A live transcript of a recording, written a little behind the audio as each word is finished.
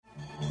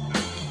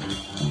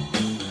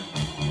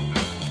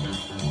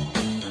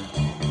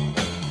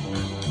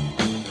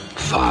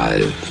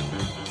5,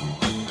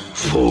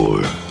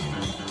 4,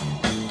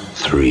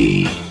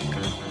 3,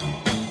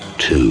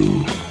 2,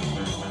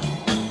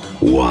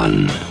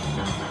 1.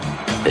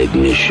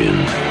 Ignition.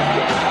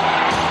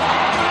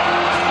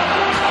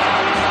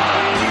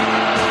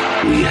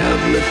 We have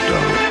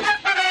liftoff.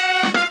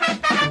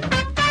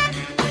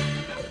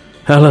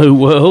 Hello,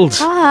 world.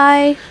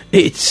 Hi.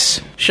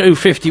 It's show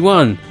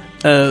 51,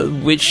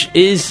 which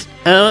is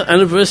our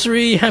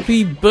anniversary.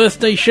 Happy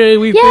birthday show.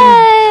 We've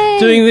been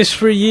doing this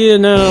for a year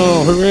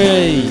now.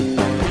 Hooray.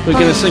 We're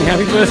going to sing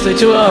happy birthday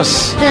to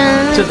us,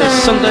 to the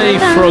Sunday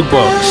Frog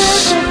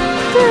Box.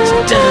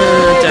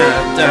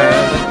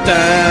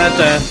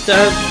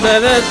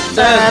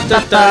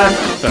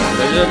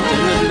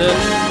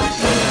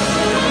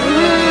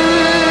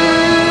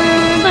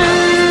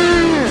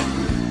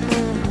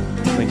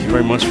 Thank you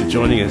very much for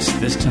joining us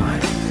this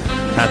time.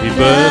 Happy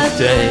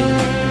birthday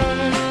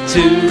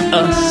to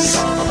us.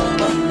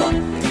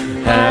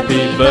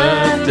 Happy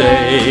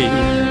birthday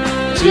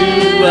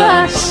to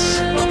us.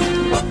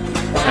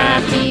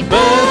 Happy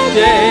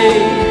birthday,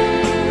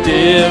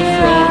 dear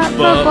Frog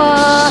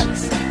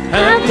Box.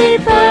 Happy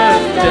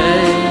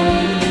birthday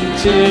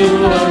to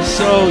us.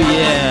 Oh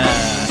yeah.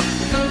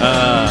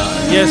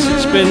 Yes,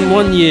 it's been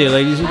 1 year,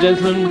 ladies and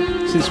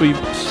gentlemen, since we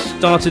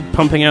started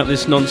pumping out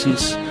this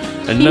nonsense,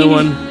 and no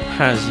one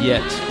has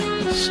yet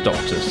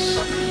stopped us.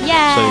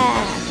 Yeah.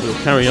 So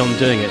we'll carry on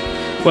doing it.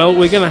 Well,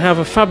 we're going to have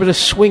a fabulous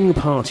swing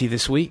party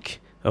this week.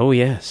 Oh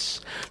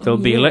yes. There'll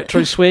be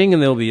electro swing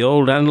and there'll be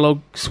old analog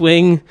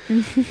swing.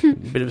 A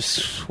bit of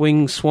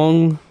swing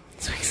swong.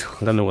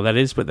 I don't know what that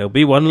is, but there'll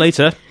be one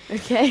later.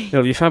 Okay.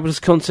 There'll be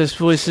fabulous contest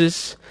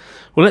voices.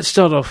 Well, let's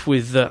start off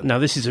with... now,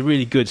 this is a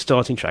really good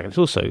starting track. It's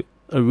also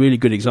a really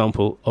good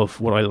example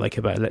of what I like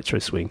about electro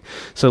swing.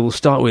 So we'll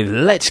start with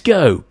Let's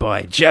Go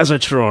by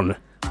Jazzotron.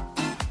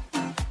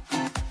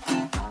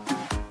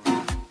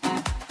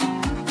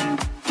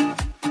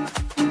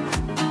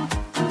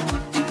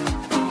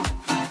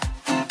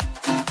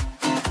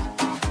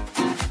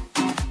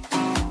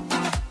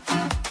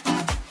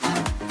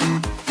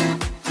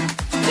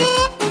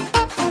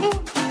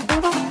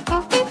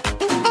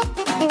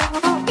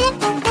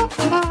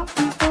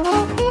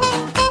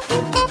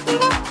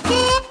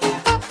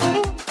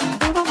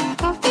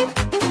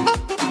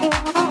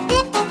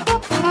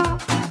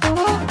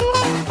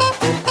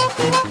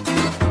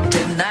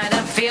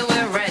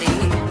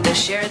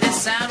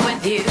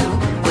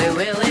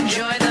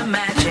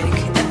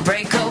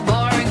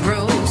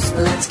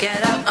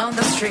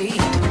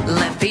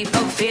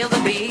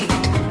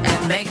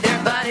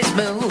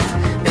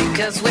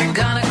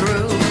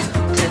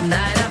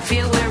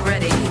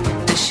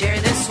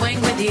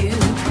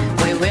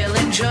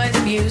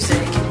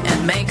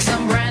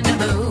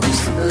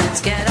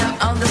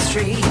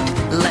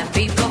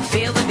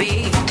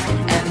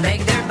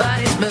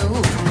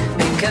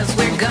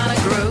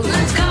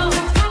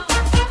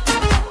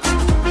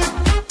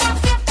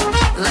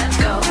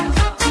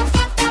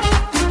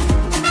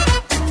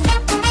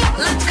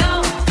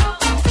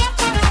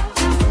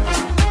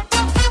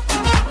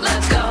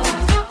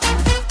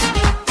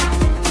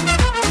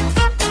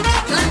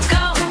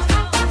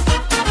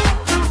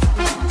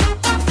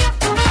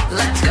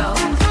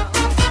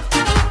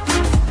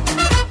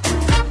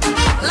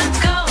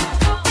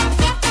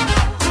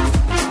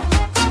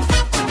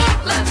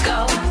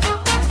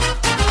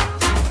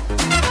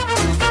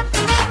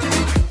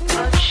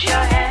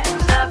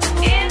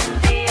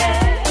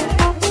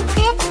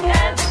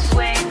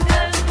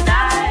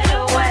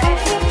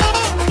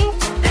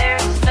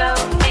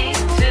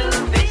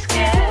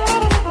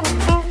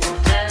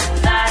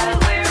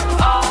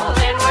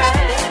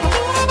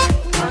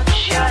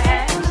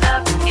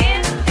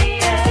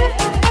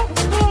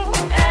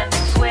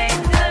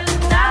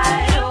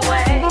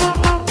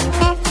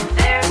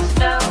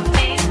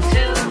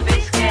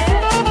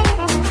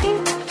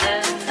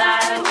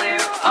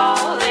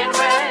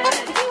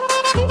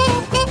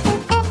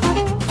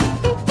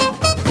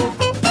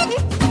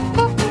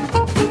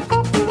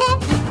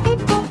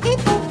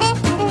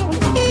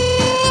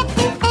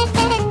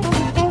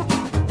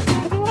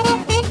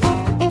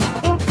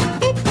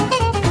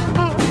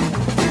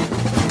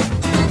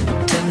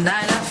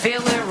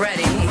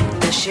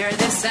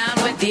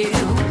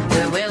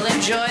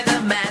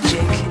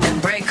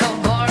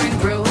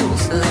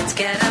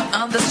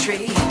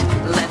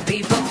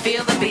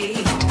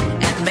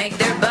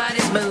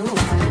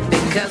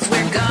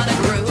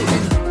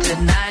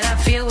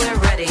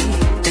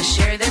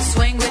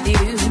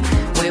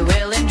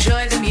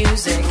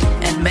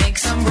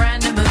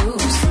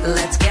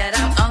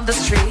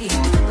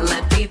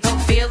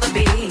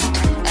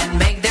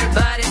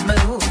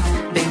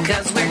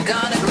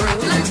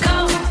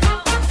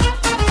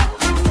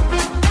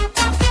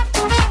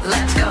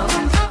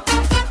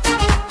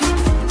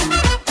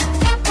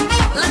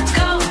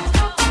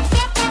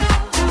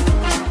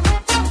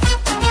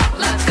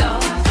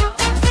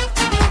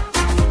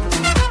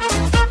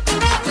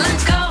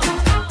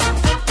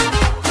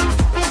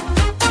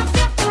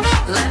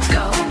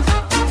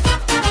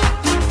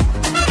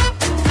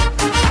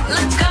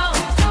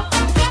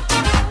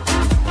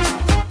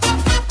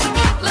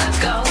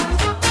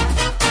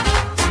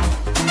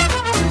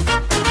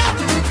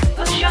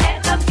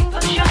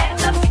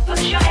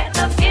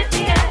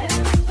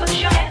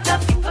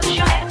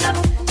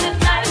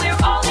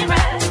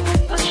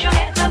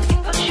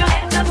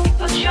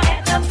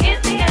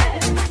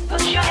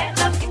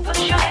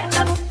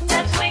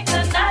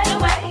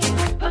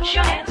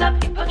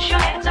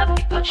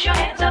 put your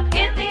hands up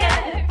in the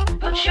air.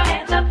 Put your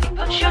hands up,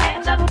 put your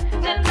hands up.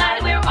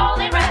 Tonight we're all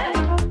in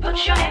red.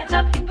 Put your hands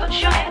up,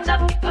 put your hands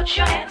up, put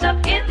your hands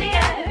up in the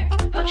air.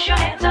 Put your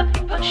hands up,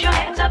 put your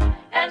hands up,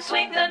 and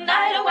swing the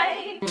night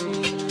away.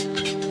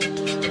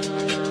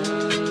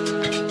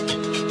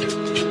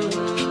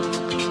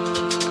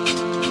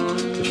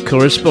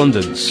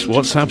 Correspondence.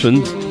 What's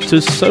happened to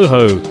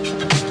Soho?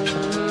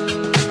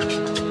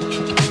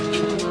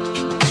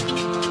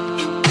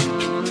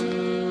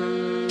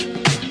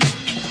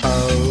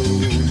 Oh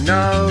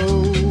no,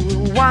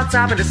 what's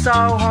happened to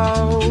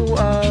Soho?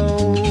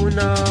 Oh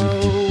no,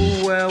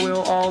 where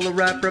will all the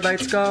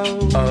reprobates go?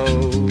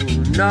 Oh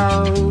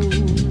no,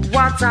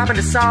 what's happened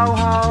to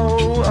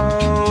Soho?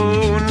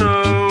 Oh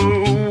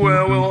no,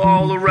 where will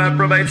all the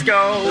reprobates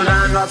go? The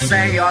landlord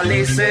say your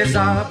lease is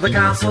up, the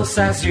council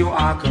says you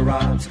are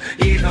corrupt.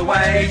 Either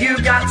way, you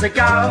got to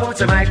go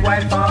to make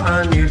way for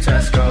a new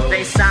Tesco.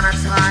 They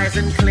sanitize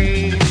and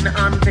clean,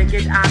 unpick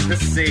it at the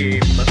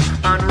seam,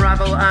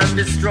 unravel and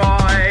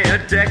destroy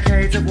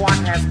decades of what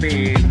has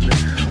been.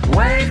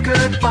 Wave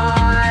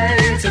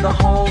goodbye to the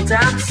whole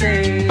damn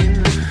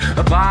scene.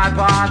 Bye,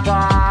 bye,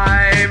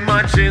 bye,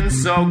 my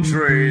gin-soaked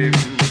dream.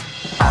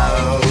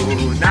 Oh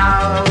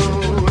no,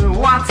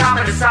 what's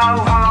happened to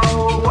Soho?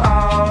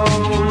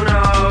 Oh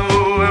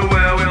no,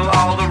 where will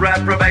all the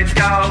reprobates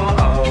go?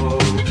 Oh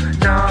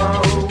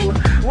no,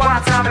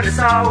 what's happened to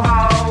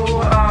Soho?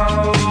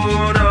 Oh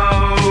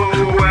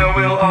no, where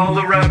will all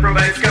the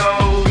reprobates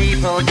go?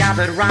 People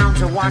gathered round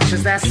to watch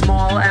as their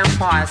small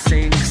empire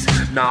sinks.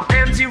 Now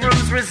empty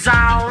rooms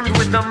resound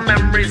with the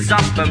memories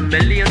of a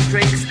million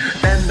drinks.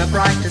 Then the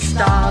brightest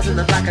stars in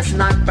the blackest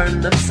night burn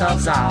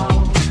themselves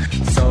out.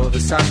 So the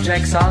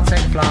subjects all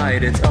take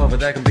flight, it's over,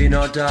 there can be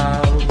no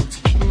doubt.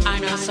 I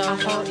know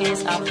Soho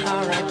is a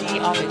parody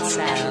of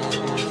itself.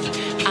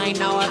 I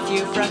know a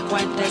few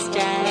frequenters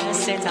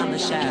just sit on the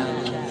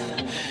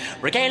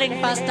shelf, regaling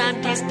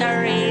first-hand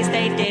histories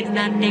they did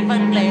not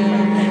even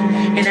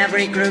live. In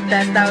every group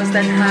there's those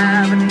that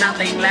have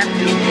nothing left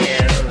to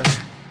give.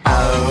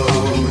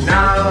 Oh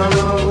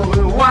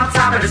no, what's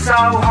happened to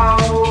Soho?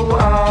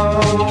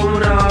 Oh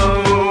no,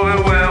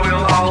 where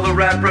will all the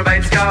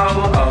reprobates go?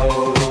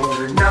 Oh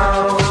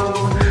no,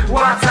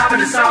 what's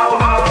happened to Soho?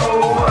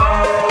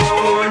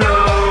 Oh no,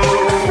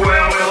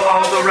 where will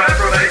all the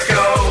reprobates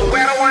go?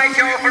 Where do I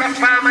go for a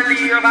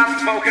family of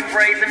outspoken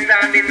praise and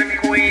dandies and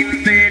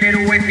queens, fitted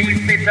with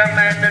these bitter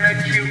men and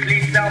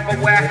acutely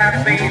self-aware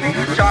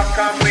have-beens? Just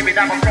come with me,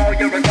 that will throw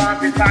your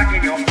advances back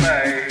in your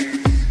face.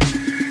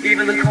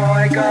 Even the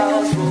coy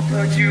girls will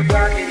put you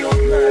back in your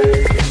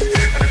place.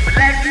 And the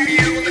select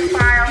few, the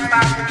fire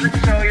fountains that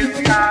show you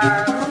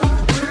style.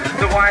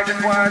 The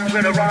wisest words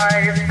will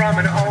arise from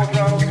an old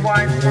rose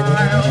white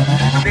smile.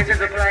 This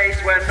is a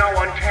place where no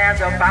one cares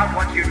about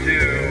what you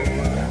do.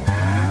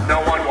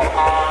 No one will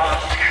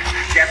ask,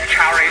 just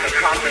carry the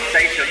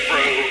conversation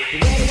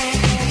through.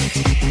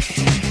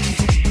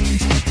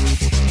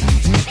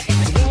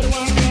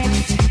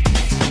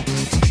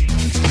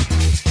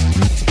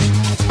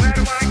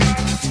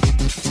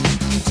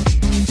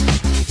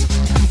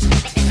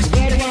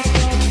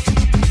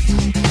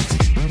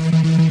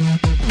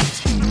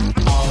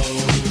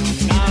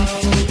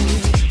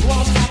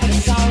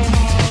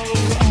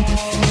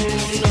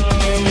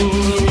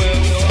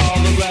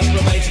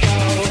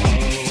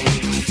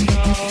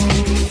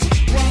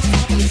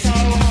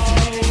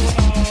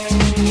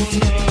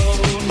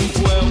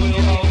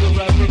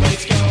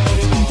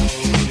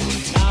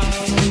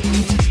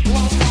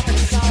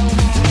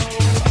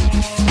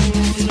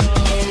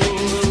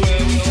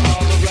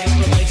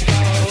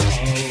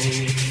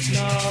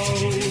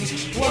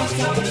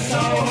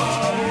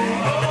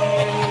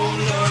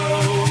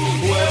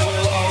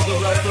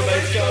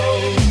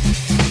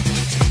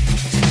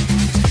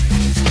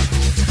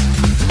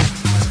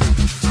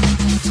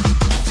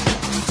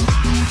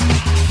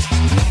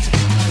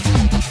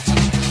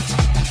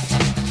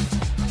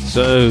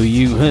 So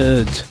you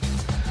heard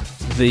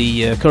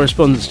the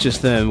correspondence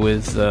just then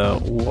with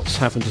What's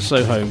Happened to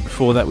Soho.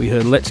 Before that we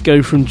heard Let's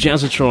Go from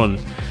Jazzatron.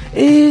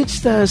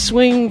 It's the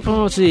swing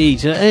party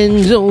to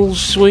end all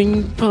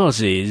swing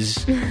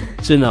parties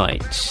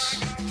tonight.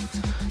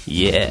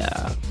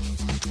 Yeah.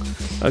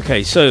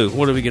 Okay, so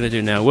what are we going to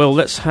do now? Well,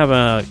 let's have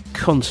a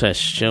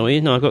contest, shall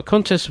we? Now, I've got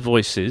contest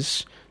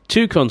voices,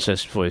 2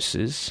 contest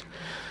voices.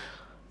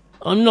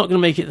 I'm not going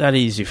to make it that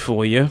easy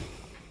for you.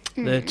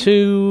 They're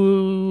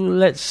 2,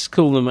 let's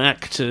call them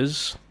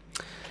actors,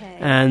 okay.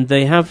 And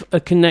they have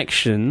a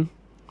connection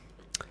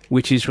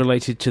which is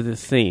related to the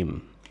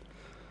theme.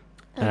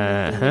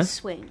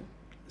 Swing.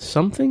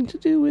 Something to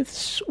do with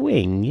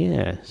swing,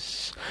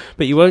 yes.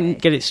 But you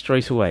won't get it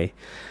straight away.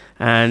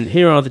 And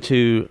here are the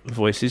 2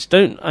 voices.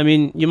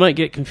 You might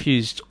get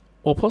confused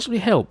or possibly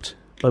helped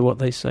by what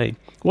they say.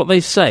 What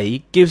they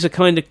say gives a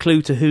kind of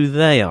clue to who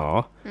they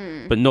are,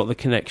 but not the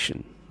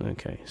connection.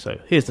 Okay, so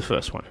here's the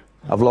first one.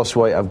 I've lost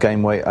weight, I've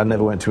gained weight, I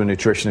never went to a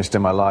nutritionist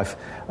in my life.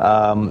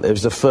 It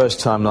was the first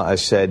time that I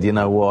said, you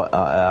know what,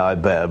 I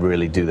better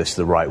really do this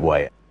the right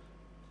way.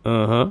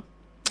 And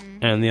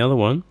the other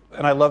one?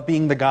 And I love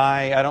being the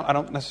guy. I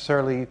don't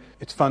necessarily,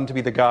 it's fun to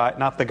be the guy,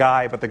 not the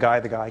guy, but the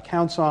guy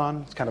counts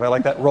on. It's kind of, I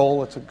like that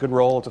role. It's a good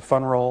role. It's a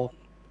fun role.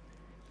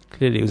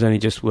 Clearly he was only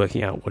just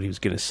working out what he was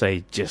going to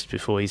say just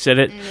before he said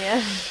it.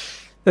 Yeah.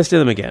 Let's do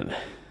them again.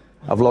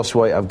 I've lost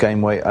weight, I've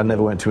gained weight. I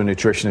never went to a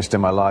nutritionist in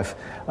my life.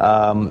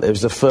 It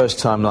was the first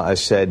time that I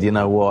said, you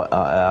know what,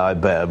 I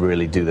better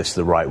really do this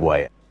the right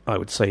way. I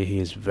would say he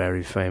is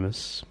very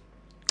famous.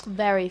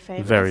 Very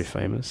famous. Very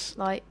famous.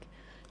 Like,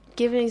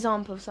 give an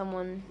example of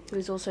someone who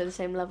is also the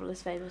same level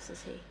as famous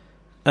as he.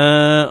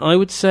 I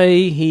would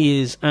say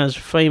he is as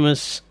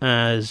famous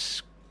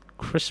as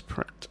Chris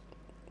Pratt.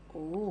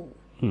 Ooh.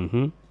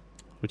 Mm-hmm.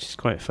 Which is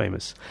quite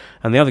famous.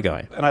 And the other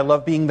guy. And I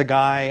love being the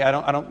guy. I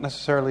don't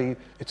necessarily,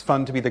 it's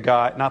fun to be the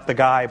guy, not the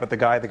guy, but the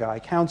guy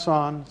counts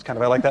on. It's kind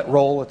of, I like that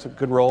role. It's a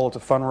good role. It's a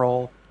fun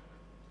role.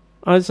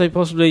 I'd say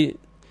possibly,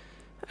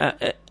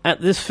 at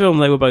this film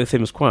they were both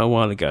famous quite a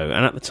while ago,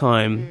 and at the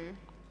time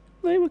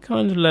they were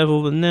kind of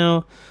level, and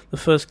now the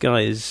first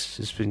guy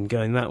has been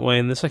going that way,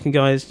 and the second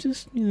guy is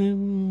just,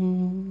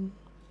 not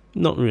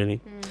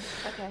really.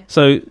 Okay.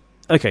 So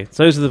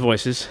those are the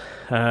voices.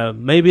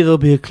 Maybe there'll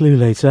be a clue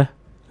later.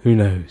 Who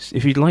knows?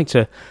 If you'd like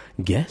to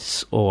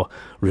guess or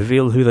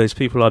reveal who those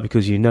people are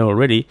because you know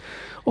already,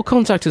 or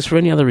contact us for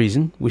any other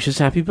reason, wish us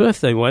happy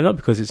birthday, why not?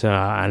 Because it's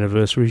our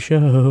anniversary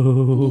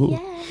show.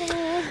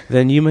 Yeah.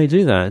 Then you may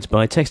do that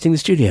by texting the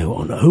studio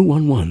on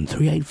 011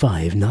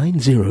 385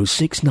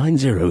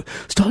 90690.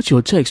 Start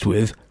your text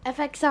with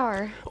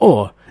FXR.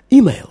 Or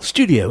email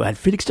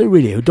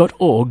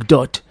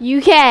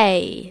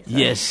studio@felixstowe.org.uk.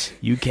 Yes,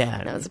 you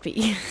can. That was a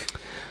P.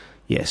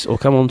 Yes, or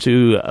come on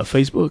to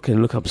Facebook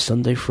and look up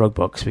Sunday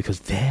Frogbox,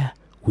 because there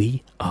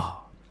we are.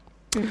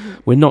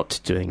 Mm-hmm. We're not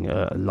doing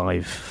a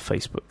live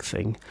Facebook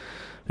thing,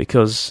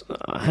 because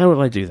how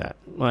will I do that?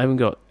 I haven't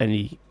got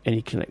any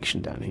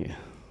connection down here.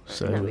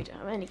 So No, we don't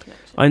have any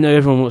connection. I know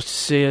everyone wants to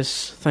see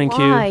us. Thank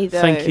Why, you. though?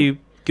 Thank you,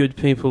 good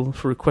people,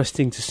 for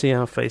requesting to see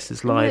our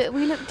faces live.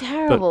 We look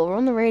terrible. We're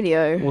on the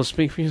radio. Well,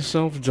 speak for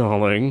yourself,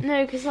 darling.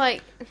 No, because,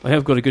 like... I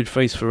have got a good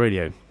face for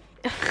radio.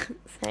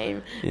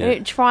 Same. Yeah.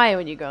 Don't try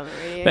when you go on the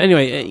radio. But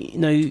anyway,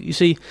 you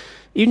see,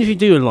 even if you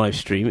do a live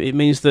stream, it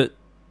means that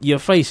your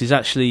face is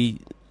actually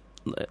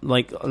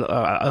like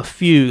a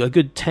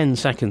good 10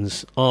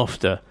 seconds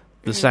after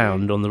the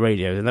sound on the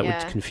radio, and that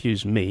would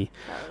confuse me.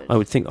 I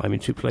would think I'm in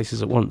two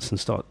places at once and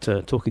start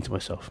talking to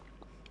myself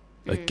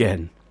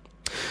again.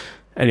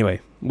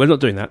 Anyway, we're not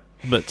doing that,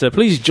 but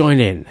please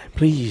join in.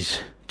 Please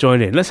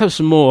join in. Let's have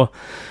some more.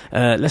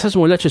 Let's have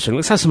some more electro swing.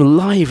 Let's have some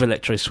live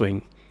electro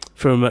swing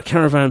from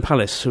Caravan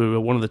Palace, who are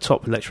one of the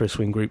top electro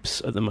swing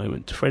groups at the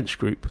moment, a French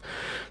group.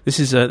 This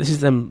is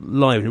them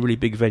live in a really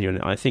big venue, and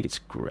I think it's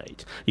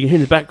great. You can hear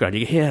in the background,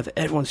 you can hear that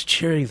everyone's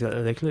cheering.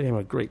 They're clearly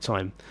having a great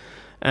time,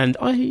 and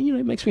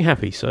it makes me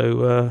happy.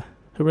 So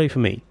hooray for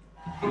me!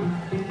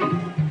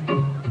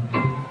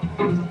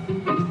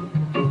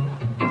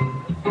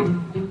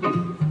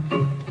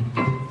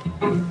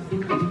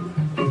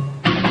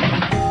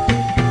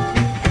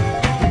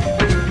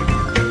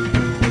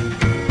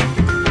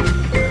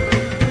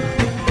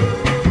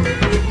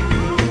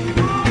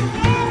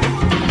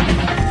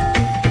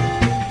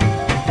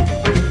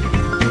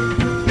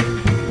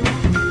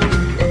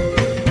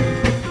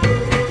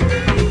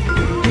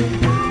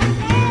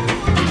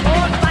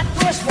 One, my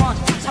first one,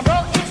 some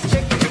roll is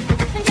chicken.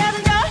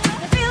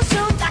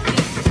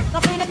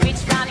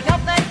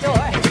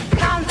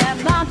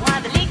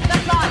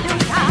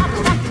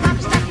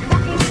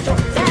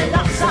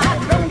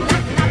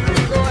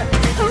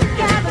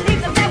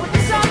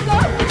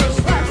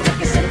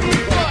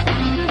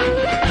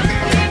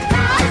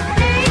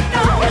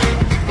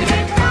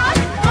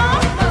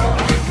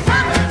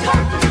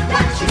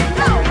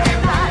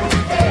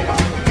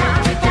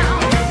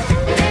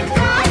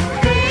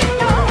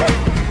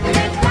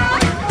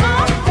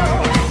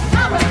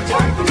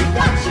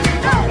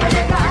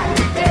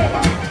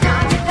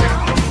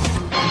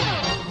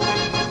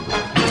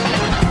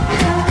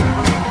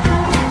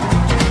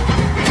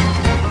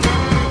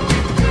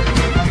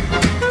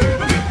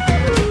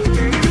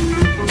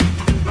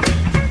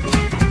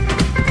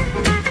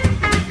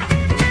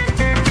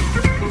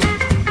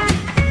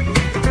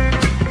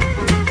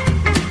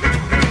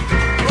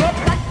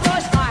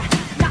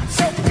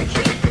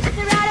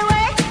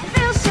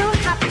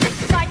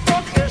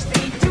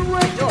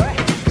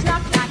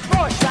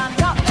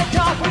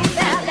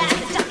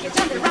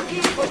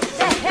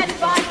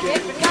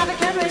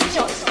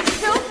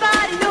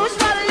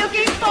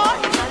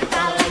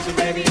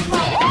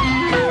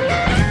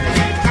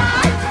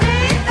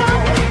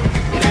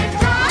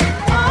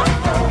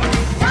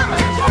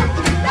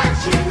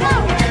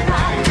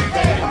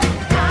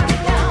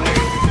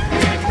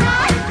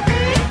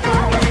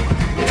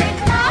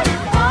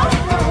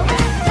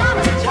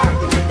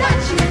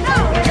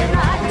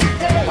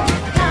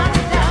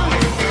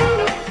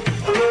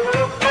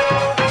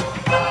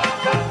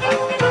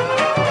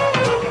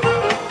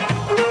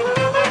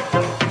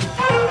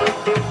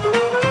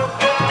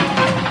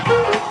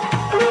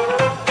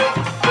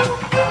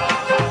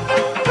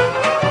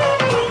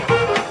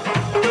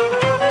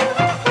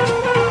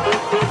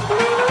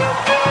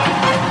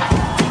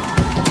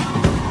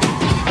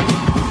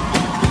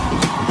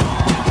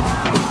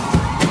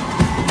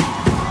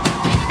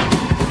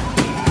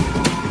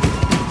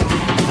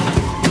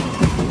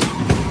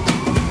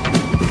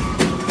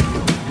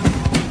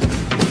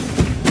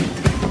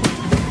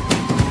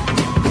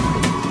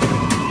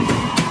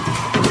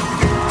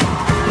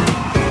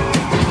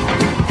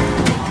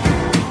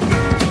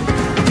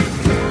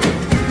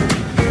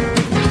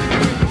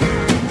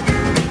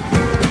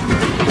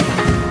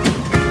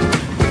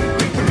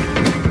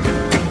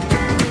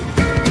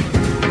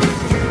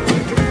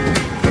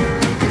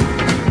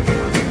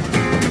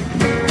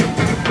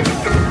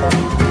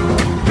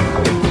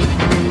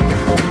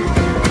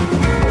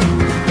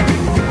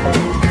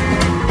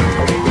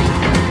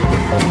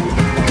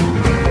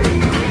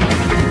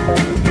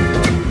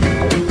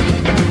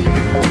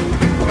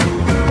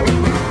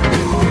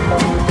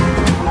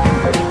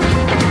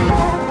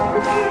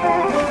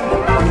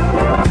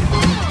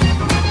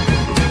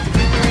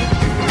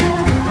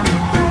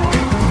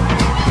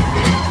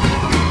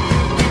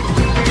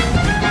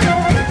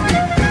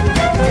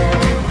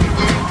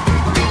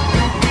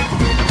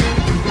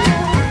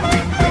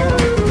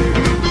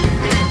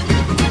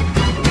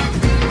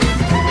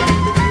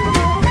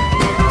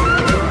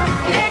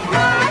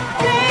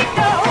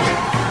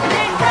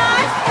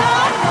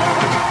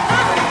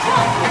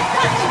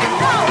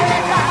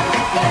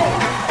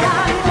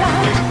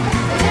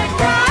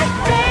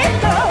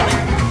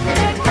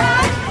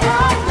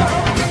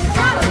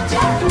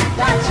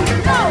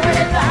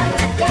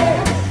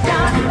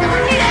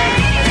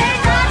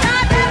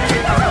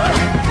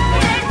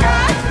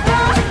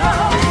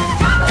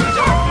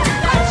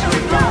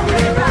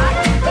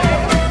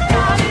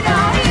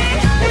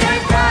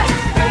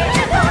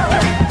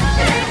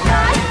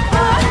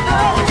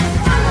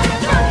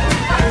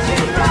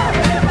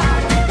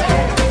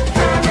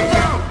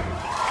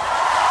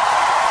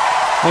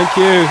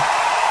 Thank you.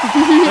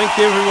 Thank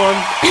you, everyone.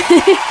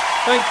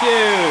 Thank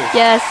you.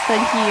 Yes,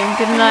 thank you, and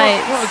good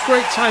night. What a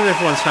great time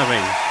everyone's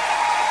having.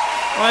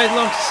 I'd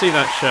love to see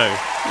that show.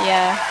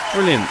 Yeah.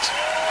 Brilliant.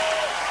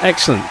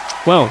 Excellent.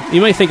 Well,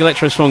 you may think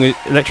Electro Swing is...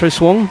 Electro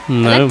Swing?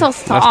 No,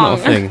 that's not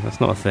a thing. That's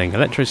not a thing.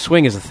 Electro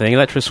Swing is a thing.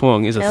 Electro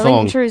Swing is a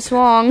thong. Electro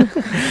Swing.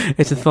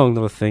 It's a thong,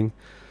 not a thing.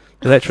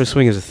 Electro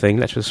Swing is a thing.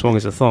 Electro Swing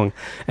is a thong.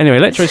 Anyway,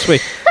 Electro Swing...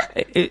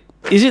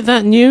 Is it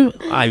that new?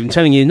 I'm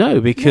telling you no,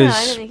 because... No,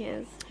 I don't think it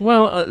is.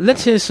 Well,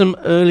 let's hear some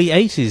early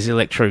 80s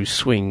Electro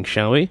Swing,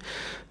 shall we?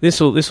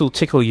 This'll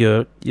tickle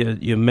your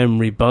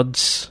memory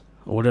buds,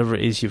 or whatever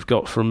it is you've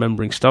got for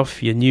remembering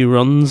stuff, your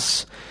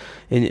neurons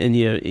in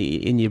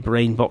your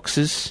brain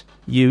boxes.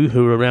 You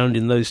who were around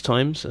in those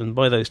times, and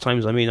by those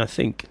times I mean I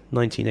think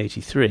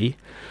 1983. Do you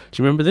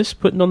remember this?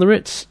 Putting on the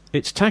Ritz.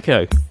 It's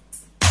Taco.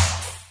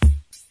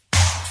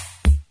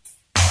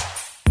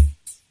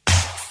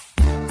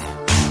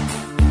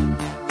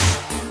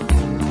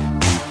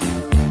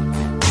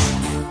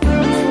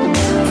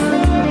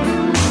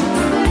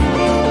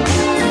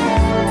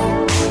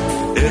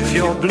 If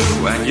you're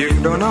blue and you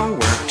don't know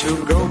where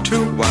to go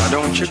to, why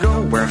don't you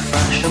go where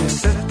fashion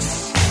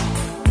sits?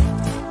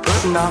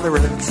 Putting on the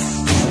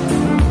Ritz.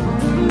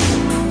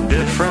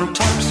 Different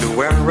types who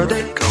wear a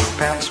day coat,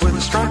 pants with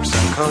stripes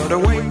and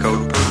cutaway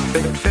coat,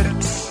 perfect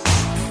fits.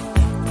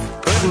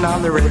 Putting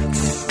on the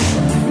Ritz.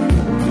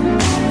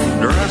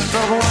 Dressed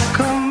up like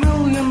 $1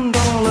 million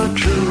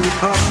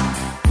trooper,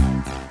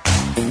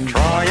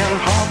 trying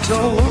hard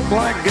to look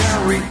like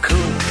Gary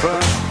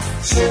Cooper.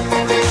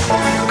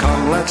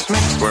 Come, let's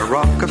mix where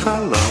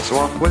Rockefellers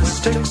walk with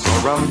sticks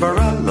or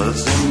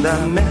umbrellas in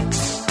their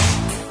midst.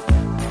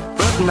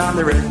 Putting on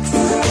the Ritz.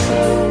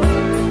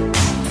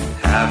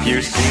 Have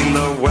you seen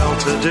the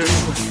well-to-do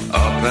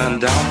up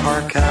and down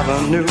Park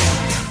Avenue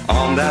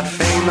on that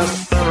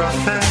famous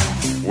thoroughfare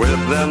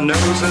with their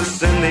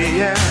noses in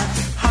the air?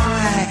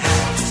 High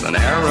hats and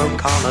arrow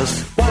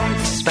collars,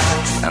 white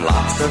spats and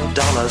lots of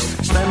dollars,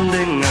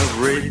 spending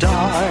every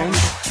dime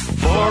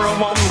for a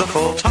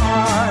wonderful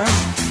time.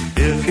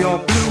 If you're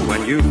blue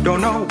and you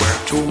don't know where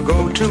to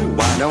go to,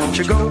 why don't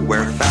you go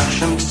where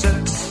fashion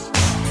sits?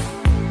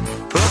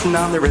 Putting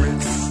on the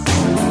Ritz.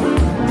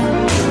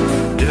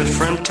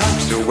 Different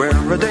types who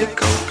wear a day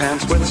coat,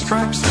 pants with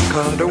stripes and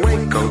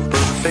cutaway coat,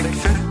 perfect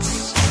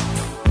fits.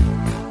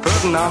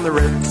 Putting on the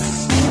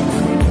Ritz.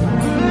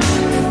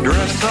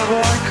 Dressed up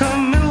like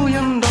 $1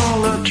 million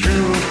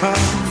trooper,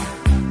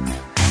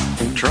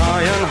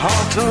 trying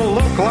hard to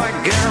look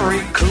like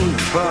Gary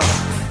Cooper.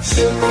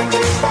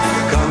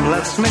 Come,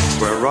 let's mix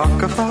where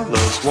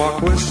Rockefellers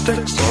walk with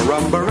sticks or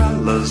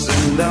umbrellas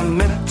in their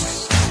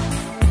midst.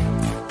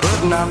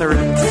 Putting on the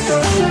Ritz.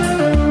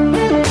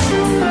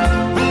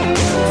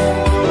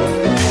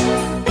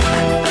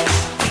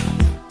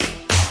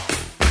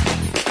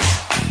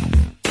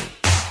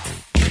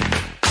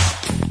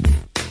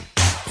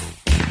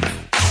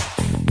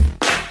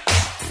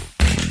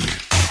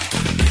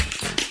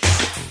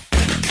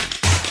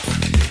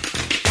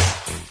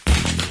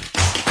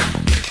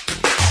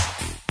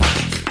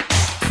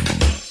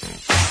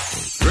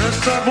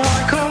 Up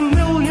like $1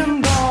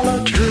 million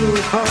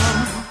trooper,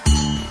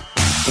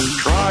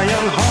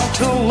 trying hard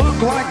to look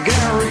like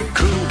Gary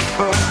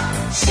Cooper.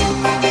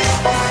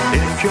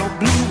 If you're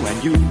blue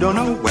and you don't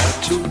know where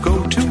to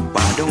go to,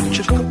 why don't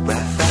you go where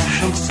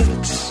fashion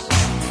sits?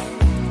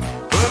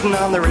 Putting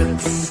on the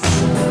Ritz.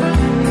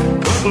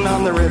 Putting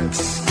on the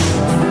Ritz.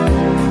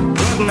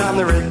 Putting on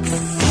the Ritz.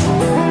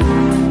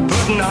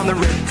 Putting on the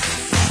Ritz.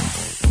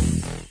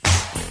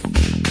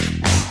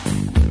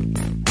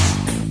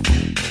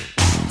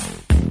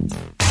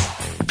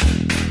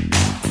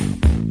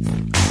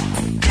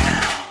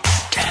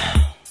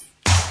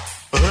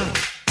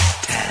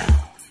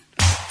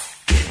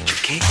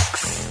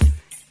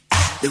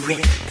 The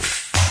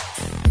Ritz.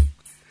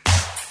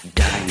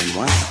 Dining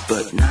wine,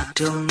 but not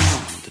till now.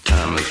 The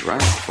time is right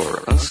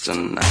for us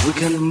tonight. We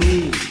can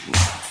move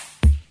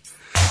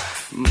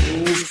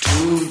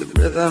to the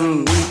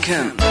rhythm. We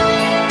can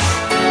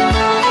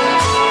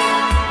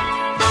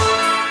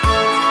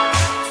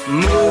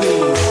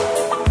move.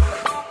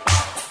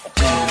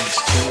 Dance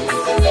to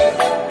the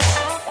rhythm.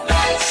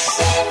 Let's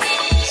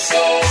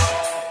say.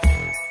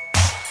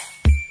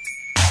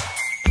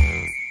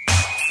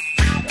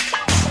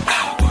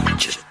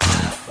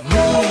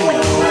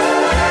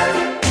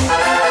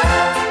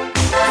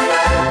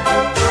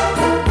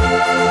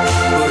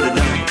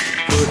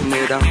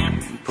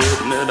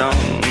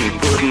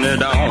 Putting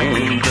it on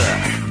the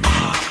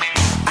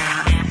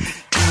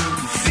R-I-T-Z.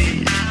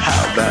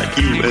 How about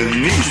you and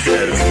me,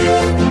 says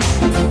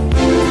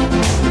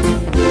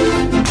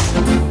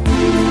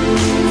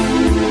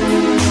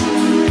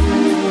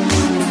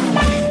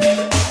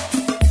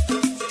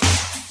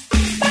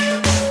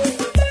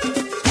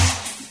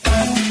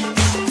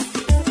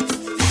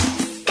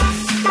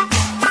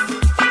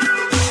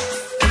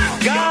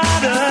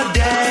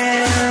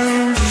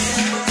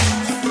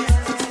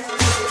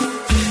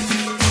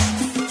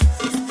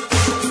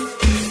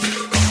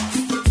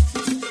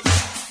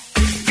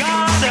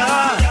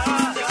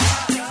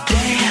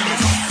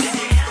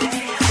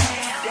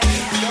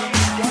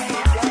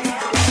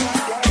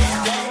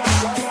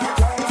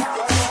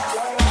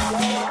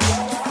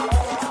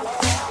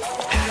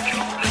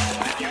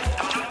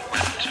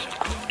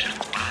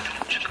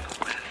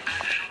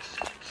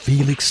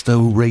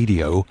Felixstowe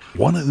Radio,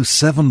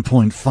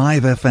 107.5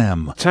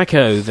 FM.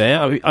 Taco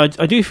there. I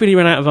do feel he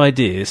ran out of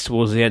ideas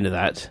towards the end of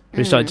that.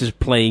 He started just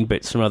playing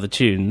bits from other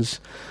tunes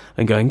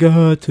and going,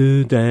 got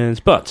to dance.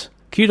 But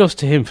kudos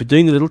to him for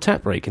doing the little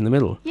tap break in the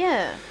middle.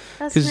 Yeah,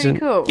 that's really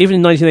cool. Even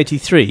in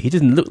 1983, he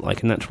didn't look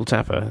like a natural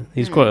tapper.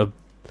 He's quite a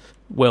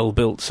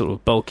well-built, sort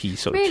of bulky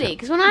sort of chap. Really?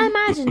 Because when I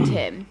imagined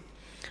him,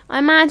 I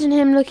imagine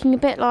him looking a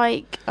bit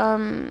like...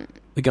 the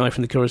guy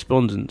from The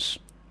Correspondence.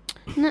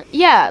 No,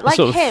 yeah, like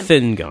sort of him.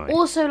 Thin guy.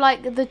 Also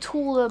like the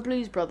taller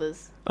Blues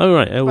Brothers. Oh,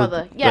 right.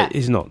 Brother, yeah. But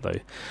he's not, though.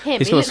 Him.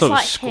 He's He got a looks sort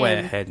like of square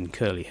him. head and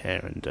curly hair.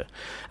 And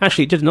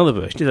actually, he did another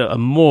version. He did a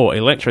more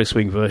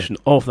electro-swing version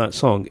of that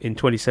song in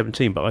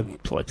 2017, but I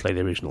thought I'd play the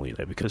original,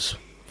 because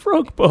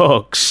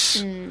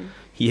Frogbox.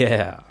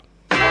 Yeah.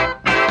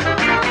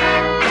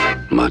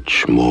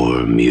 Much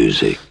more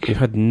music. We've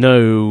had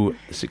no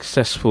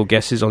successful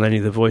guesses on any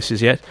of the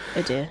voices yet.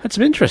 Oh dear. Had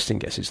some interesting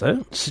guesses,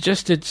 though.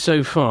 Suggested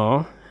so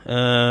far,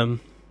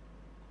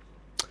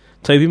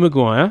 Tobey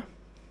Maguire.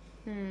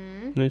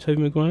 No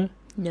Tobey Maguire?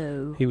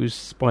 No. He was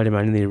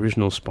Spider-Man in the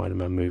original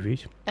Spider-Man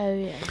movie. Oh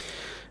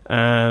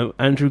yeah.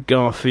 Andrew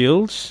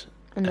Garfield.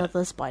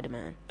 Another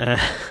Spider-Man.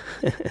 Yeah.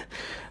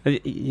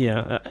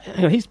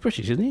 Hang on, he's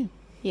British, isn't he?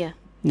 Yeah.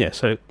 Yeah,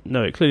 so,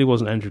 no, it clearly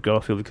wasn't Andrew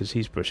Garfield because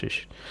he's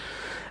British.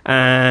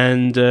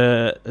 And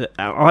I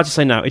have to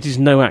say now, it is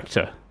no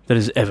actor that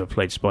has ever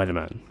played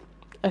Spider-Man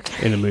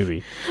in a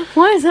movie.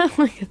 Why is that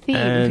like a theme?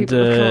 And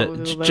People have come up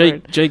with all their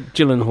own? Jake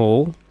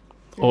Gyllenhaal,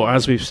 or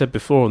as we've said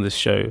before on this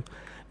show,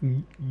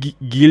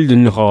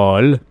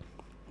 Gyllenhaal,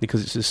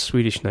 because it's a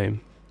Swedish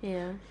name.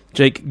 Yeah.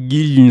 Jake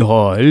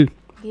Gyllenhaal.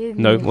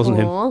 No, it wasn't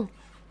him.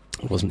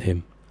 It wasn't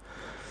him.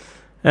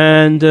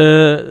 And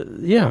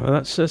yeah,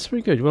 that's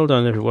pretty good. Well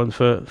done, everyone,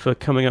 for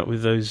coming up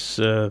with those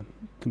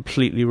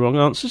completely wrong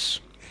answers.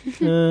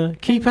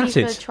 Keep at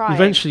it.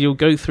 Eventually, you'll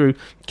go through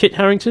Kit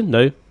Harington.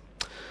 No,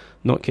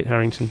 not Kit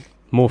Harington.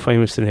 More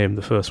famous than him.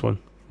 The first one.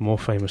 More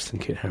famous than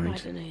Kit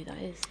Harington. I don't know who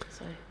that is.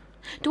 So.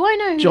 Do I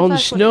know who Jon the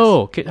first Snow.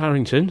 one is? Kit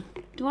Harington.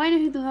 Do I know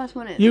who the first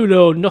one is? You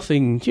know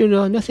nothing. You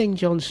know nothing,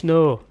 Jon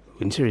Snow.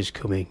 Winter is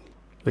coming.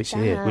 It's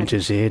here. Dad.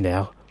 Winter's here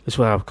now. That's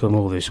why I've come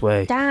all this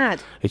way.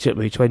 Dad. It took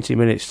me 20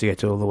 minutes to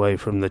get all the way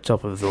from the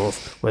top of the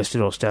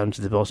Westeros down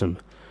to the bottom.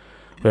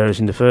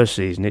 Whereas in the first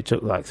season, it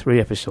took like 3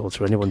 episodes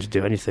for anyone to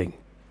do anything.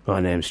 My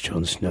name's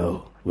Jon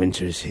Snow.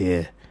 Winter is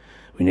here.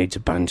 We need to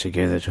band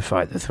together to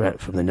fight the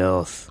threat from the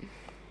north.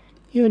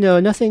 You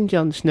know nothing,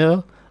 Jon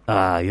Snow.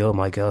 Ah, you're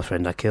my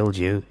girlfriend. I killed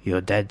you. You're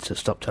dead, so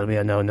stop telling me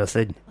I know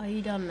nothing. Are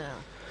you done now?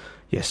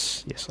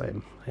 Yes, I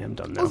am. I am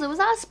done now. Also, was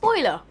that a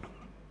spoiler?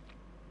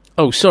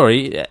 Oh,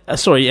 sorry.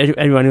 Sorry,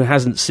 anyone who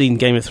hasn't seen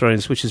Game of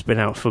Thrones, which has been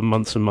out for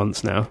months and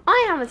months now.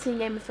 I haven't seen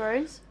Game of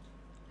Thrones.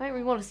 I don't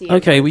really want to see it.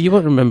 Okay, well, you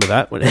won't remember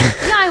that.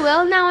 Yeah, I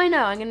will. Now I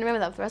know. I'm going to remember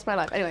that for the rest of my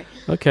life. Anyway.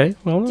 Okay,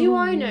 well... Do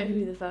I know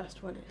who the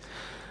first one is?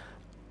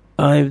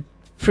 I'm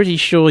pretty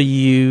sure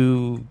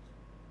you...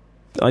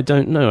 I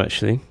don't know,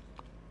 actually.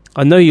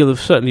 I know you'll have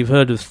certainly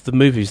heard of the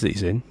movies that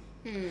he's in.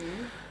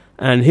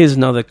 And here's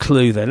another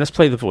clue then. Let's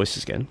play the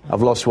voices again.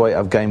 I've lost weight,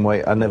 I've gained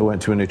weight. I never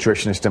went to a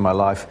nutritionist in my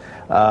life.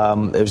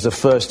 It was the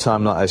first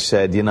time that I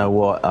said, you know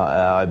what,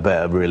 I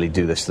better really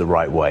do this the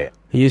right way.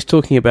 He is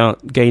talking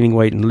about gaining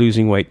weight and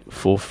losing weight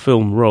for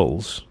film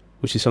roles,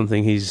 which is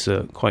something he's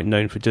quite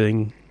known for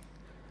doing.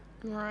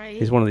 Right.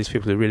 He's one of these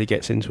people who really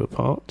gets into a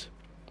part.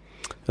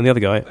 And the other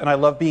guy... And I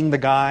love being the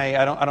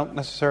guy. I don't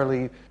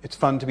necessarily... It's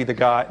fun to be the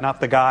guy, not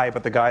the guy,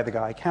 but the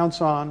guy counts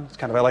on. It's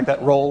kind of, I like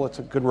that role. It's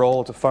a good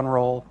role. It's a fun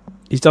role.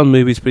 He's done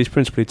movies, but he's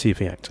principally a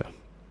TV actor.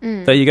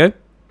 There you go.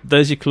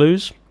 There's your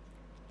clues.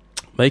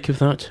 Make of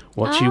that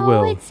what you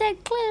will. Oh, it's a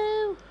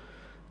clue.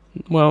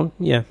 Well,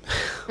 yeah.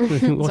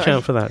 Watch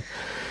out for that.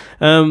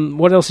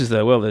 What else is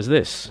there? Well, there's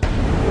this.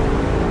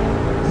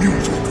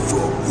 Music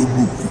from the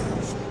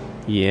movies.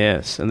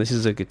 Yes, and this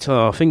is a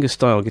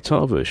fingerstyle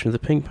guitar version of the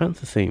Pink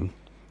Panther theme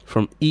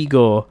from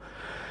Igor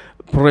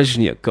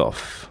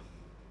Brezhnyakov.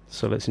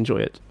 So let's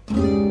enjoy it.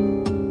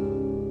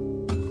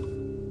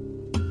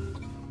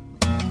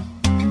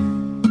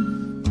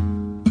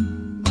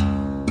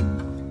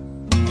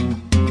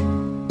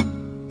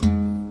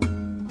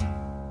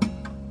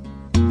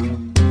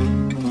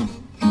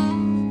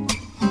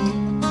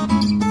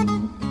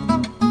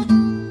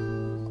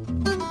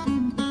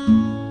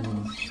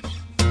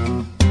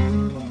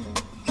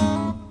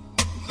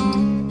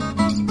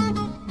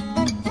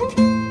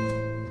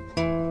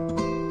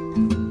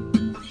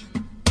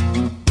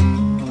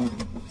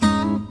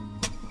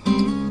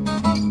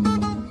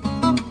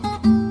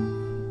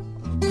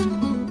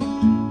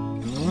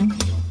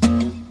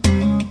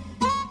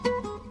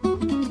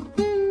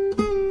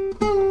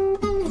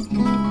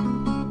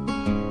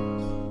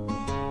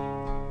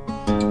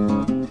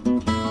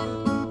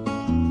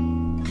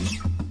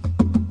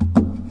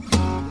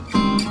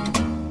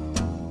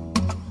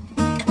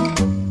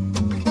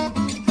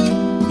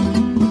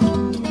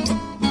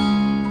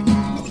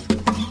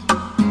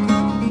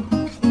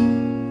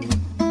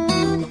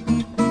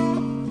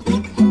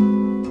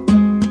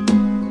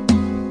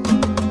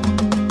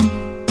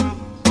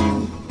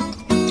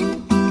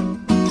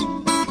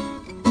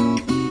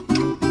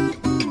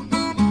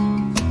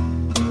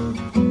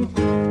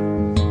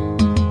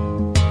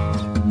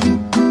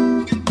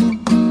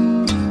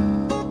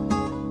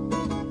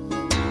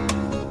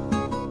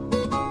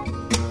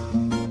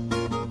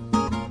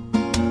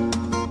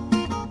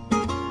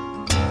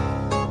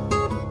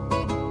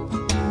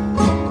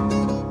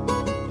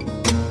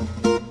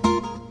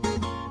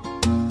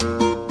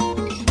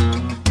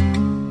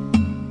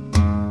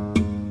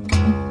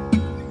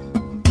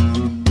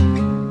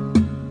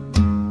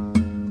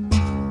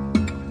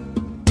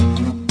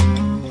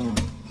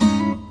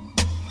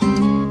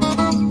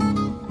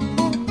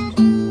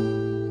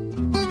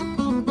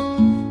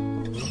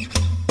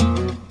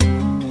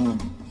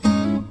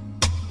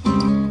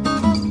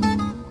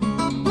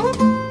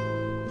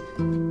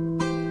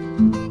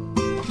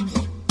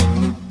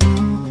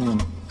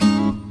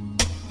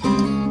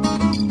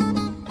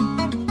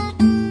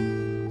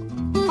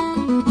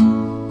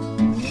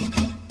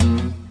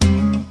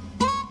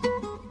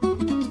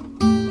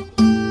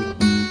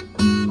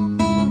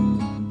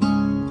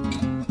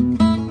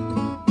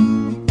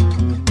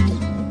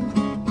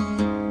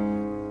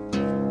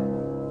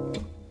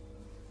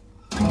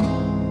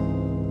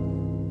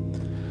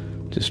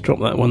 Just drop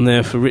that one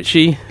there for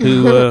Richie,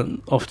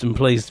 who often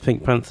plays the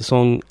Pink Panther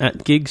song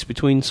at gigs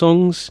between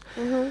songs.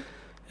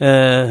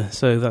 So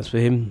that's for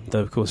him,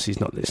 though of course he's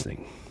not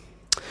listening.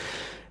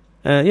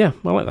 Yeah,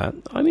 I like that.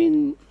 I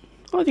mean,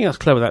 I think that's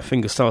clever, that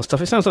fingerstyle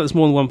stuff. It sounds like there's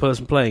more than one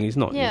person playing. He's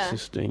not. Yeah.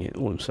 He's just doing it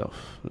all himself.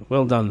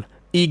 Well done,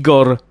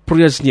 Igor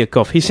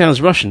Prezhnyakov. He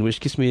sounds Russian, which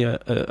gives me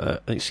an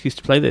excuse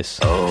to play this.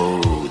 Oh,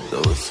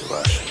 those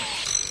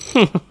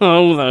Russians.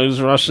 Oh,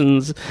 those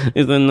Russians.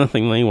 Is there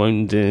nothing they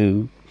won't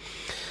do?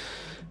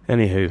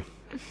 Anywho,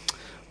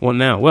 what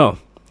now? Well,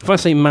 if I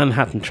say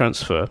Manhattan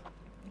Transfer,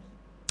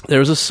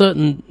 there is a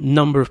certain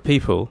number of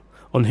people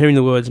on hearing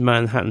the words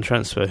Manhattan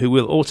Transfer who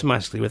will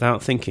automatically,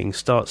 without thinking,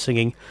 start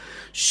singing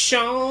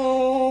Chanson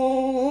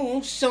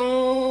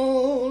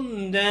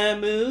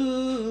d'amour,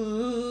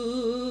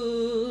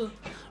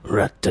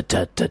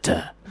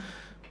 rat-ta-ta-ta-ta,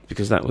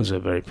 because that was a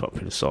very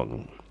popular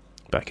song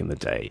back in the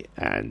day,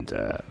 and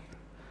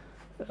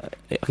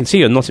I can see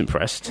you're not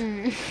impressed,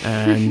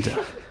 and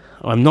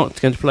I'm not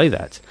going to play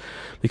that,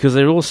 because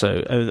they're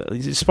also,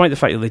 despite the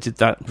fact that they did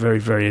that very,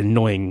 very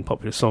annoying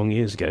popular song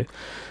years ago,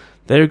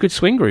 they're a good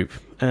swing group,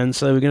 and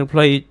so we're going to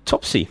play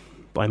Topsy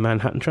by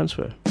Manhattan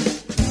Transfer.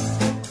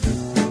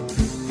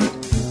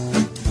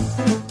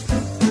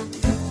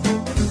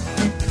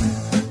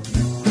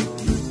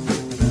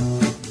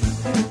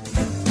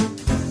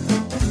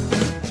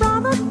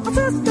 Brothers and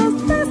sisters,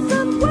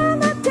 listen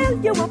when I tell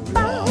you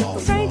about the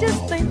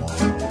strangest thing.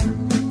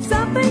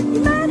 Something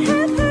you might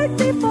have heard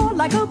before,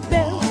 like a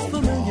bell's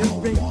familiar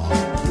ring.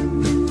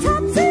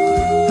 Topsy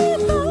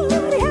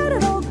thought he had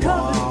it all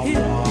covered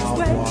his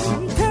way.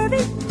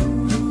 Turvy,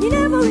 he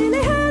never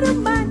really had a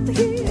mind to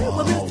hear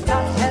what Mr.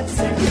 Top had to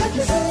say. But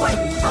just wait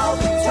all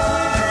the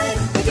time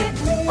to get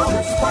all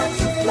the sparks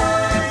to fly.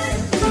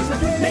 Things that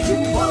make you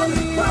want to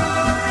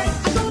cry.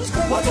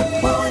 What's the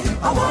point?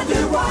 I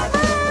wonder why.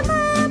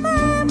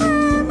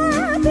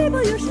 My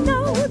people, you should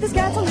know this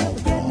guy's a little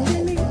getting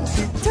really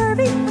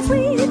turvy,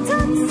 sweet,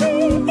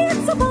 Topsy.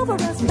 It's a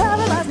pulverous,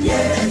 paralyzing.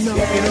 Yes,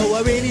 you know,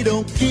 I really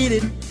don't get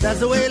it. That's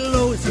the way it'll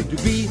always seem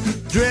to be.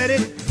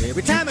 Dreaded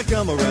every time I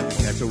come around.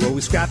 That's a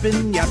always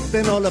scrapping,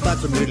 yapping all about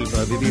some little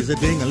puppy. There's a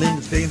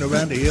ding-a-ling staying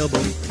around the elbow.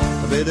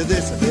 A bit of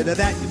this, a bit of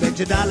that. You bet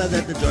your dollar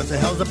that the joints of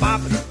hell's a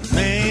popping.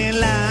 Man,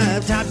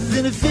 live, Topsy's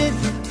in a fit,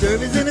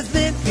 Turvy's in a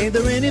fit. Ain't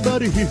there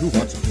anybody here who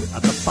wants to put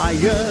out the fire?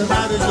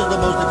 That is just the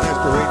most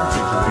exasperating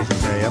situation,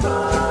 Sam.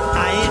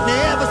 I ain't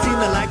never seen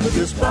the like of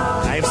this one.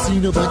 I've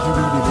seen a bunch of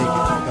really make you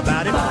talk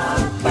about it.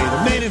 Wait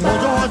a minute,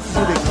 hold your horses,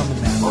 who they coming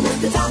now? Oh,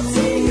 Mr.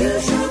 Topsy, you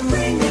should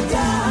bring it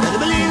down. I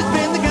believe it's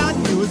been the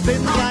cotton, you it's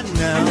been the cotton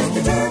now. And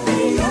Mr.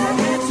 Turvy, your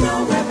head's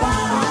nowhere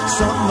bound.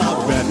 Something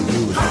I'd rather do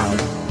without.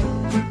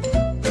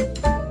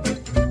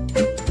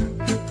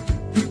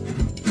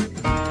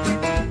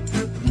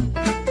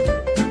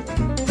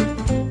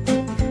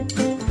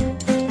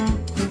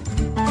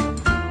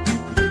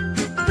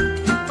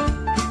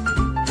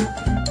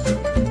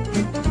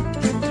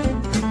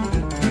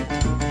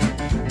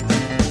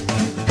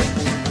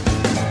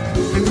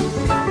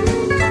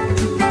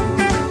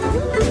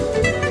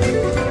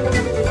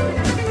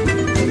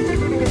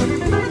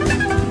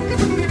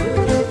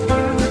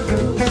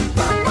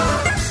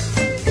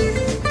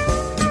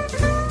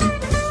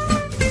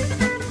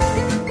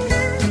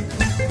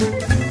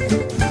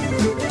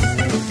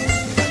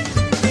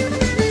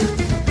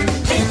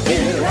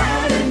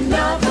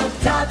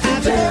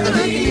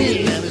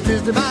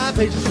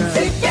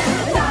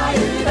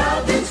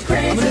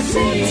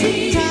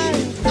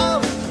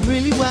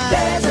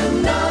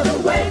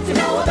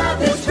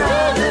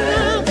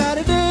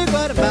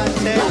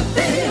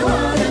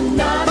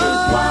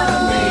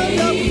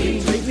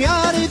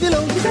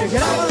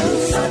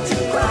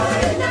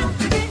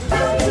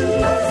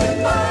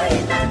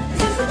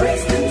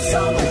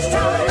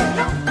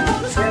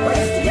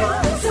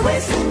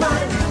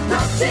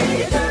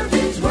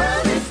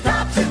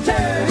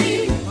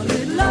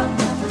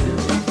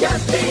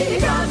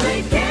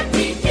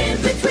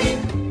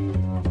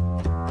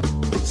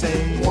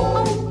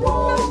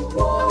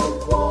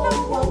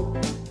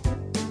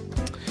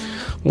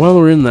 While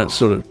we're in that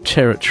sort of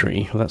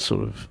territory, that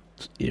sort of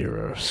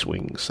era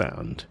swing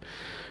sound,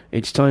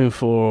 it's time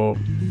for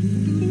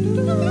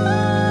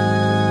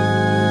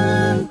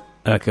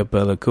A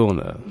Cappella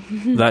Corner.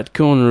 That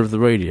corner of the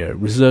radio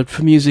reserved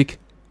for music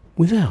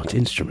without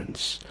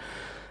instruments.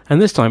 And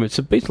this time it's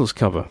a Beatles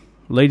cover,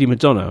 Lady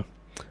Madonna,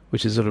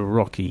 which is sort of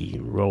rocky,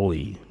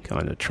 rolly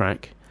kind of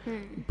track,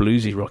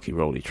 bluesy, rocky,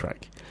 rolly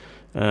track,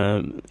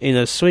 in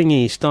a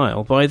swingy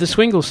style by the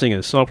Swingle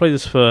Singers. So I'll play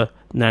this for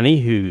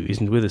Nanny, who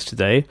isn't with us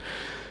today,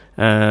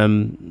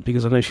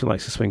 because I know she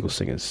likes the Swingle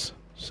Singers.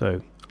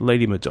 So,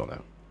 Lady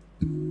Madonna.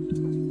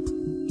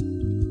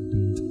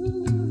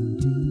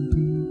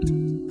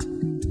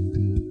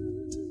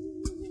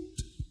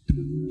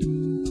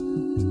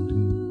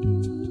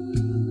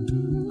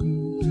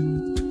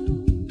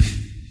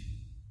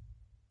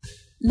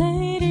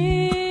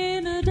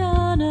 Lady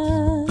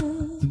Madonna,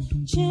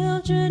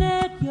 children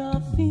at your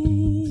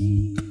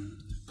feet,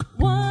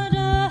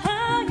 wonder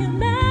how you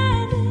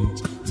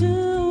manage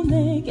to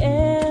make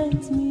it.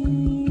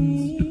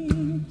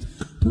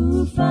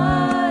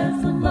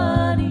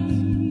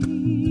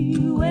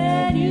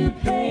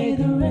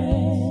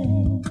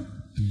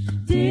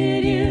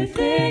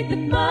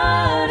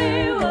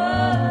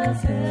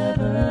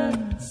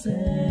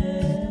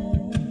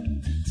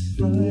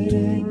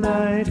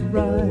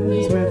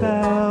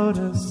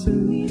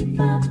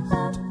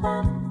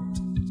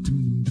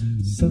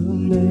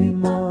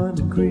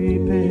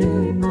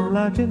 weeping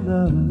like a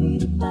nun.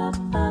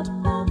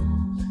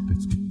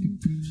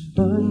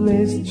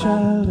 Unraised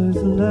child has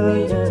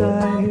learned to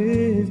tie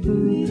his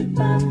boots.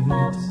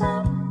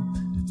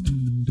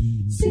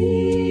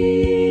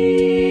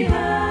 See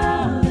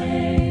how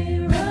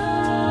they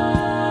run,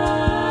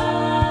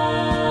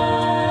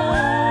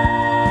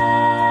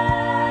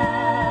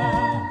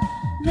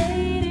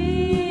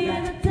 lady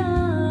at the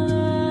dawn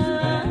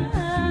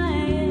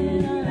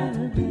of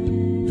the day.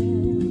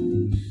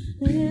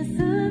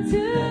 Listen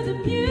to the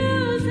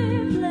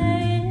music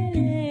playing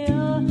in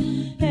your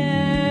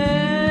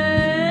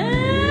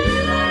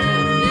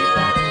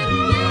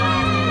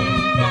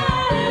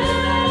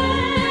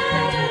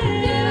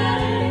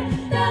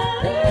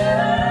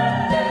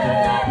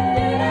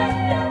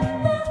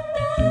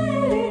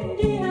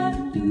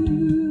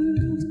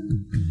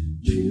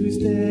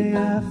Tuesday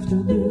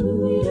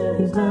afternoon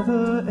is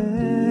never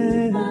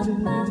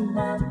ending.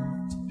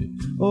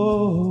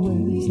 Oh,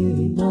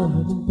 Wednesday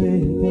morning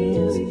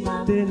papers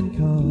didn't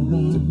come.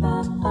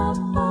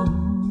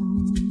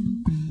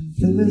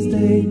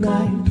 Thursday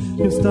night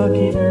you're stuck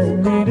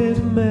in needed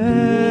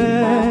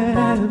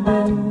man.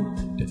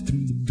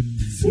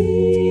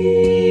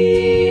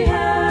 See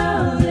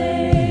how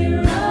they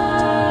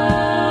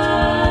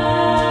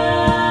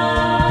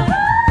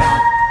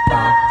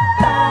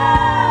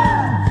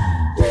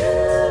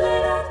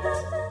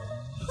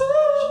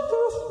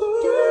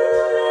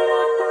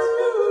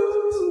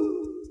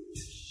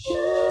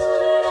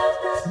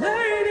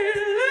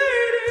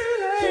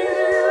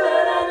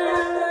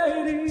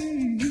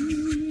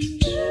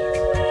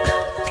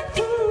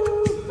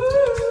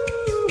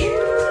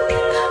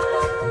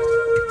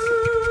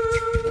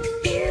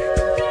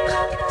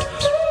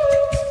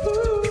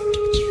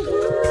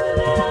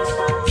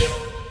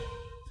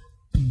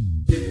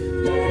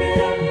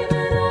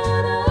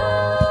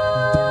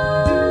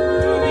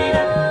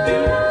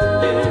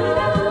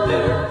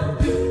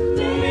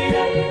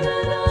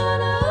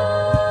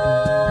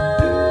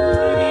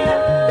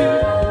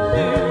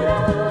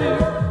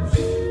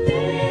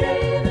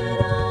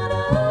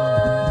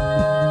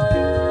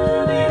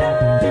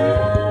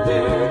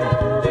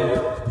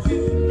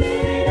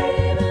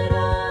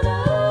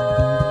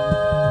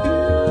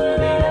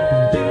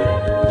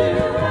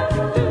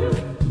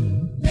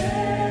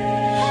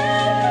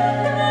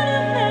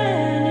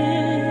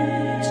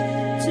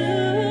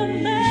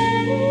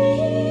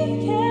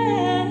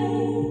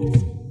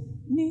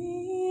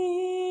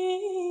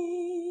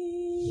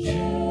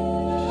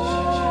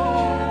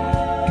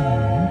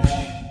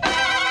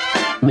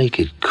Make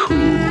it cool.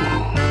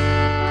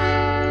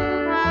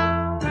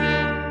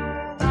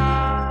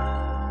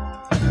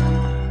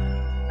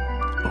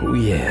 Oh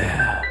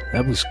yeah,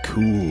 that was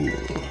cool.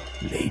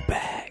 Laid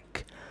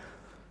back.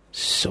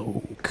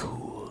 So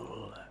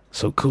cool.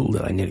 So cool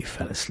that I nearly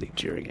fell asleep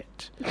during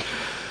it.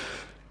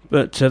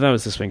 But that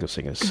was the Swingle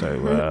Singers.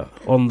 So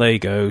on they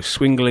go,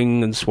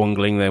 swingling and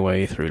swangling their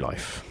way through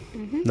life.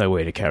 No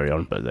way to carry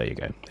on, but there you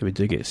go. They've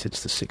been doing it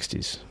since the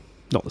 60s.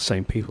 Not the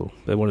same people.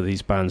 They're one of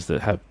these bands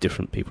that have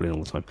different people in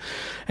all the time.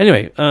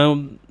 Anyway,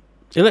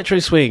 electro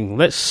swing.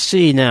 Let's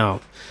see now.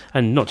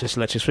 And not just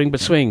electro swing, but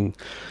swing.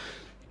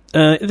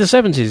 In the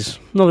 70s,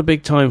 not a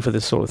big time for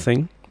this sort of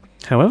thing.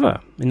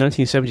 However, in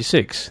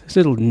 1976, this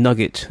little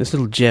nugget, this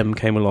little gem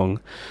came along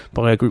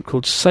by a group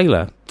called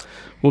Sailor.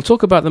 We'll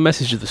talk about the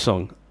message of the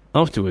song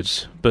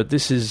afterwards, but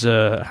this is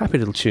a happy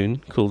little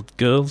tune called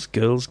Girls,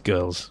 Girls,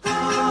 Girls.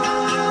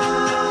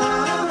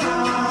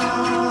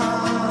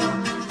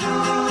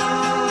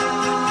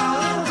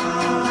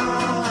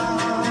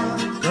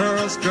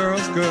 Girls,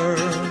 girls,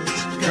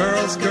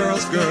 girls, girls,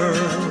 girls,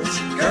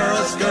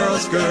 girls, girls,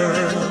 girls, girls,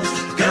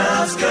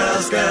 girls,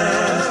 girls,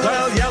 girls.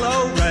 Well,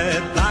 yellow,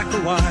 red, black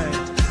or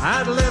white,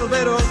 add a little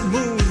bit of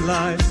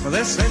moonlight for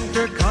this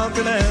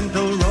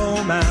intercontinental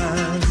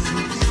romance.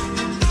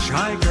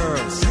 Shy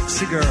girl,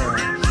 sexy girl,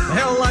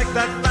 they'll like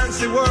that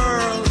fancy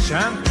world.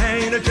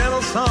 Champagne, a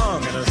gentle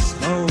song, and a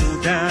slow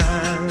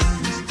dance.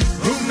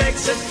 Who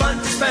makes it fun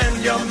to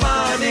spend your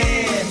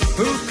money?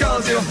 Who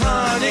calls you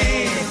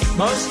honey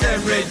most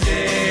every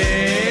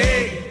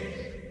day?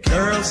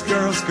 Girls,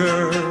 girls,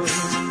 girls,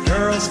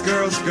 girls,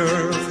 girls,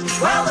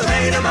 girls. Well, they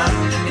made them up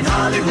in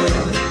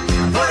Hollywood,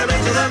 put them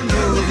into the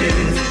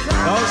movies.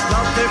 Those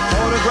lovely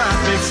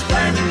photographic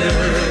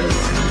splendors,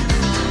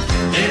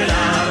 in and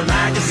out of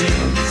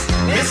magazines.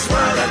 It's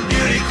world and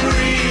beauty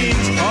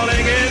queens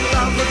falling in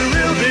love with the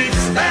real big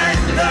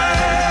spender.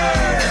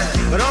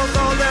 But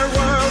although their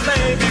world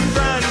may be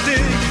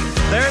frantic,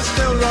 they're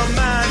still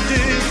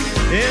romantic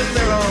in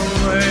their own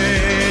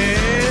way.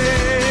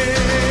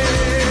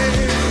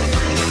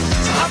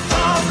 Top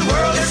of the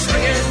world is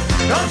swinging,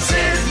 don't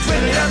sit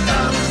twiddling your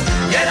thumbs.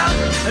 Get up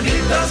and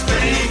meet those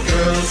pretty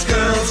girls,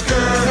 girls,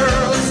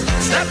 girls.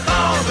 Step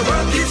on, the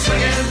world keeps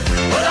swinging,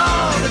 put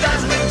on the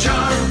dazzling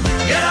charm.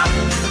 Get up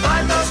and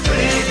find those pretty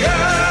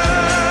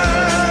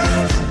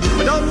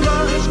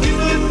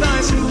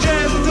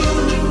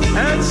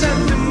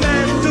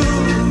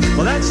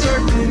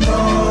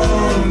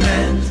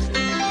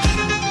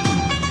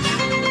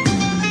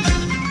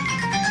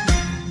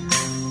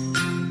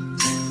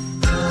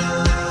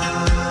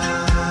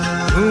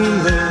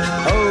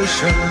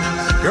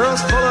oceans,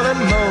 girls full of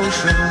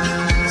emotion,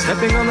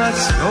 stepping on that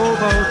slow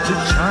boat to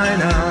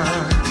China.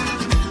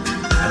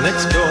 And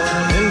next door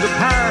in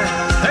Japan,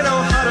 they know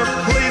how to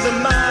please a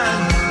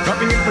man,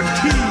 dropping in for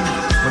tea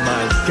with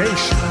my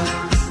geisha.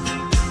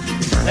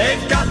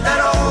 They've got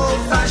that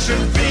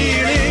old-fashioned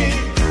feeling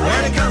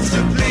when it comes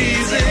to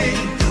pleasing.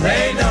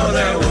 They know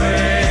their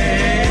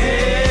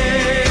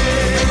way.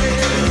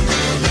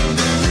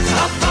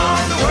 Top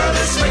on the world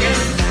is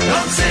swinging.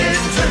 Don't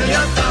sit twiddling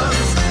your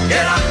thumbs.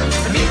 Get up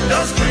and meet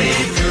those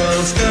pretty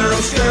girls,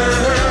 girls,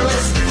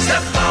 girls.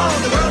 Step on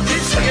the world,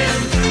 keep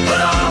swinging.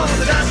 Put on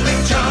the dazzling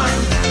charm.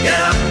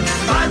 Get up,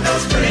 find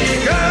those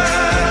pretty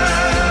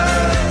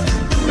girls.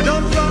 But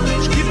don't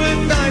rush, keep it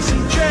nice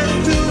and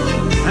gentle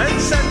and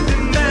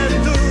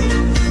sentimental.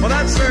 For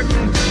that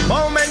certain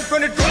moment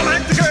when it draws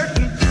back the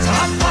curtain.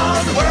 Top on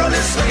the world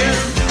is swinging.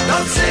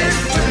 Don't sit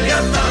twiddling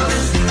your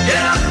thumbs.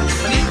 Get up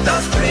and meet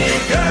those pretty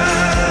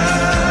girls.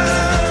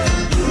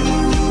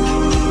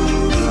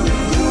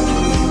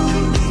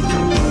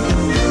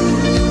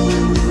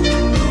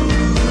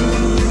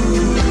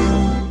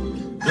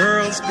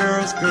 Girls,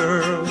 girls,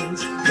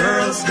 girls,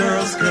 girls,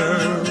 girls,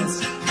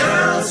 girls,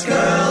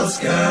 girls,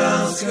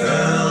 girls,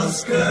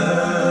 girls,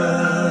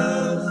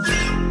 girls.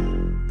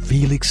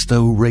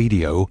 Felixstowe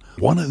Radio,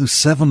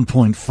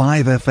 107.5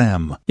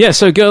 FM. Yeah,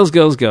 so girls,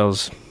 girls,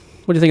 girls.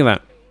 What do you think of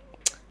that?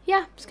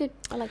 Yeah, it's good.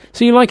 I like it.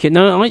 So you like it?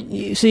 No,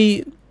 you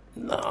see,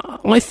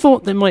 I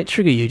thought they might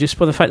trigger you just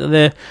by the fact that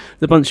they're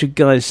the bunch of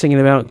guys singing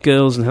about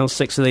girls and how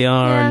sexy they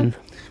are. Yeah, and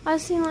I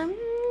was seeing like...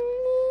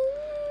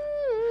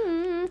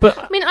 But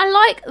I mean, I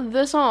like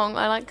the song.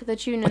 I like the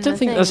tune. And I don't the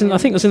think thing. that's in. I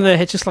think that's in their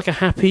head, just like a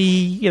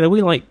happy.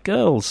 We like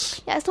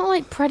girls. Yeah, it's not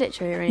like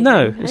predatory or anything.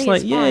 No, it's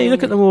like you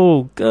look at them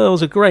all.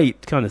 Girls are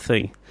great, kind of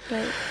thing.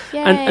 Like,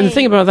 and the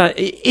thing about that,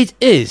 it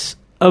is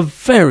a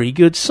very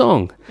good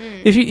song.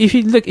 If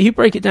you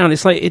break it down,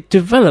 it's like it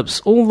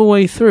develops all the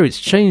way through. It's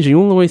changing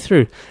all the way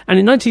through. And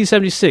in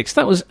 1976,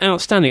 that was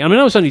outstanding. I mean,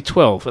 I was only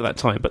 12 at that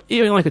time, but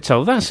even I could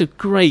tell that's a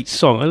great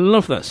song. I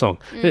love that song.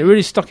 And it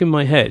really stuck in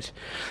my head.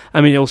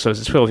 I mean, also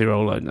as a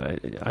 12-year-old, I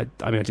mean,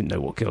 I didn't know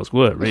what girls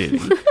were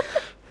really.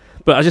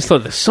 But I just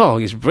thought the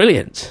song is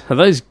brilliant. And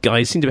those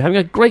guys seem to be having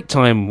a great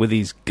time with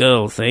these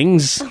girl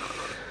things.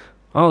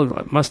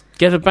 I must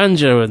get a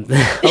banjo, and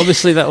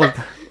obviously that will.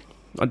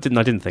 I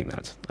didn't think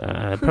that.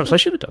 Perhaps I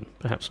should have done.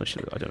 Perhaps I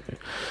should have. I don't know.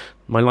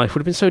 My life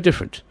would have been so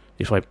different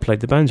if I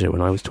played the banjo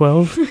when I was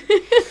 12.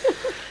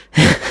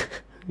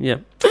 Yeah.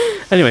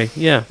 Anyway,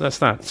 yeah, that's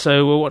that.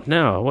 So what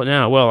now? What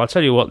now? Well, I'll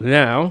tell you what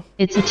now.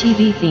 It's a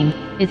TV theme.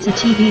 It's a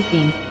TV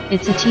theme.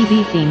 It's a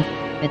TV theme.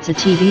 It's a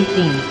TV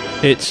theme.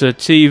 It's a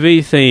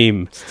TV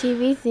theme. It's a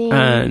TV theme.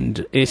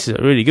 And it's a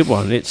really good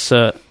one. It's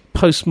a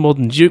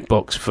postmodern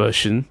jukebox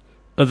version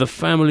of the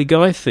Family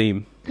Guy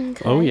theme.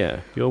 Okay. Oh, yeah.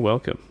 You're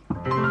welcome.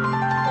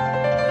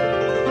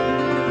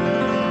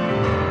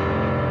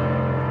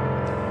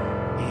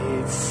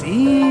 It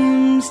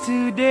seems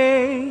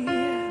today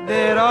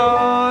that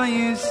all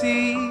you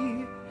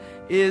see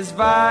is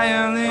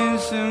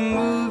violence in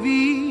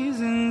movies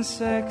and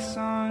sex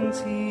on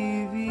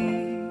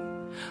TV.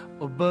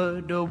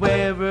 But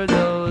wherever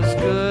those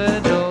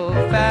good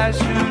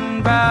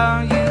old-fashioned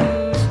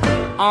values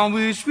on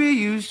which we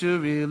used to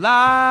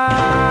rely,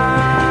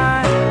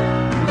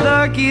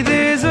 lucky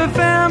there's a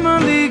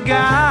Family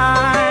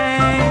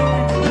Guy.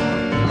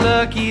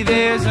 Lucky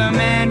there's a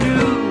man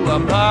who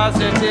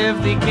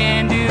positively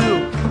can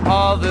do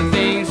all the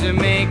things that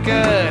make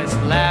us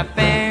laugh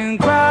and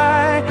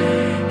cry.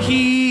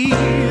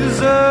 He's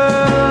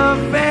a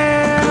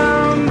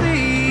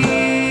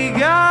Family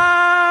Guy.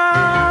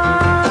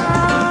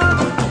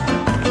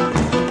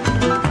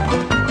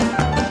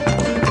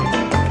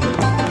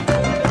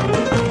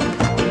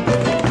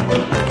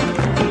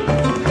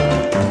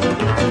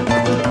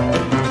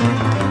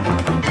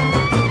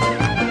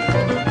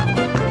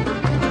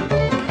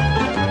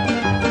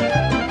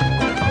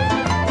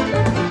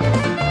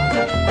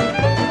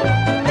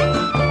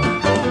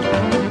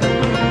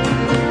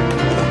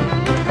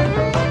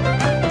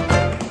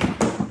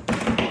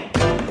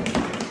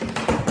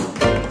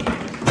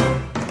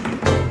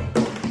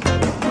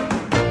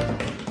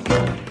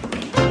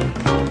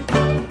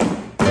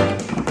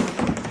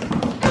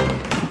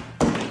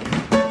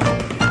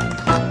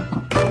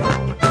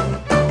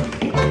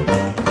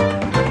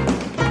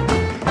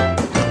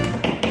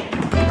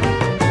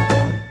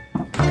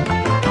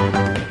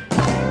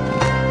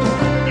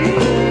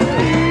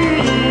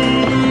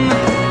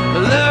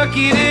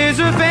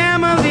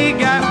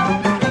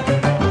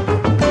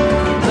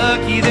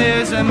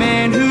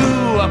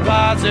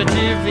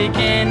 Positively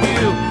can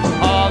do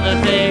all the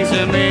things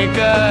that make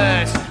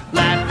us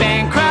laugh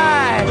and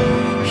cry.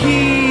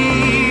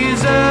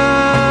 He's a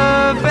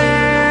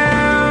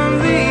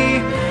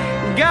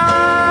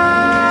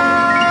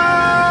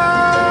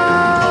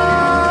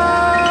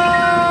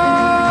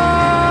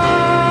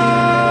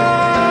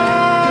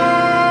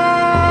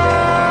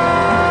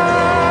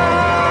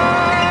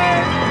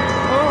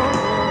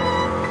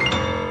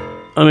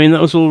Family I mean,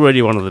 that was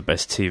already one of the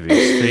best TV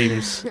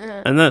themes,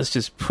 and that's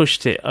just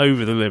pushed it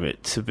over the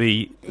limit to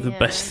be the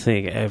best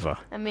thing ever.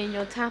 I mean,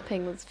 your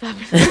tapping was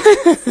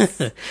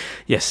fabulous.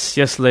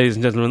 Yes, ladies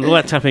and gentlemen, all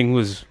that tapping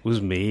was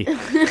me.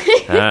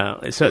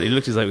 It certainly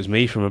looked as though it was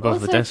me from above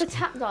the desk. Also, for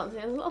tap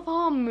dancing, there's a lot of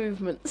arm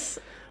movements.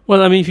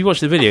 Well, I mean, if you watch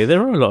the video,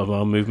 there are a lot of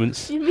arm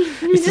movements.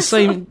 It's the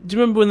same. Do you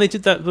remember when they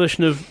did that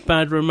version of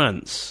Bad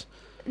Romance?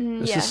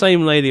 It's the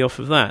same lady off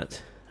of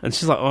that. And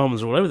she's like,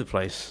 arms are all over the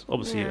place.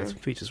 Obviously, it's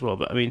feet as well.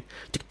 But I mean,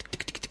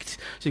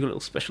 she's got a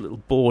little special little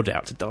board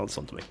out to dance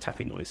on to make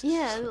tapping noises.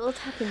 Yeah, a little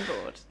tapping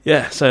board.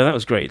 Yeah, so that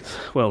was great.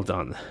 Well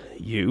done,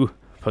 you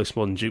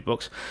Postmodern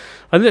Jukebox.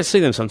 Let's see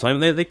them sometime.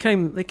 They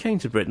came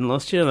to Britain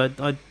last year.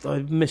 And I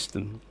missed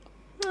them,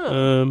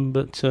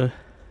 but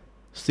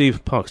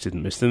Steve Parks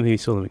didn't miss them. He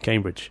saw them at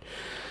Cambridge.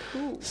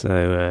 Ooh.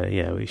 So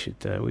we should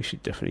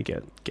definitely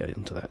get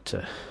into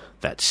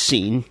that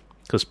scene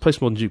because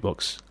Postmodern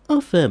Jukebox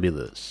are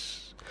fabulous.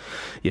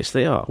 Yes,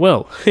 they are.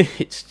 Well,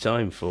 it's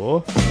time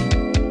for...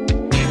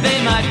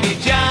 They might be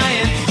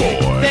giants.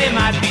 They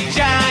might be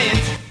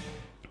giants.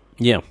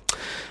 Yeah.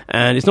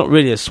 And it's not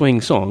really a swing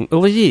song.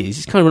 Well, it is.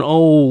 It's kind of an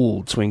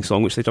old swing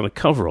song, which they've done a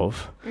cover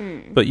of.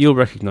 But you'll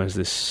recognise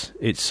this.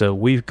 It's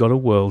We've Got a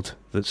World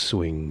That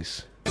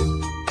Swings.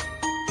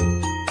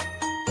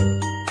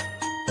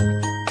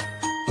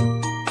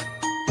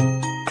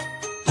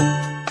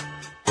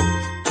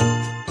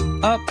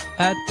 Up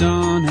at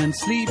dawn and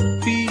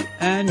sleepy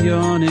and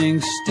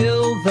yawning,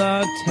 still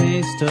the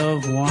taste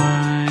of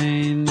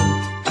wine.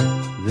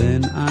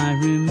 Then I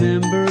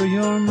remember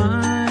you're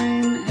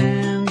mine,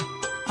 and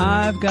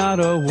I've got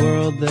a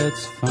world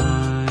that's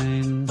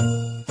fine.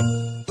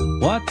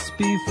 What's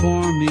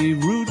before me?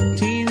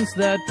 Routines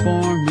that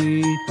bore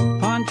me.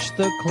 Punch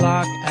the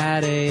clock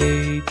at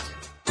 8.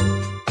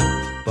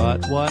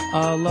 But what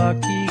a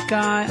lucky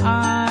guy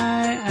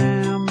I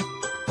am.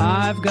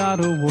 I've got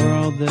a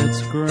world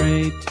that's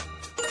great.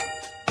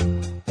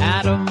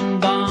 Atom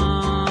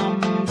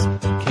bombs,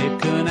 Cape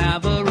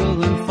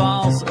Canaveral and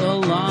false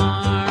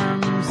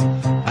alarms.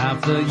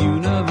 Half the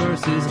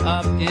universe is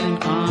up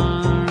in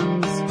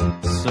arms.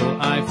 So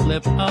I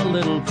flip a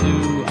little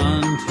too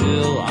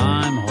until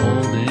I'm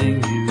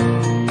holding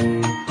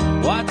you.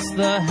 What's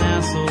the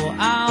hassle?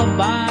 I'll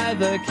buy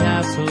the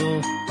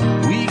castle.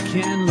 We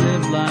can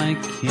live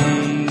like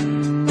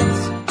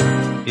kings.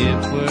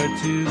 If we're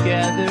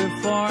together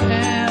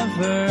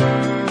forever,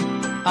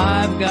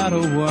 I've got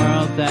a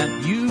world that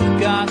you've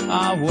got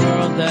a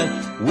world that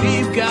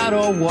we've got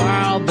a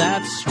world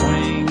that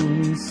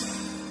swings.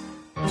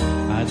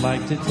 I'd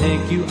like to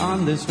take you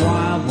on this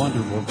wild,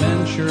 wonderful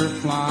venture,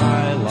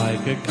 fly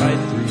like a kite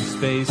through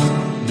space,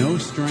 no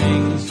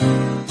strings.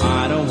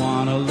 I don't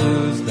want to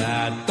lose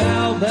that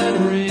bell that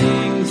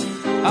rings.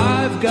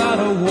 I've got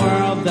a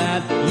world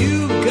that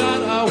you've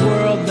got a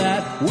world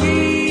that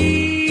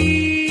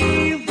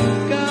we've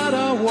got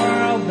a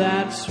world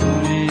that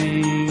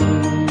swings.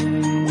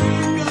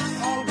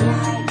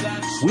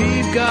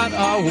 We've got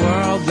a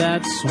world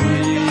that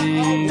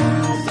swings.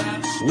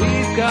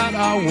 We've got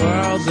a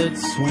world that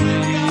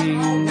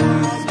swings.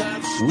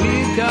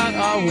 We've got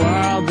a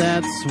world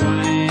that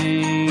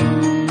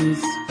swings.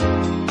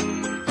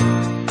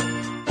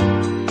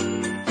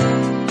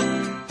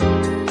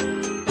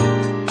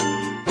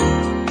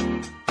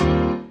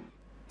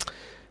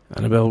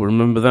 Annabelle,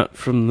 remember that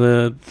from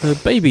the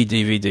baby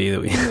DVD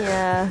that we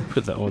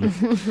put that on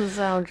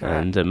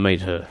and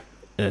made her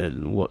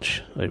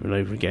watch over and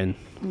over again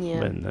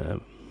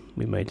when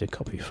we made a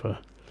copy for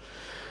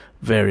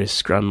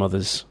various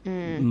grandmothers,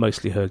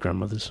 mostly her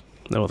grandmothers.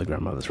 No other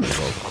grandmothers were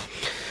involved.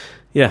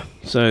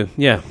 So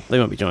they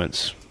won't be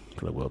giants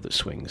for a world that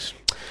swings.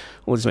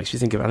 All this makes you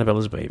think of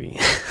Annabella's Baby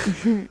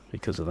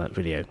because of that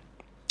video,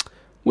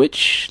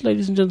 which,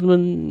 ladies and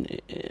gentlemen,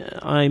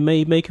 I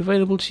may make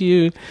available to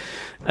you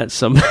at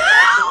some...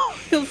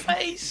 Your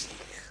face!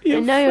 I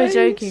know you're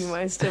joking,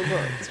 but I still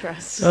got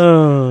stressed.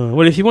 Oh,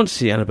 well, if you want to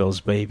see Annabelle's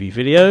Baby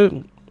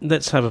video,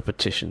 let's have a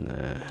petition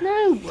there.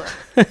 No!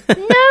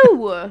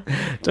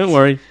 Don't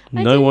worry,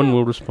 no one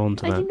will respond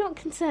to that. I do not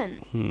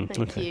consent.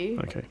 Thank you.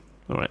 Okay,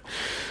 all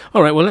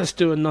right, well, let's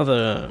do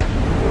another...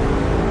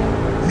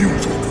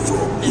 Music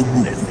from the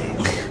movie.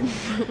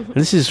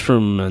 This is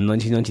from a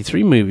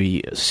 1993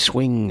 movie,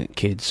 Swing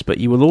Kids, but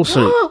you will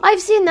also...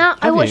 I've seen that.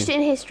 I watched you? it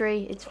in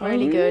history. It's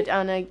really good,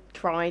 and I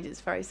cried. It's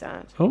very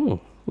sad.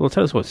 Oh, well,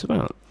 tell us what it's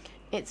about.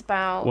 It's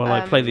about... Well,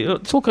 I play the...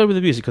 talk over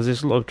the music, because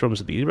there's a lot of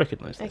drums that you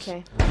recognise this.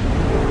 Okay.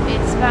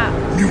 It's about...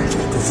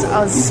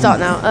 I'll start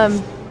now.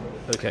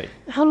 Okay.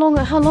 How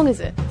long is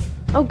it?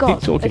 Oh God.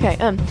 Keep talking.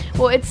 Okay.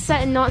 Well, it's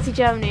set in Nazi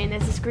Germany, and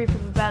there's this group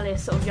of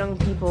rebellious sort of young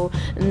people,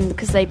 and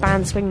because they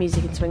ban swing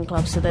music in swing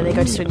clubs, so then they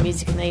go to swing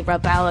music and they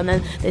rebel, and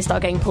then they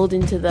start getting pulled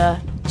into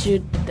the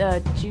Hitler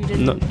Youth.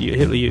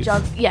 Hitler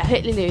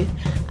Youth,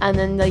 and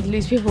then they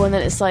lose people, and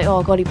then it's like,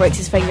 oh God, he breaks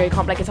his finger, he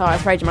can't play guitar.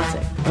 It's very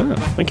dramatic. Oh,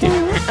 thank you.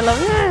 I love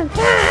it.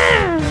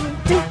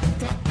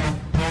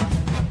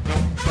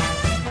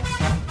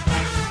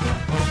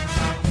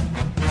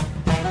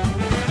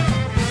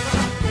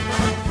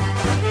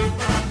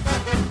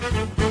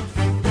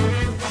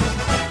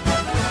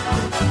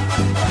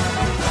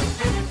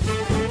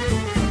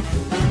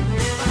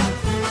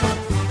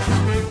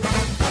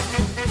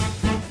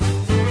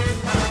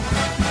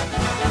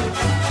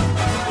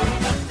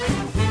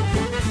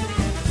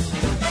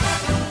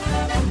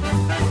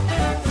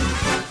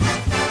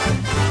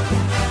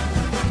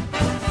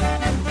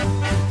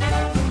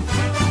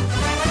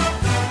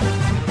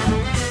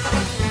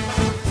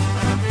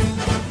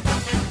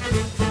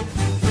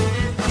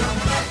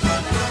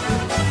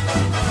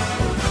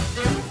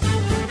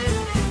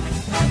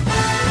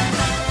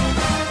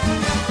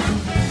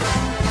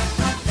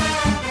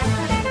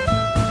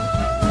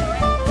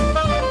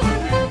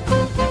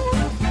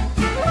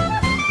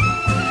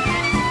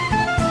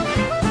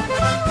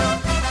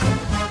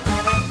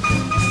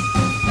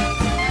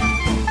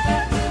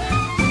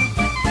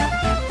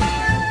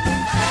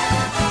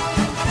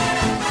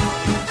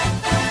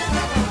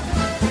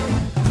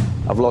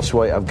 I've lost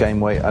weight, I've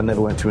gained weight. I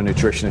never went to a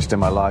nutritionist in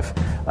my life.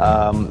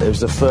 It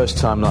was the first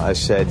time that I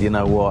said, you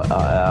know what,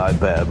 I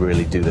better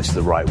really do this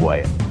the right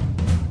way.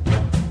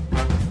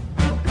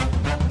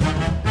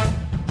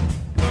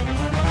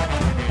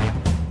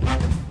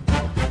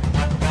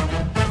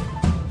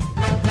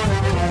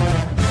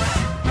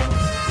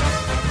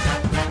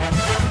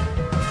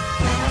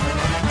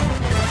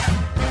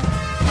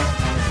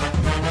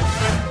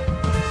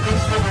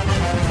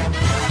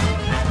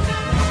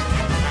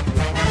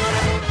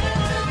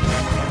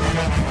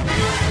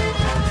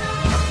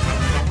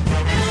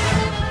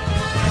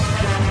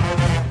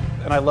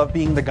 And I love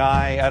being the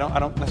guy. I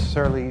don't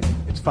necessarily,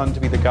 it's fun to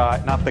be the guy,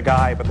 not the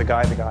guy, but the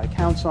guy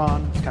counts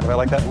on. It's kind of, I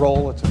like that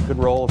role. It's a good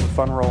role. It's a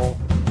fun role.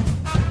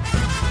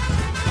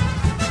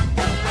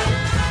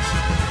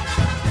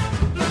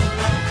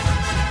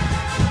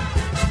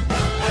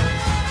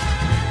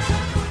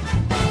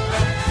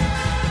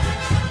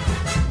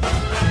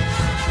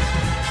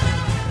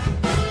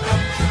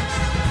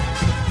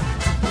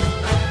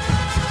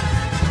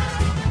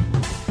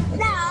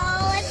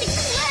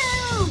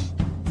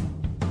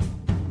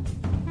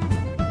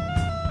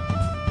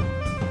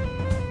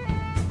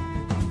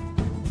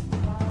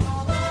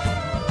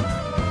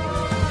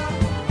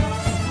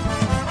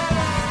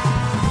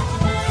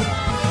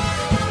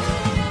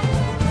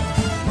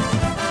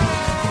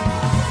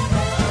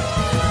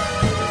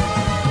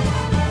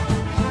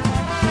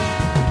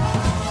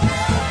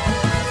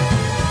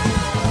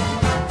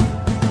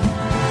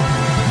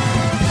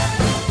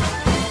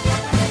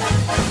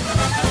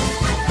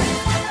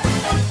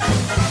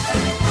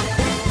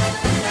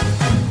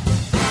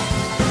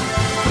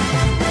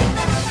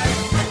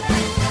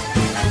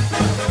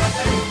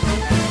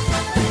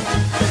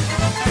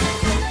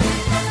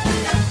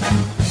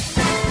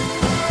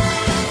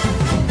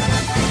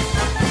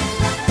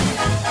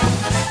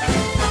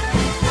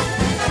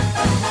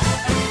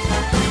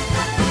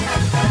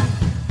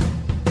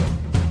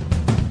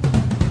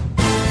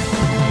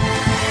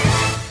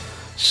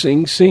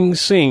 Sing, Sing,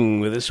 Sing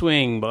with a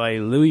Swing by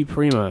Louis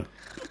Prima.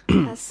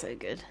 That's so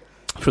good.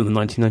 From the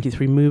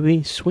 1993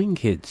 movie Swing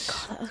Kids.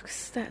 God,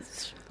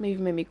 that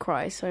movie made me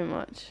cry so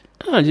much.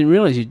 Oh, I didn't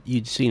realise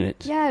you'd seen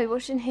it. Yeah, we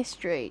watched it in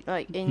history,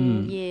 like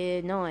in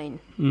year 9.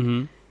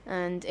 Mm-hmm.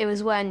 And it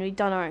was when we'd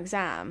done our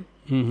exam.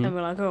 Mm-hmm. And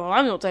we're like, oh, well,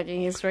 I'm not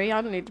taking history.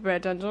 I don't need to pay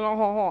attention.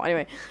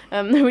 Anyway,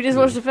 we just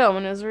watched the film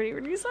and it was really,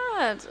 really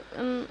sad.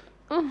 And,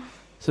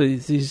 So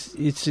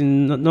it's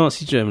in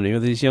Nazi Germany where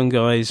these young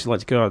guys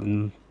like to go out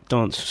and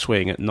dance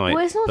swing at night.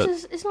 Well, it's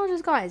not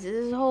just guys.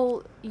 It's a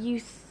whole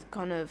youth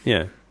kind of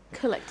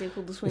collective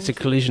called the Swing It's a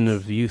Kids. collision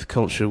of youth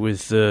culture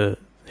with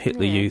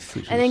Hitler Youth.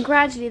 And then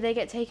gradually they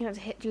get taken up to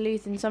Hitler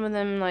Youth, and some of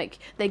them, like,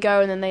 they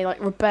go and then they,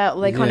 like, rebel.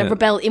 They kind of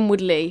rebel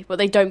inwardly, but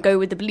they don't go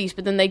with the police,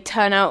 but then they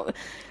turn out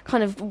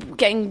kind of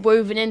getting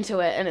woven into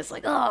it, and it's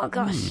like, oh,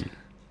 gosh.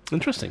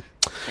 Interesting.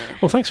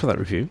 Well, thanks for that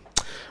review.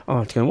 I'll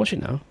have to go and watch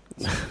it now.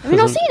 Have you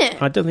not seen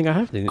it? I don't think I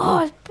have.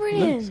 Oh, it's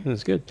brilliant. No,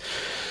 it's good.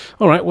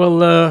 All right,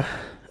 well,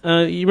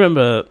 you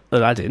remember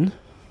Aladdin?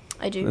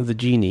 I do. The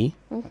genie.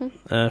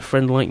 Mm-hmm.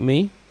 Friend Like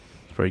Me.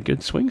 Very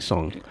good swing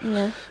song.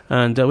 Yeah.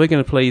 And we're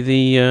going to play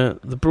the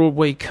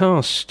Broadway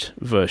cast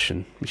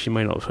version, which you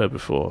may not have heard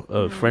before,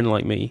 of Friend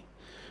Like Me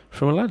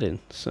from Aladdin.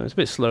 So it's a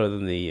bit slower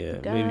than the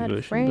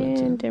movie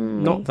version, but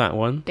not that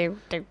one.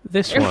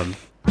 This one.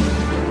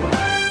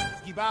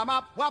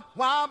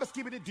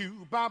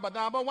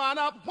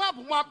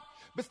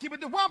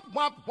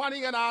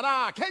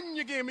 Can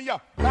you give me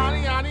a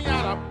body yada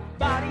yada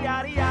body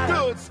yada yada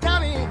good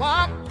Scotty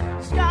wop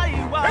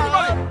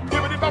everybody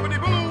give it a bobbity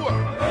boo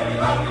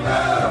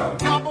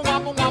wop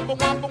wop wop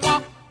wop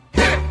wop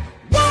hit it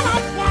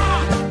wop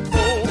wop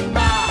oh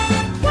my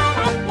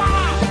wop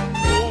wop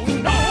oh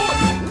no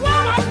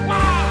wop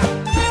wop.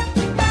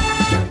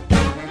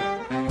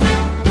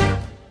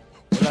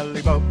 Well,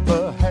 Alibaba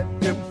had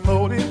them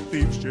 40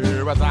 thieves,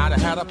 Sherazade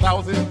had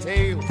 1,000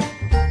 tales.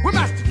 Well,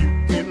 master, you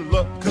in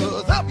luck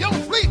 'cause up your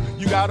sleep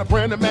you got a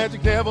brand of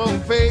magic never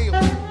fail.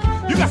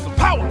 You got some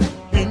power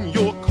in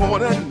your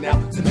corner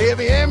now, some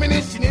heavy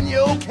ammunition in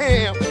your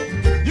camp.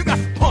 You got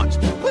some punch,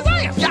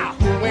 pizzazz,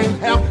 yahoo, and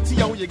help.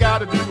 See, all you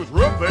gotta do is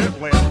rub that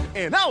lamp.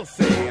 And I'll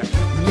say,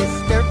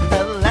 Mr.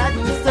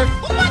 Aladdin, sir,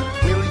 what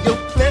will your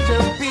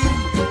pleasure be?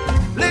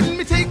 Let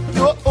me take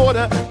your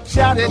order,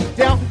 shout it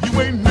down.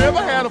 You ain't never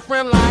had a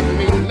friend like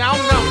me. Now,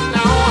 now,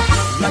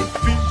 now.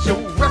 Life is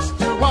your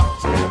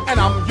restaurant, and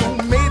I'm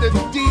your maitre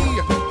d'.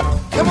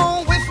 Come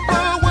on,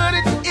 whisper what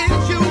it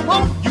is you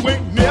want. You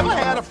ain't never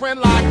had a friend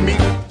like me.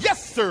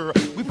 Yes, sir.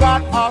 We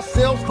got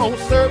ourselves home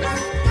service.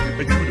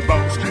 And you the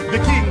boss, the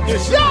king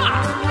dish.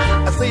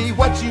 Yeah! I say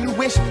what you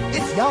wish.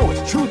 It's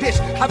yours, true dish.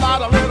 How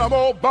about a little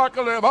more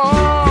broccoli?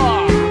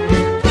 Ah!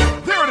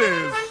 There it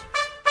is.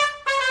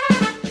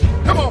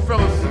 Come on,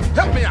 fellas.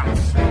 Help me out.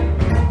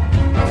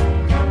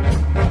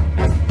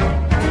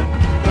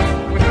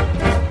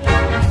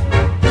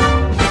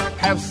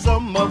 Have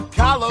some of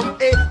column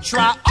A.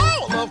 Try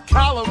all of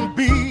column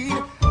B.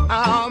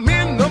 I'm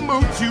in the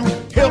mood to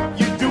help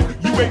you do.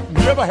 You ain't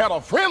never had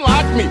a friend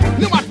like me.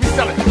 You watch me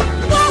sell it.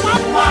 Wah, wah,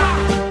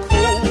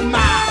 wah.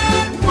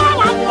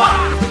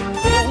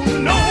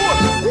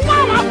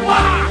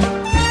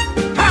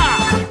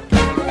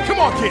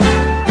 on, kid.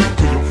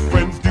 Can your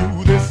friends do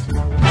this?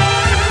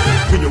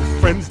 Can your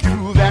friends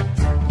do that?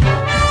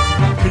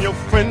 Can your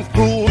friends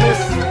pull this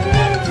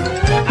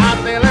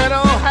out their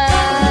little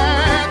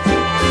hat?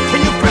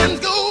 Can your friends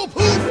go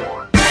poof?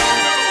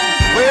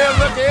 Well,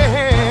 look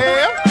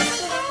here.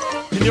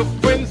 Can your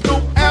friends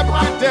go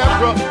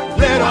abracadabra?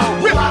 Let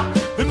her rip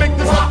and make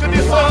the sucker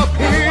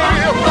disappear.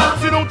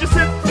 So don't you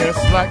sit there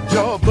like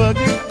your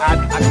buggy. I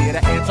here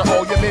to answer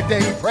all your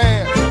midday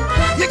prayers.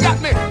 You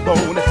got me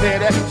bonus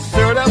headed,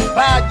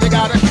 certified. You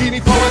got a genie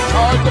for a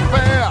charge of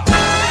fare. I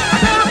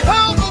got a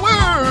powerful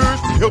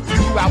words to help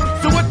you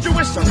out. So what you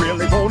wish I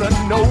really wanna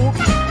know?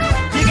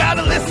 You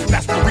gotta listen,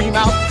 that's the ream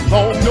out.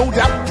 Long, no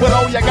doubt, but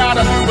all you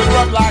gotta do is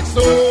rub like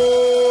so.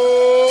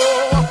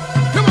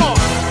 Come on,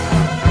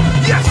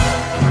 yes.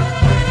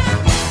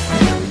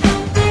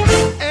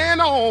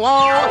 And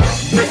on,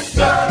 Mr.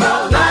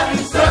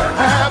 Aladdin,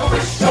 have a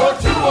wish or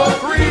two or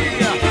three.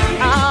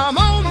 I'm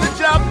on the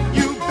job,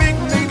 you big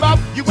me bop.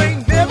 You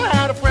ain't never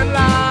had a friend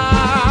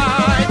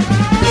like me.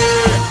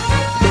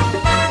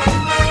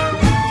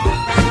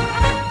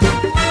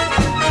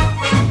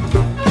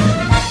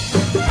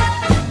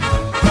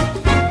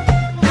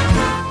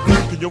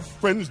 Can your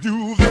friends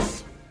do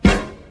this?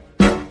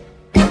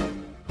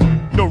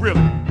 No,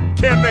 really,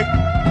 can they?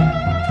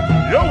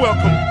 You're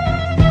welcome.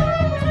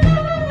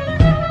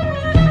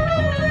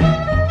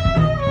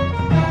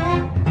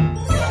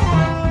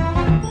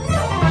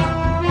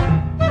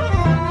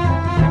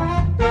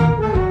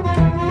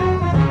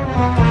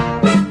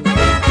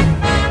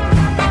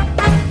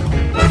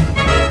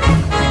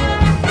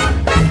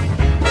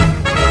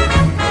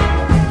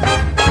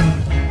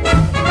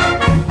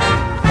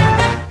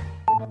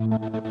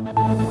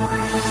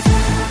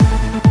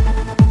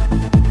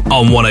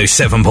 On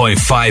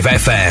 107.5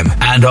 FM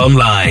and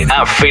online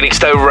at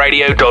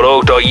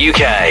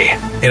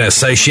felixstoweradio.org.uk. In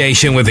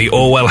association with the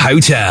Orwell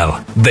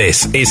Hotel,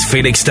 this is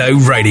Felixstowe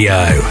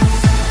Radio.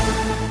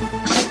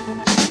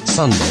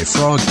 Sunday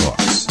Frog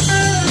Box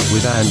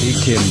with Andy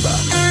Kimber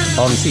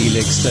on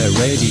Felixstowe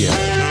Radio.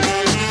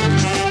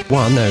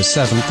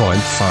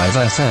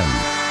 107.5 FM.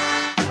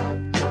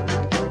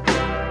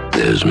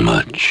 There's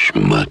much,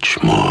 much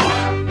more.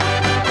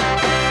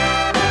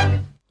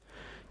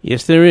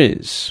 Yes, there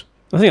is.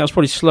 I think that's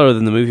probably slower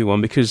than the movie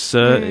one because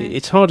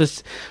it's harder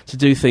to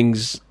do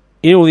things.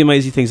 You know, all the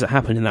amazing things that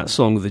happen in that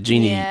song with the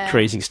genie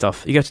creating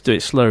stuff. You have to do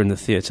it slower in the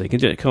theatre. You can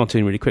do it in a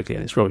cartoon really quickly,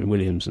 and it's Robin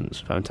Williams, and it's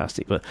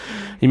fantastic. But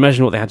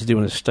imagine what they had to do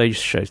on a stage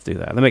show to do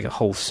that. They make a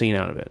whole scene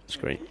out of it. It's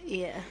great.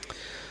 Yeah.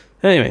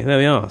 Anyway, there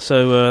we are.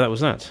 So that was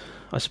that.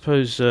 I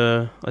suppose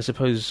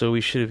we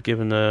should have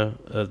given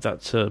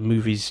that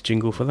movie's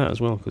jingle for that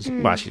as well. Because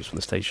well, actually, it's from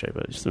the stage show,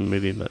 but it's the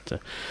movie.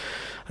 But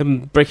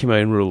I'm breaking my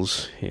own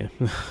rules here.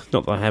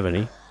 Not that I have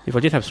any. If I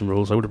did have some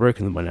rules, I would have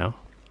broken them by now.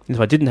 And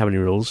if I didn't have any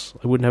rules,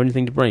 I wouldn't have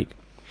anything to break.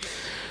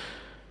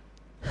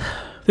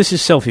 This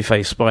is Selfie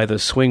Face by the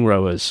Swing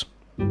Rowers.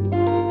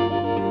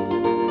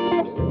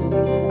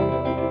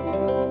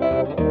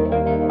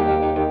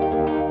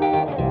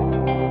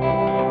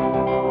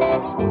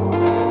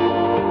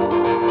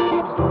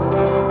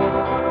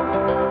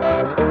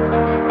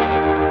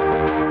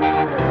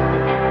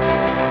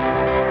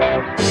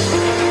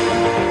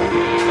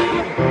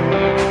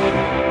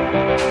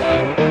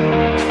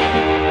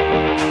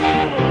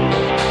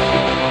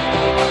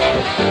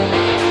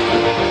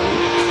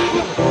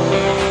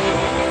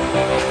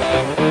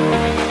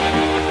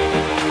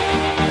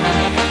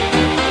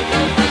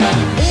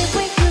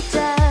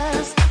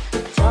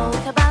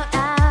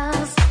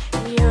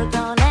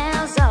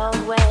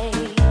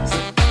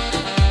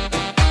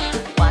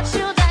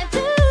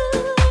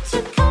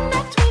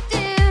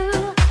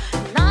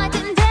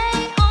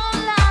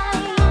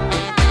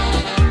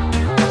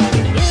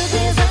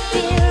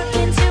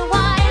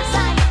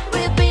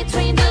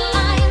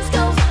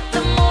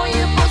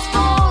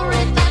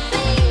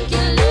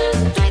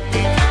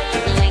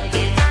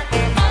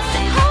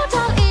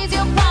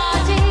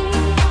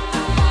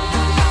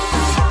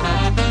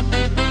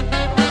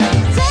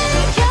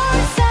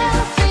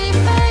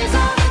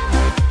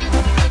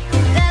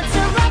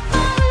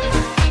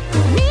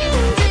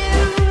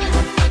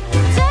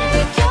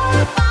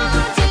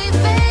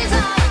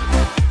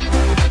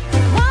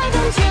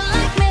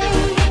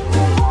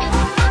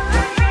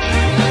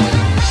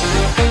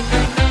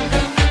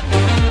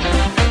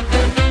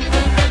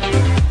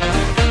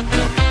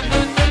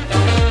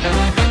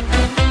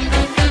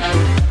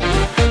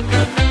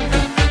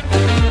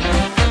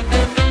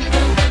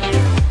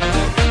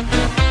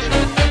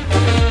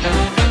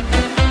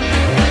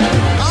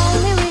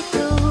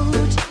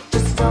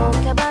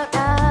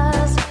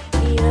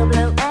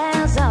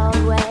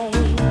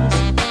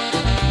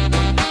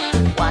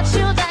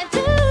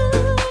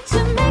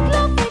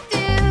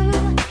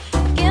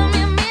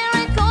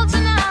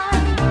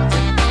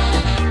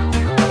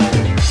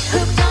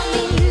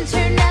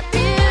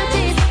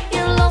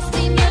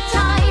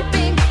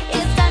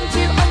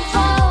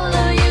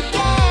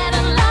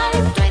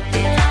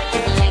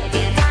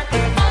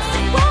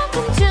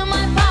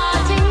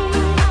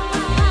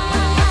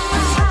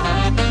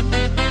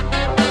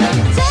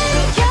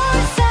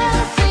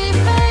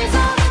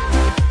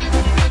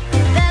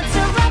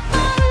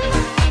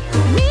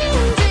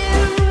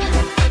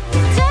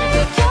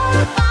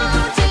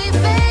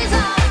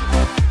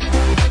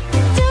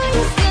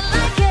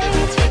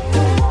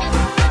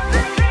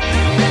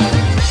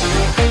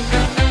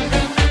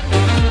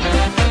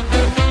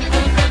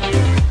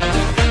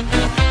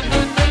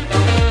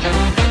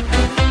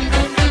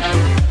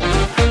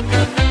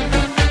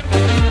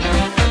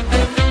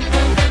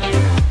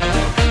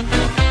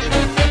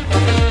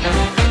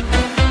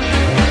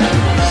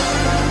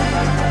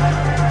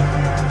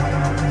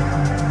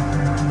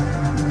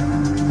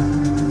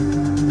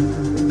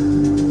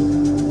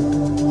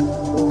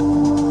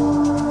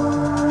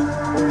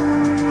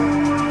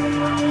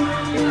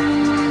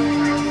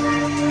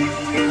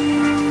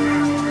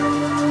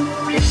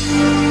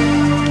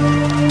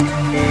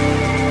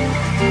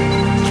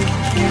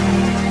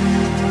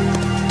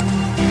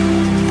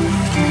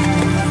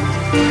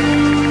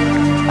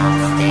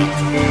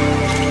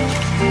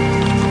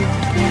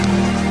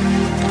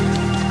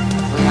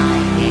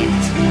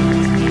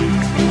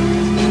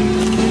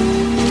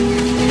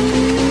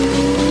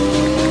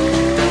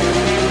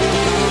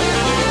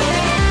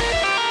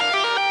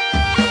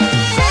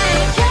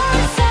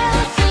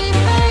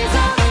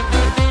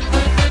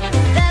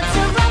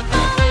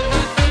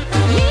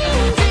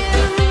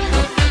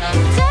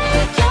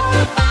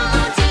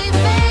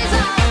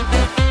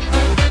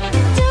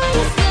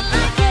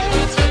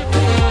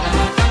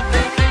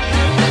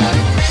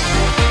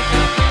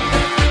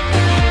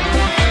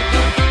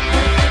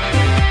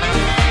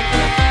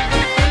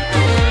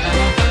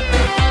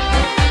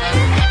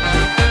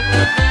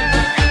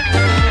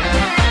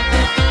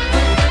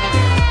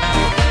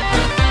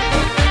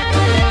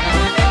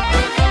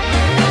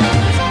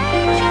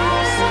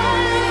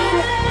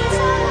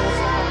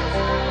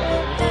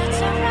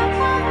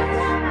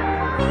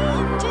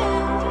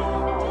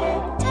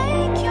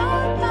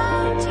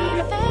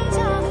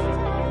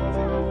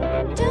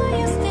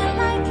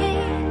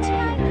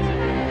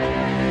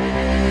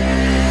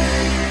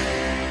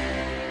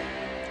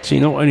 See,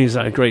 not only is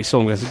that a great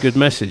song, there's a good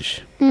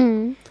message.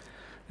 Mm.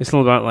 It's not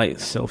about like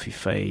selfie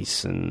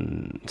face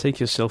and take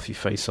your selfie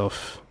face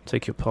off,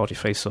 take your party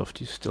face off.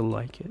 Do you still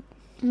like it?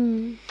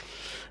 Mm.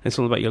 It's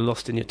all about you're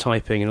lost in your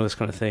typing and all this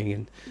kind of thing.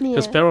 And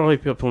because Yeah. there are only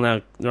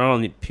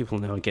people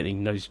now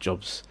getting nose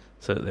jobs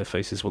so that their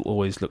faces will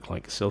always look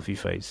like a selfie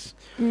face,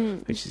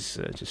 Mm. which is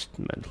just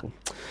mental.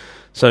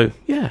 So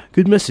yeah,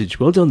 good message.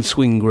 Well done,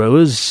 swing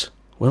growers.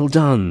 Well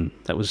done.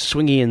 That was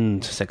swingy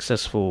and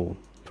successful,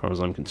 as far as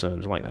I'm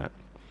concerned. I like that.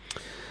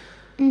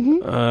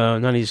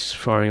 Mm-hmm. Nanny's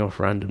firing off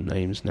random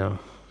names now.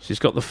 She's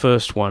got the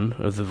first one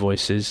of the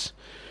voices,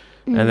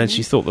 and then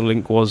she thought the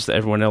link was that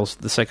everyone else.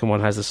 The second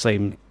one has the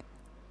same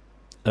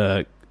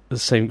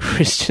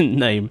Christian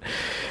name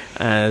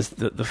as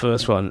the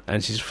first one,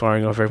 and she's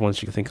firing off everyone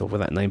she can think of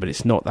with that name. But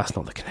it's not. That's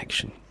not the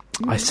connection.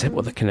 I said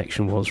what the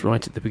connection was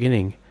right at the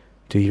beginning.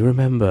 Do you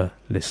remember,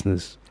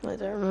 listeners? I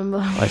don't remember.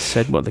 I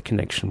said what the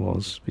connection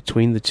was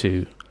between the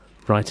two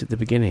right at the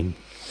beginning.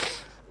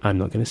 I'm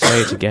not going to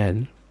say it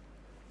again.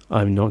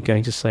 I'm not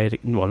going to say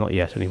it... Well, not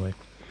yet, anyway.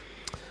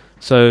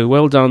 So,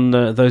 well done,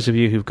 those of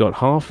you who've got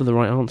half of the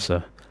right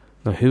answer.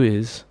 Now, who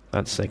is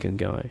that second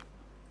guy?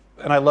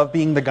 And I love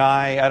being the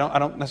guy. I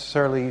don't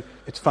necessarily...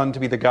 It's fun to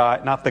be the guy,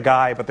 not the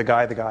guy, but the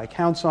guy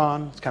counts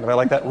on. It's kind of... I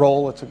like that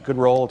role. It's a good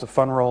role. It's a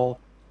fun role.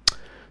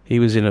 He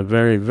was in a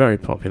very, very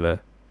popular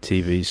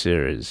TV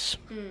series.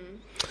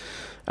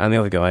 And the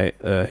other guy,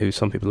 who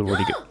some people have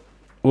already got...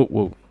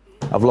 Whoa.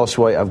 I've lost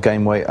weight, I've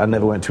gained weight. I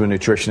never went to a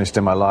nutritionist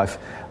in my life.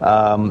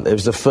 It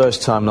was the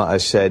first time that I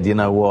said, you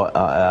know what,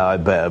 I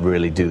better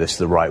really do this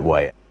the right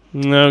way.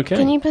 Okay.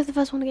 Can you play the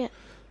first one again?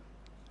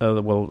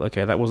 Well,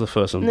 okay, that was the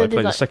first one. No, I played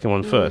the like- second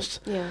one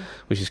first, yeah.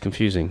 which is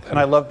confusing. And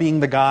I love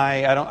being the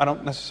guy. I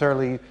don't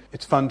necessarily...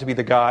 It's fun to be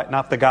the guy,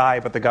 not the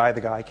guy, but the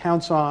guy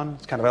counts on.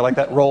 It's kind of... I like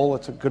that role.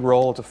 It's a good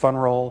role. It's a fun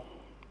role.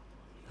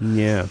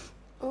 Yeah.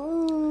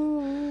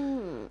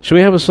 Shall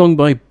we have a song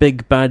by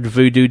Big Bad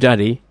Voodoo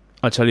Daddy?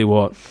 I tell you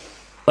what.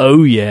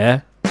 Oh,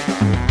 yeah.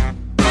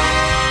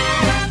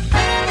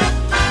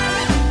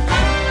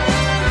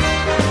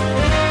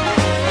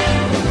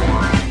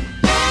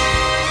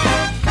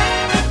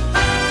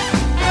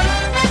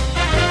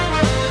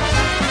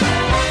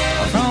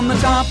 From the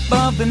top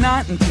of the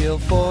night until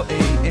 4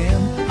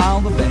 a.m. All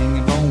the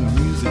banging bone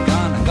music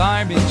on a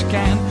garbage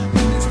can.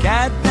 When this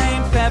cat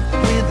named Pep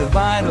with a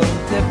vital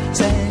tip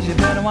says you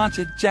better watch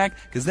it, Jack,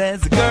 'cause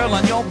there's a girl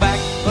on your back.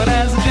 But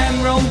as a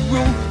general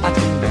rule, I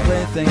tend to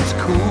play things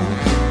cool.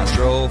 I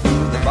stroll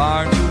through the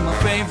bar to my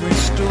favorite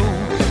stool.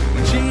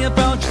 When she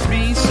approaches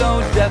me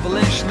so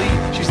devilishly,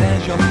 she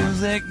says, your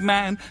music,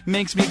 man,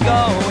 makes me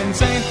go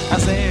insane. I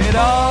said,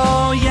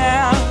 oh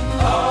yeah,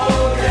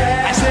 oh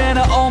yeah. I said,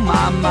 oh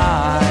my,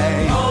 my.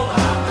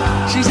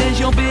 She says,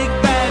 your big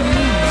bad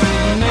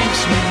music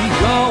makes me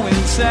go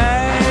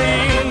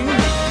insane.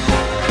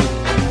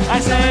 I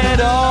said,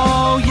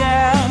 oh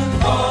yeah,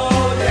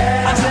 oh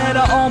yeah. I said,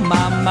 oh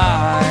my,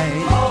 my.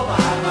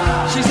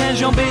 She says,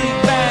 your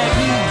big bad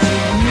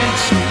music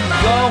makes me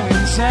go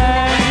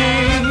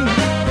insane.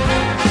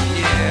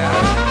 Yeah.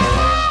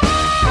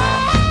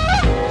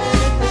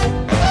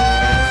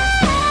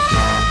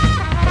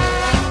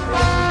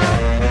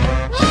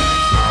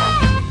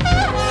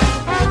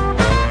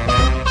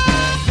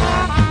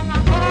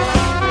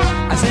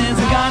 I says,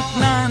 I got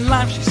 9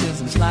 lives. She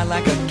says, I'm slide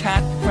like a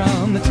cat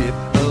from the tip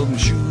of my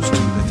shoes to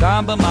the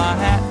top of my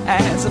hat.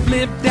 As I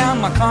flip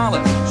down my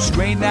collar,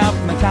 straighten out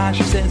my tie,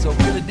 she says, oh,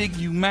 really dig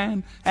you,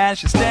 man, as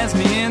she stares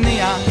me in the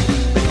eye.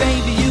 But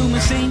baby, you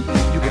must see,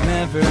 you can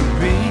never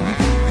be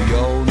the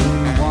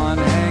only one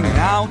hanging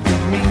out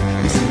with me.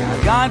 You see,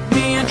 I got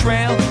me a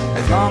trail,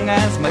 as long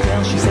as my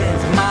tail, she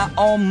says, my,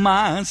 oh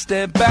my,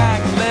 step back,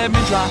 let me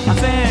try. I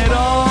said,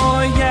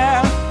 oh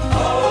yeah,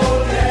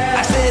 oh yeah.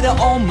 I said,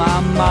 oh my,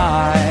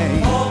 my.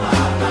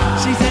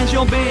 She says,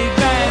 your big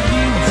bad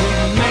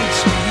music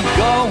makes me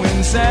go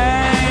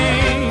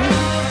insane.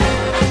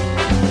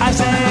 I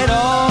said,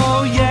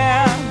 oh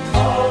yeah,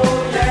 oh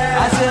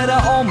yeah. I said,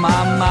 oh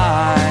my,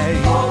 my.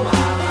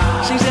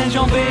 She says,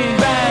 your big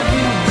bad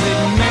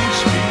music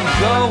makes me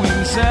go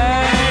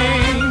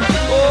insane.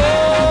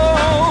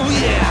 Oh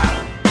yeah.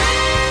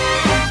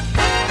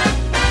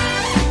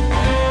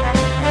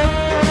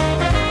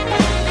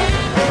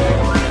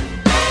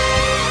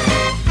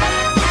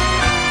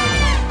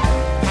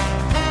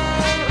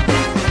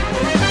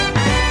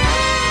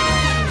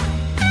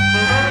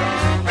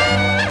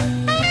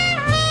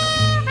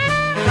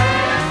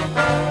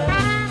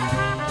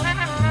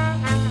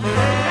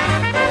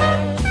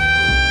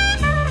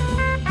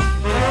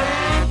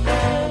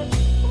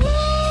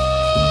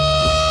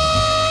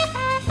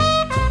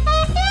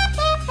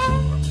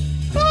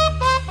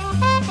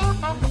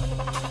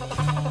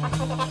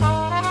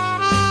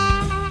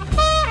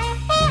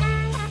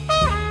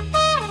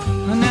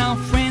 Now,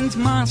 friends,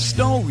 my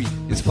story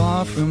is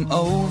far from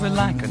over.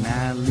 Like an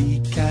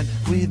alley cat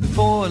with a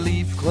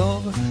 4-leaf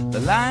clover, the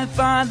life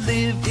I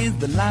live is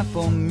the life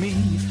for me,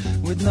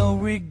 with no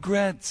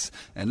regrets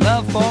and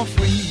love for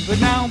free. But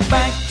now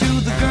back to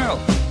the girl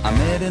I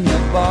met in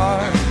the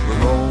bar. We're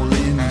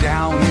rolling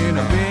down in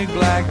a big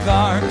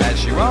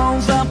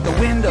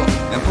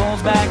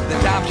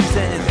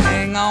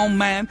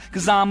man,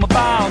 'cause I'm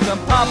about to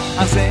pop.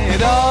 I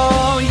said,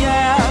 oh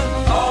yeah,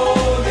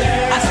 oh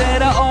yeah. I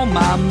said, oh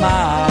my,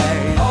 my.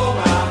 Oh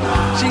my,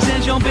 my. She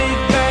says your big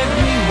bad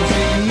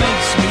music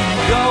makes me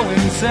go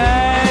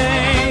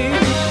insane.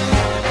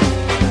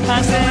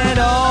 I said,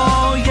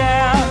 oh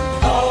yeah,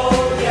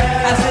 oh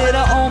yeah. I said,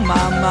 oh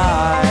my,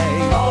 my.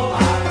 Oh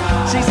my,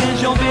 my. She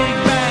says your big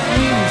bad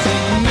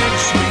music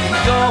makes me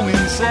go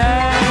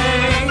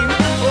insane.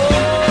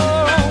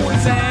 Oh, I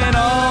said,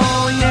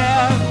 oh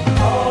yeah,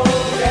 oh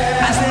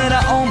yeah. I said,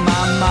 oh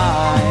my,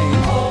 my.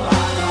 Oh my,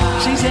 my.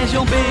 She says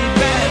your big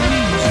bad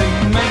music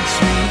makes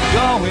me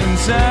go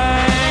insane.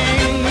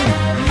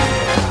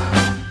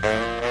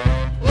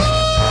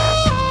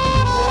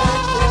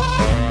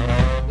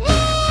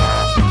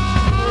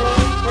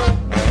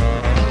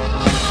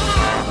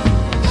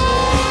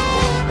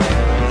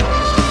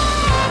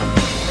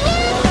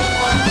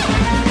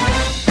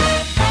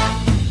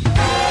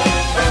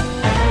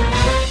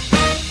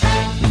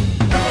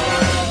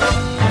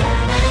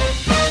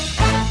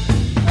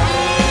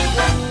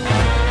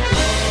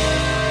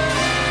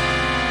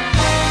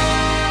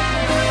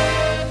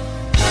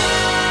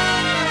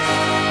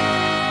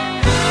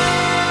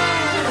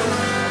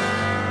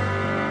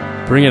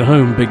 Bring it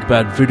home, big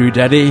bad voodoo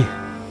daddy.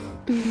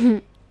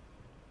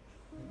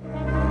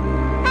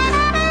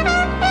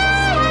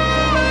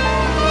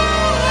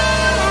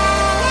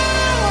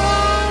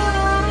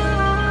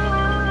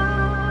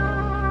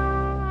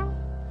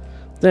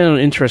 They're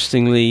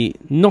interestingly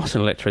not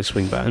an electro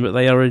swing band, but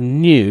they are a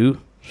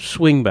new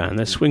swing band.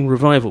 They're a swing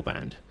revival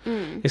band.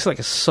 It's like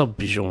a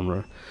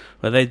sub-genre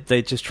where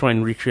they just try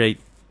and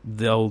recreate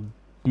the old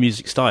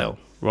music style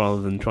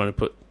rather than trying to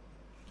put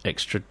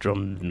extra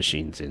drum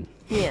machines in.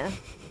 Yeah.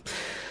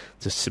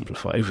 Just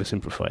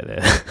oversimplify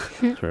there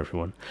for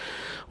everyone.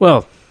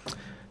 Well,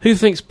 who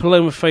thinks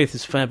Paloma Faith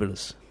is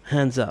fabulous?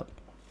 Hands up.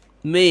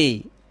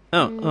 Me.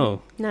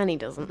 Oh. Nanny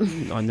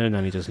doesn't. I know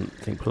Nanny doesn't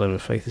think Paloma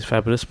Faith is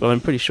fabulous, but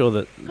I'm pretty sure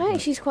that... I think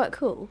she's quite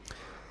cool.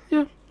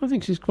 Yeah, I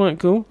think she's quite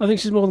cool. I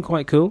think she's more than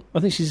quite cool. I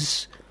think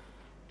she's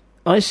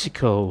icy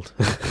cold.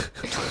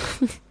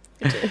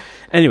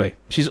 Anyway,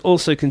 she's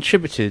also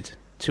contributed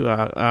to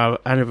our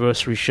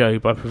anniversary show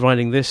by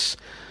providing this,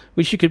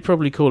 which you could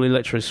probably call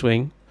electro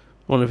swing,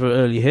 one of her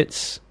early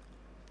hits.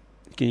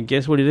 Can you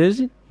guess what it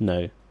is?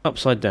 No.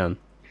 Upside Down.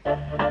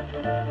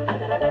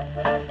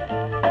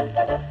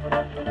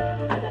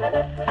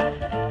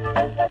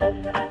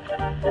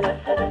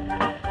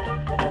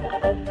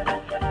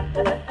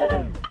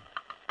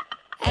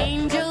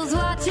 Angels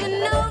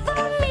watching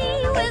over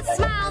me with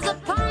smiles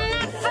upon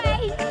their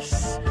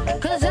face,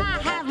 'cause I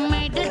have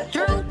made it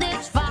through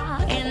this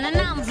far in an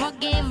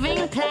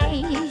unforgiving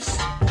place.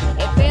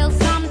 It feels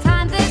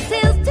sometimes this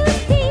hill's too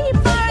steep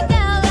for a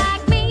girl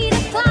like me to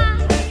climb,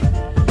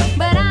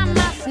 but I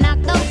must knock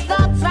those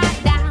thoughts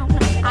right down.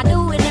 I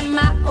do it in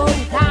my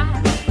own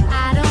time.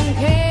 I don't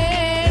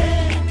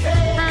care.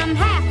 I'm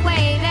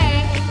halfway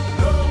there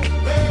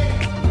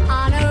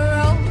on a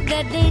road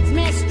that leads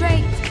me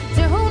straight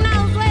to who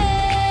knows where.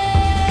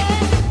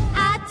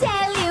 I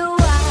tell you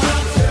what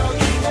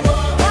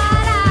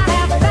I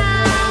have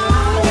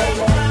found,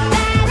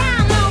 that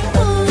I'm no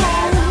fool.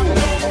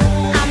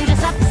 I'm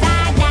just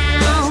upside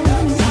down.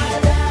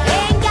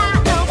 Ain't got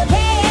no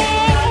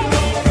care,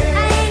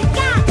 I ain't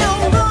got no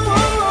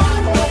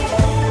rules.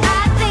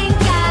 I think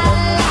I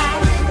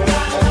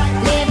like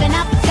living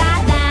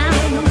upside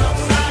down,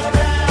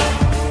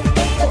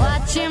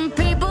 watching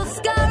people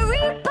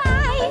scurry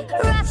by,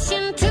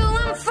 rushing to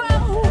and fro.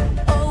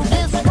 Oh,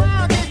 this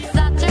world is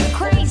such a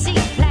crazy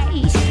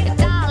place.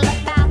 It's all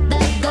about the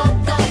go,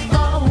 go,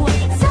 go.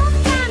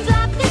 Sometimes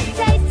life can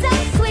taste so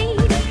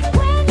sweet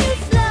when you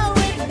slow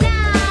it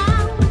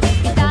down.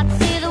 You got to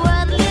see the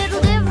world a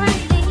little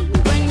differently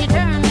when you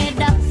turn it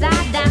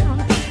upside down.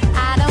 I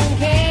don't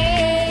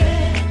care.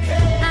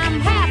 I'm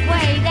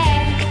halfway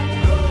there,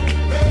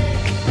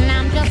 and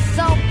I'm just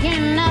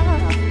soaking up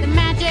the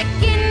magic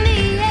in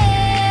the air.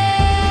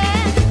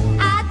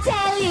 I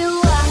tell you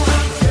what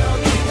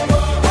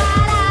I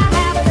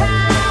have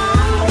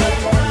found,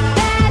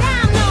 that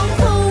I'm no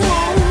fool.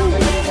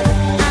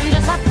 I'm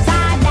just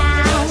upside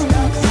down.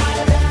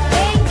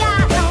 Ain't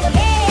got no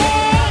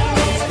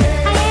cares,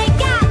 I ain't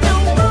got no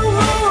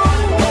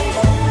rules.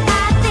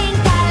 I think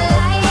I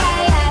like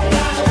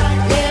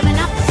living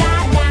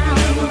upside down.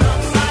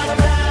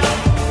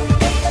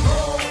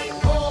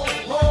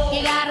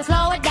 You gotta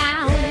slow it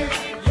down,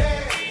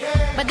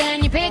 but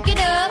then you pick it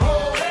up.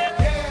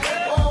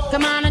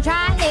 Come on and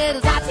try a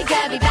little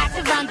topsy-turvy, back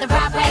to front, the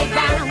right way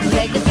round.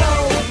 Take it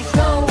slow,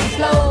 slow,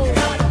 slow.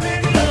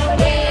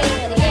 Yeah,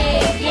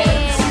 yeah,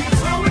 yeah.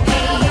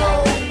 Hey, yo,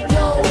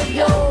 yo,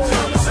 yo.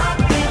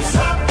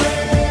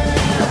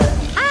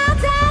 I'll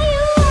tell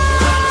you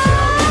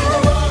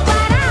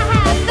what I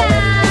have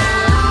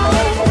found,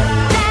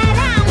 that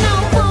I'm no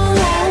fool.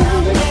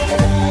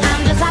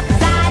 I'm just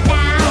upside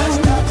down.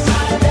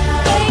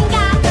 Ain't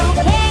got no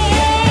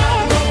care,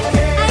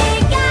 I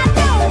ain't got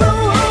no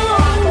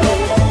rules.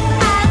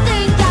 I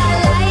think I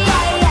like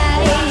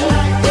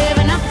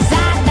living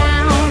upside down.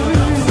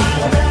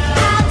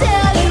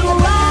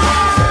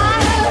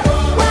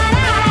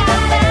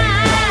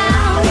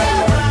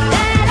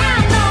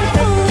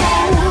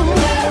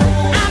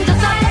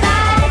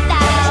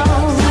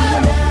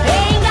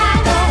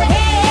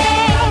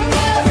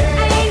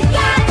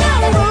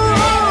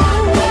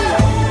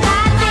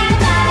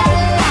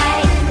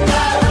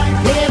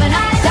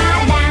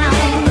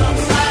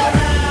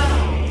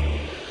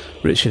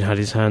 Richard had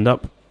his hand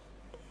up.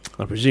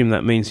 I presume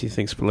that means he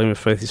thinks Paloma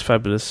Faith is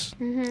fabulous.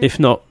 Mhm. If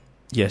not,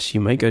 yes, you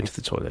may go to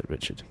the toilet,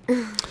 Richard.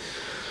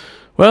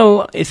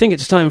 Well, I think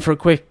it's time for a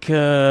quick... Music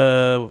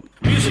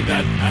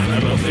that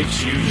Annabelle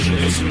thinks you should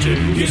listen to.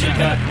 Music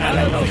that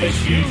Annabelle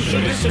thinks you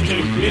should listen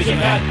to. Music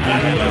that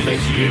Annabelle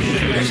thinks you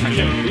should listen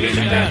to.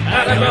 Music that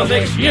Annabelle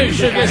thinks you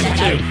should listen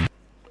to.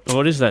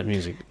 What is that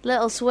music?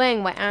 Little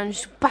Swing by Alain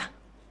Soupa.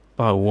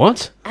 By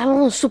what?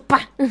 Alain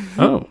Soupa.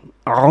 Oh,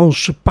 Alain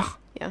Soupa.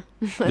 Yeah.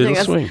 Little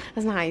Swing.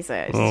 That's not how you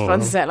say it. It's just fun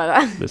to say it like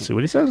that. Let's see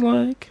what he sounds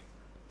like.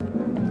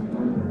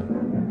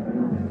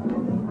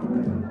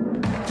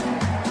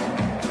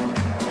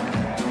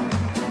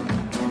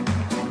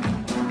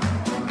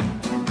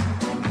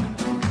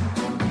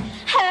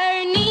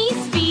 Her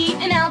knees, feet,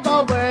 and elbow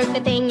work the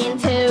thing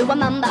into a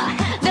mamba.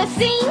 The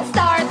scene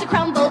starts to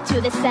crumble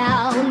to the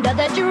sound of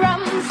the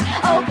drums.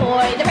 Oh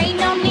boy, there ain't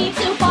no need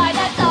to buy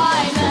that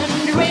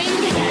diamond ring.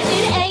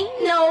 It ain't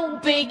no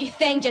big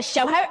thing, just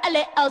show her a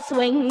little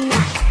swing.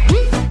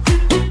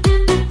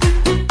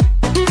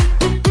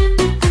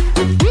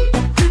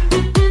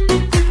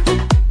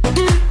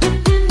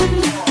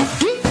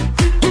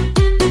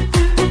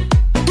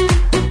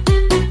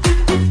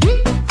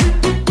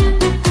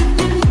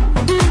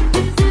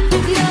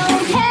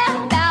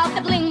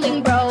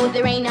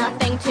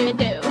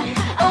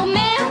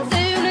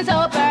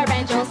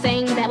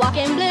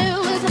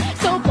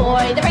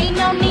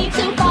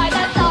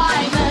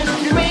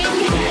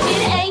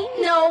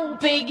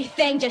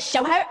 Just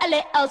show her a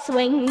little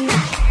swing.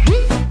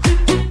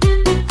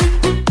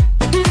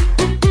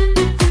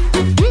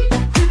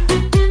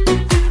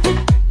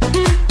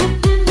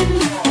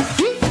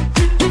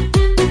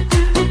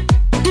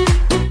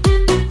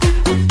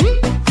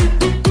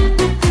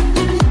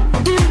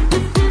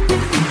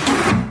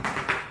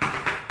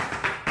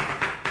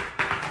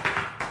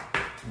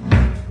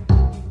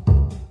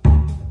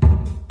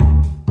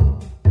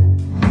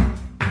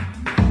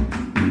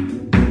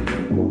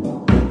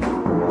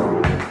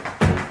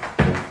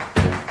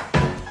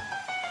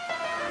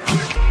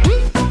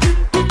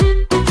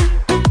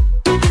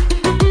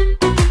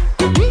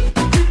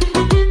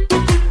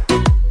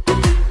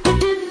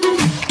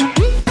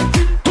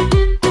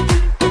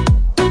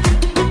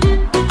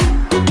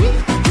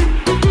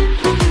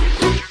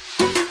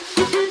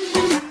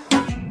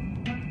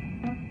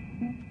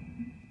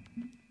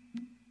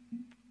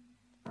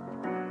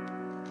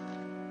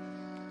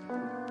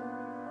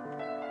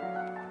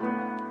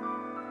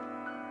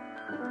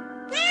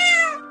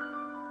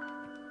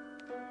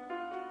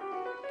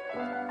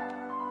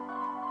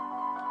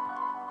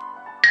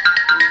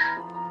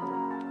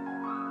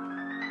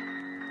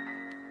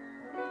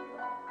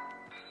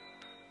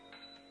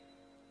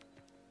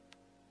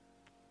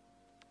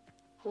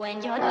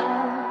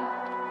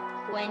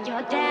 When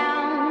you're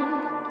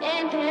down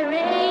and there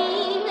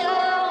ain't no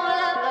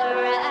love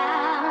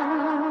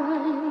around,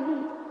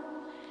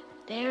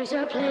 there's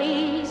a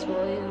place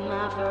for you,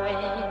 my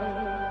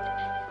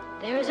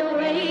friend. There's a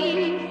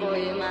way for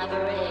you, my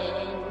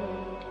friend.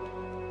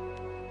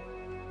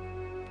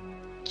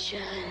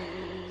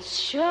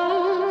 Just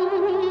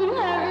show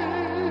her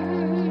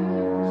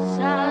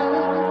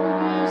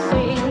some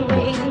swing,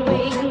 wing,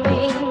 wing,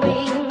 wing,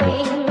 wing,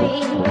 wing,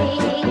 wing,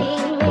 wing,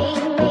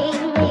 wing, wing,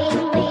 wing,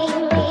 wing,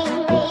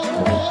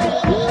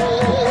 wing.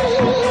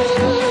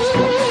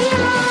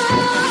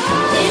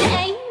 It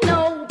ain't no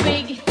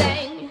big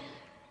thing,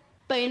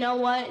 but you know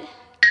what?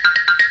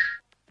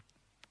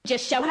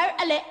 Just show her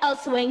a little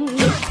swing.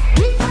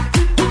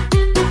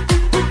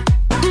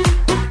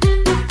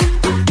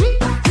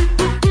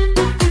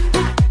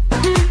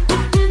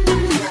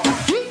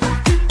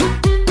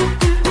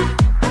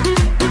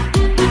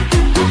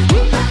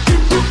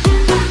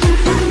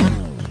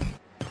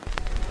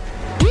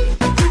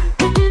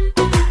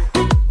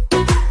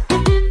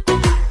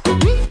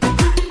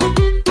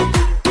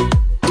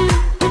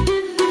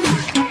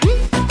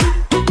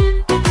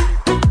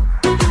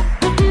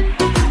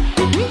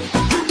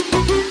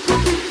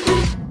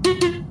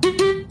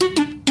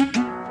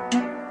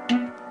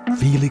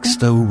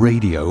 Felixstowe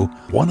Radio,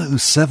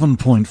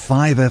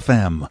 107.5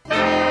 FM.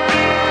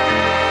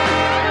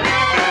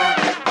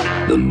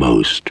 The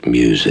most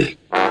music.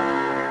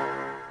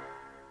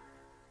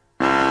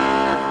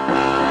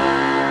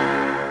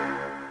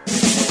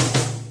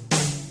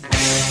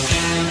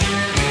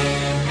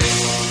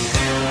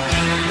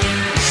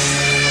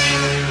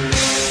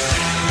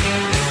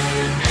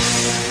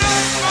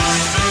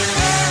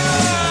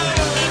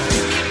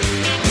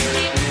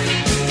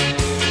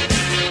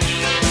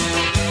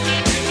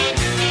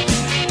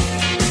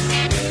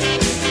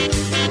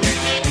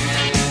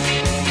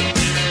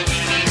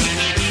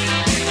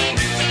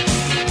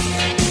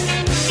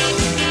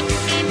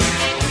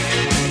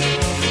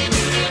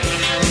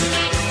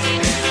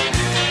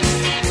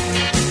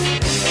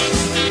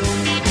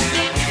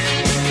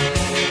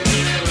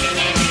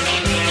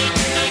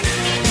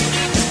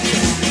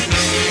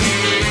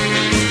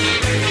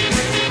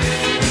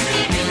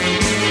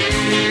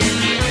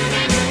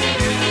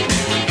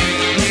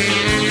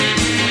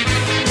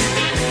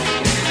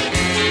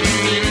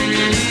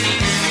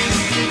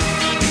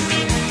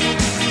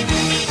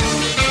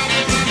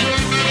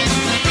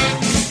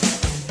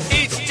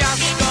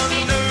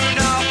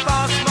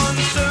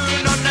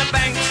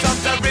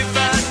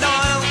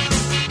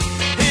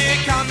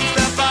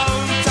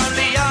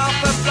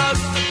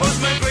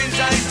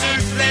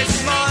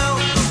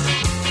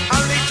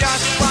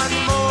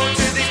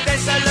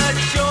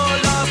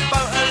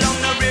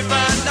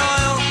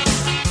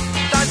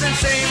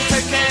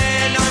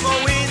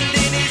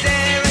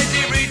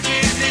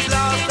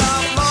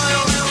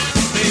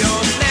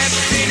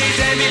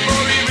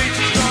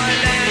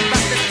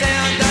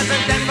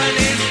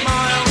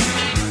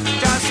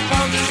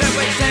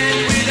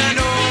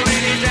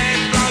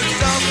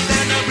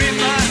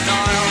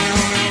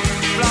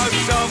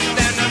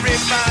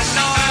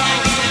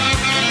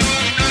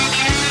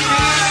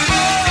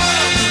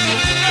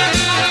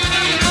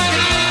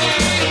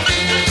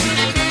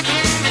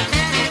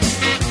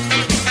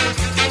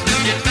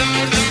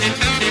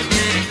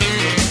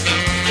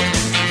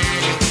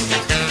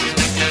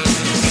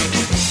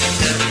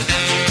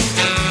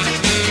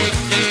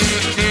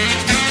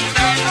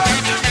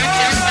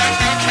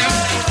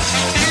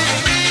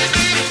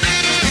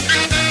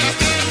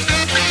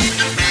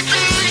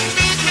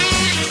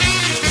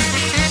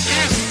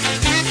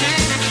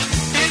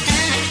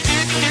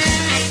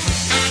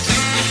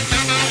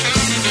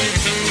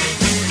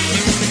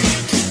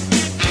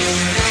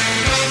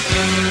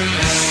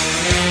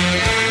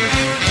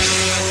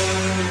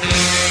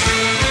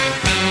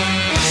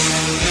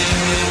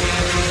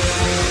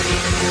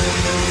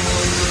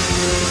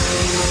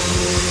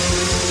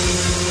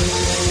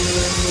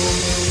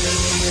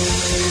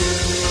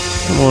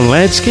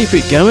 lads. Keep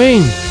it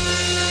going.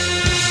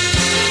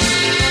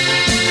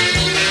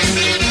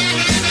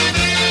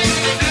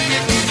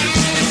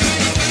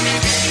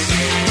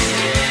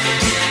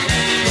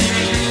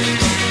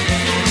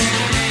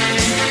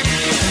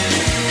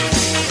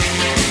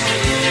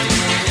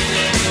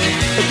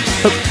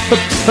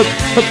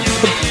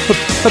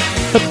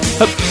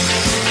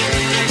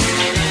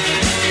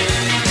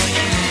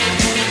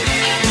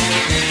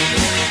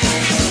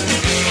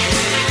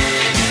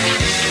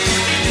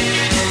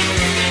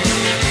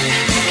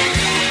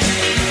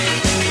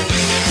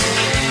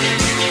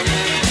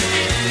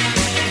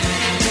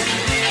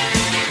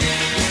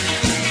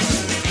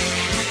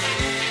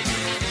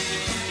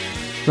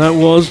 That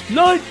was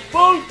Night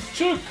Boat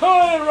to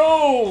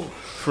Cairo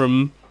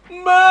from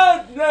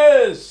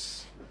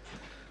Madness.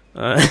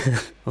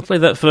 I'll play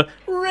that for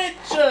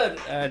Richard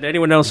and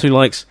anyone else who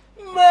likes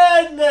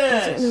Madness.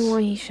 I don't know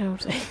why he's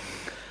shouting.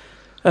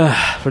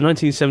 For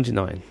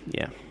 1979,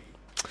 yeah.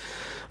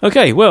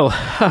 Okay, well,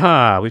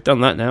 we've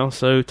done that now,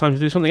 so time to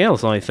do something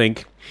else, I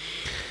think.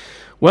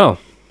 Well,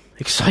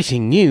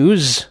 exciting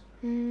news.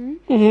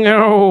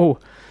 No,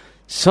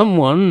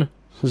 someone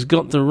has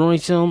got the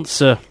right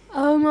answer.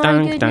 Oh my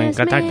goodness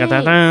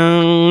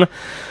me.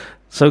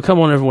 So come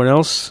on, everyone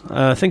else,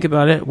 think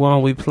about it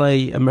while we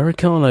play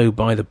Americano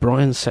by the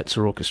Brian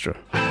Setzer Orchestra.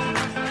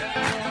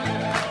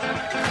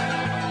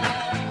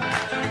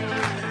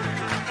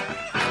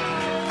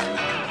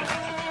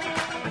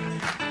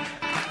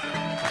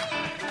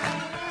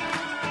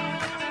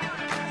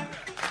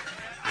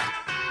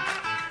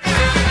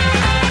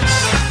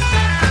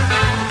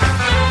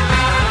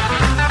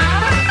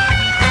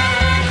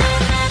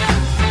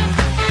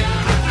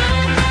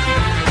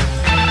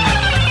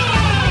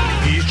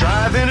 He's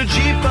driving a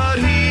Jeep, but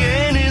he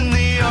ain't in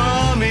the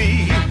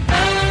army.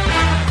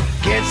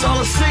 Gets all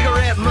the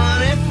cigarette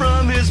money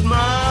from his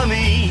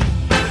mommy.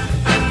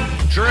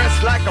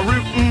 Dressed like a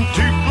rootin'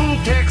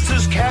 tootin'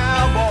 Texas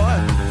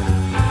cowboy.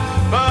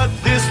 But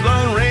this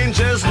Lone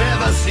Ranger's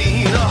never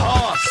seen a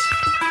horse.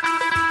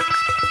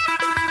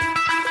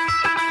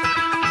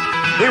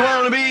 He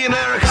wanna be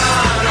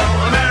Americano,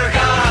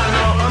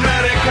 Americano,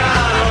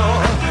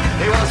 Americano.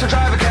 He wants to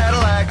drive a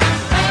Cadillac.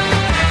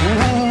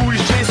 Ooh,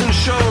 he's chasing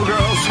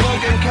showgirls,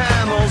 smoking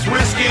Camels,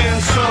 whiskey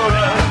and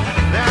soda.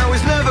 Now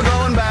he's never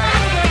going back.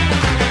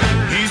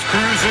 He's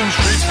cruising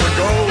streets for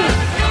gold,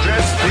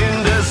 dressed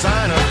in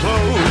designer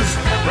clothes.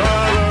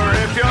 Brother,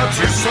 if you're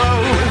too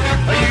slow,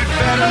 you'd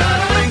better not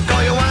blink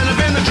or you'll wind up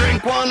in the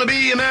drink. Wanna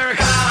be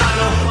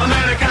Americano,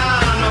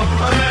 Americano,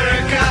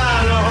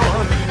 Americano.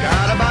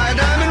 Gotta buy a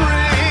diamond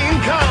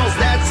ring, 'cause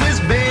that's his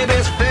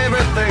baby's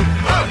favorite thing.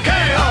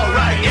 Okay,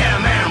 alright, yeah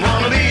man,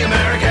 wanna be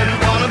American,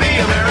 wanna be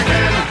American.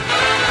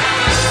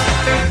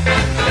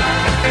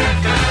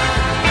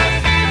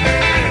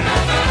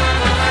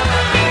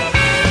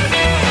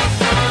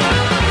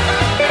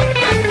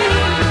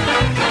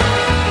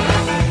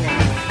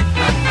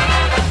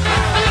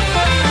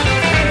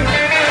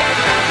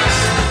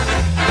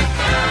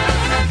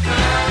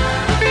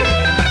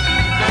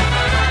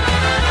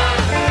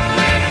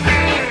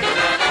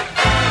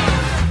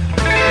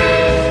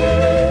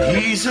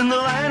 He's in the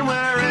land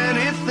where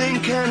anything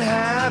can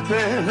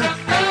happen.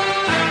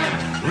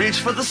 Reach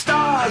for the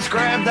stars,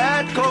 grab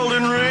that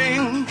golden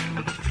ring.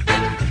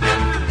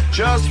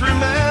 Just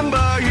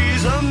remember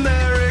he's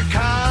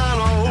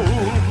Americano.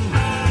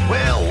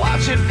 Well,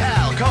 watch it,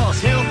 pal, 'cause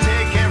he'll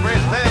take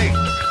everything.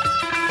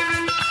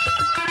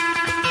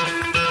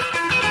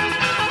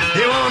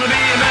 He wanna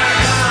be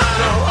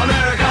Americano,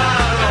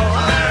 Americano,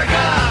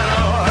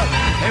 Americano.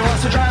 He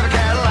wants to drive a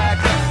Cadillac.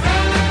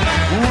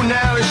 Ooh,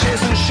 now he's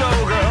chasing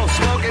showgirls,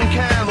 smoking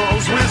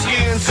Camels,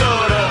 whiskey and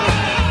soda.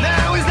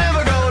 Now he's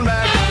never going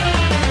back.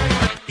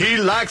 He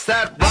likes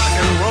that rock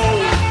and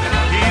roll.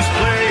 He's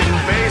playing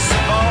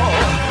baseball.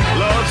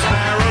 Loves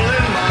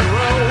Marilyn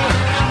Monroe.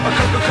 A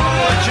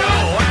Coca-Cola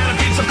Joe and a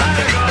pizza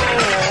Patago.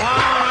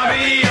 Wanna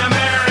be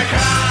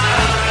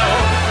Americano,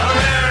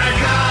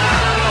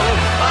 Americano,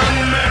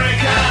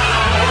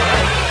 Americano.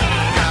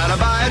 Gotta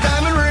buy a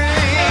diamond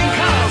ring,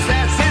 'cause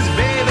that's his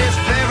baby's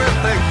favorite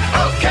thing.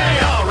 Okay,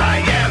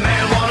 alright, yeah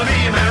man, wanna be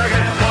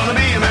American, wanna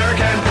be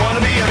American,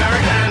 wanna be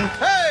American.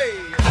 Hey!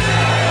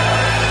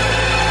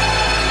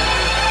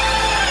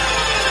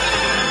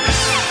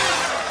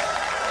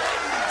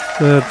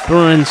 The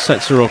Brian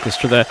Setzer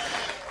Orchestra there.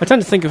 I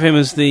tend to think of him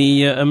as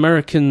the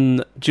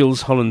American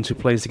Jules Holland who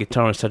plays the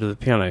guitar instead of the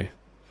piano.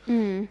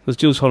 Because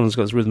Jules Holland's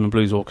got his rhythm and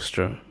blues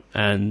orchestra,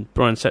 and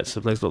Brian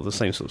Setzer plays a lot of the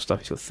same sort of stuff.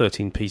 He's got a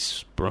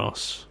 13-piece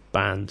brass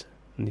band,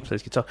 and he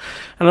plays guitar.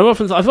 And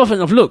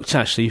I've looked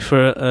actually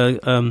for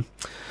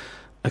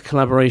a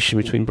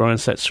collaboration between Brian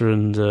Setzer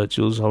and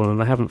Jules Holland,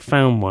 and I haven't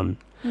found one.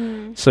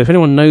 So if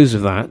anyone knows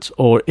of that,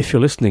 or if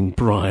you're listening,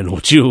 Brian or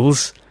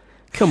Jules,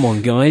 come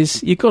on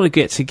guys, you've got to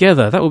get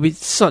together. That would be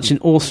such an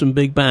awesome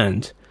big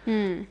band.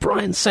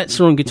 Brian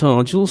Setzer on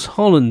guitar, Jules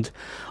Holland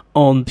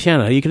on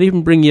piano. You could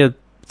even bring your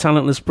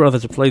talentless brother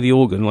to play the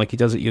organ like he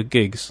does at your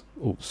gigs.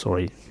 Oh,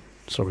 sorry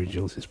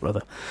Jules, his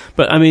brother.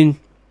 But I mean,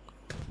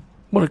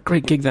 what a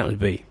great gig that would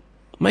be.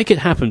 Make it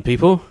happen,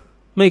 people.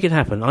 Make it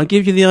happen. I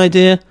give you the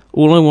idea.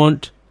 All I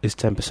want is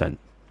 10%.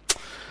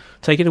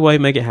 Take it away,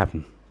 make it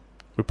happen.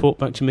 Report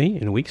back to me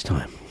in a week's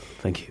time.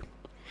 Thank you.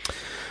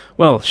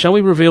 Well, shall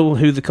we reveal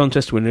who the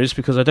contest winner is?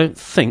 Because I don't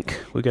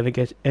think we're going to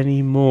get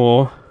any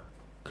more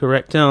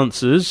correct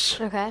answers.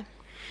 Okay.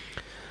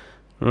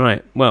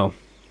 Right, well,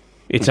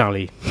 it's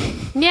Ali.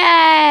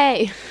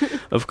 Yay!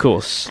 Of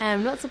course.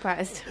 I'm not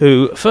surprised.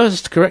 Who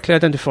first correctly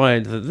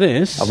identified that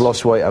this... I've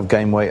lost weight, I've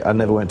gained weight, I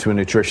never went to a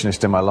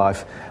nutritionist in my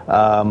life.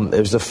 It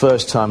was the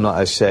first time that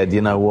I said, you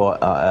know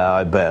what,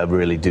 I better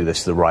really do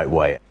this the right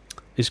way.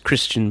 Is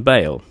Christian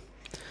Bale.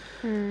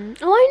 Oh,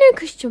 I know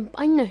Christian.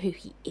 I know who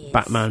he is.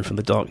 Batman from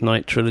the Dark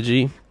Knight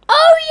trilogy.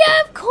 Oh,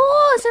 yeah, of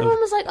course! Everyone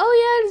was like,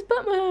 oh, yeah, it's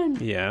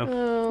Batman. Yeah.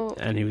 Oh.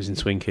 And he was in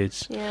Swing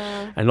Kids.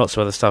 Yeah. And lots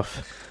of other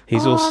stuff.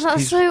 He's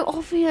that's so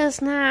obvious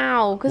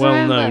now.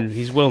 Well known.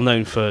 He's well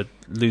known for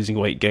losing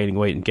weight, gaining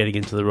weight, and getting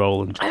into the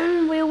role. And I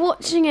remember we were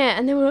watching it,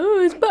 and they were, oh,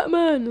 it's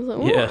Batman. I was like,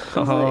 what? yeah. I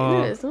was like,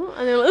 no, it's not.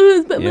 And they were like, oh,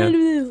 it's Batman.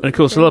 Yeah. And of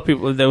course, a lot of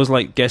people, there was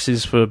like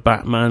guesses for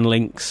Batman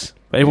links.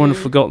 But everyone had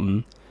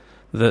forgotten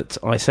that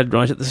I said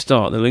right at the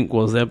start, the link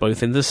was they're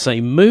both in the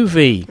same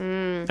movie.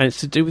 And it's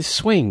to do with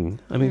Swing.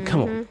 I mean,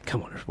 come on,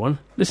 everyone.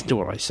 Listen to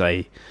what I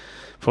say.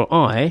 For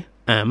I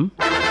am...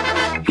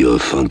 Your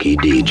funky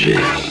DJ.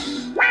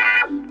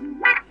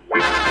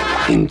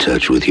 In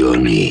touch with your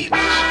needs.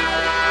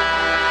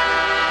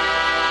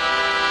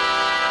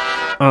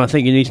 I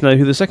think you need to know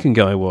who the second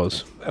guy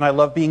was. And I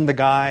love being the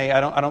guy. I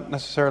don't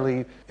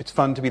necessarily. It's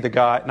fun to be the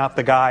guy, not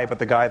the guy, but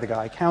the guy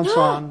counts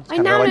on. It's I kind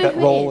of now like know that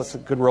who role. it is. It's a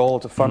good role.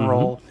 It's a fun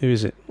role. Who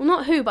is it? Well,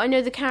 not who, but I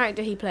know the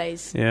character he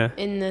plays. Yeah.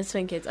 In the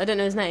Swing Kids. I don't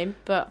know his name,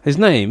 but... His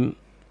name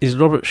is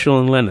Robert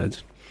Sean Leonard.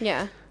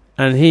 Yeah.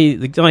 And the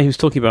guy who's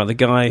talking about, the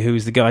guy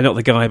who's the guy, not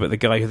the guy, but the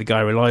guy who the guy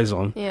relies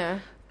on, Yeah.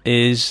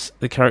 is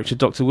the character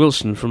Dr.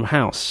 Wilson from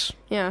House.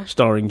 Yeah.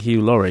 Starring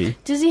Hugh Laurie.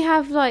 Does he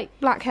have, like,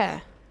 black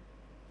hair?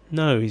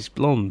 No, he's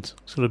blonde.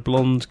 Sort of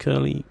blonde,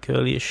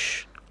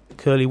 curly-ish,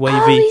 curly, wavy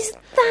Oh, he's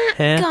that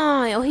hair.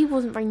 guy. Oh, he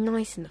wasn't very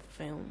nice in the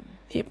film.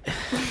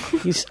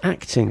 He's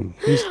acting.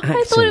 He's acting.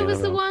 I thought it was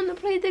the Annabelle. one that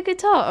played the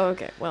guitar. Oh,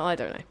 okay. Well, I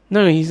don't know.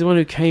 No, he's the one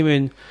who came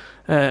in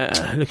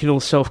looking all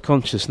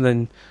self-conscious and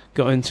then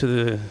got into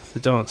the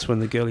dance when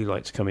the girlie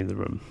lights come in the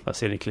room. That's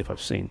the only clip I've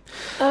seen.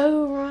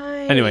 Oh,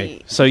 right.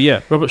 Anyway, so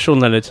yeah, Robert Sean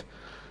Leonard,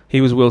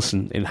 he was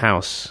Wilson in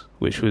House,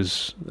 which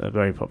was a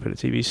very popular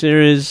TV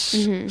series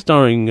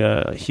starring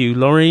Hugh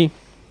Laurie,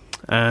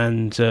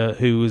 and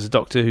who was a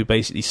doctor who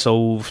basically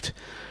solved,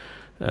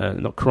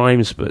 not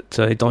crimes, but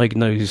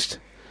diagnosed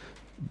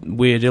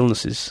weird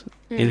illnesses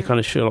in a kind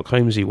of Sherlock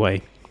Holmesy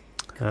way.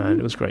 And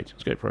it was great. It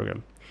was a great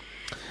programme.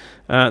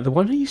 The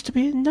one who used to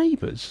be in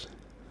Neighbours.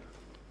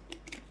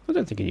 I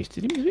don't think he used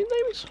to be in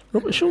Neighbours.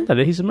 Robert Sean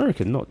Leonard, he's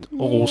American, not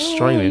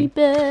Australian.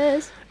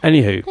 Neighbours.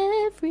 Anywho,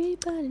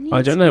 Everybody needs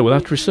I don't know. We'll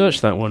have to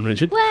research that one,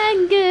 Richard.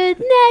 one good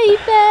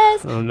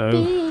neighbours. Oh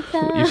no,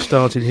 become what you've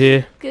started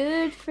here.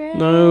 Good friends.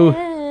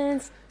 No.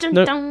 Dun,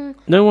 No, dun.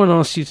 no one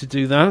asked you to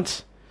do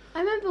that. I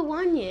remember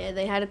one year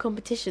they had a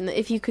competition that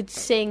if you could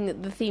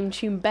sing the theme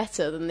tune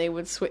better, then they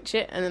would switch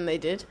it, and then they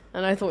did.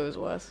 And I thought it was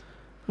worse.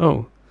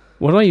 Oh,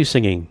 what are you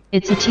singing?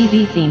 It's a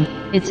TV theme.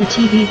 It's a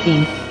TV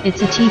theme.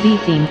 It's a TV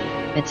theme.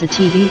 It's a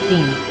TV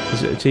theme.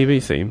 Is it a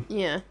TV theme?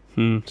 Yeah.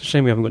 It's a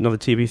shame we haven't got another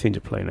TV theme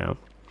to play now.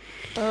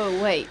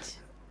 Oh, wait.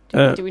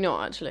 Do we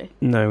not, actually?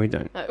 No, we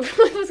don't. Oh, I was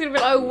going to be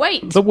like, oh,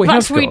 wait. But we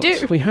perhaps have got, we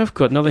do. we have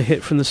got another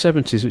hit from the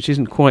 70s, which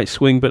isn't quite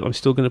swing, but I'm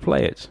still going to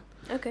play it.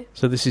 Okay.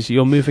 So this is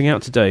You're Moving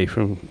Out Today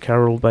from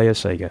Carol Bayer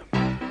Sager.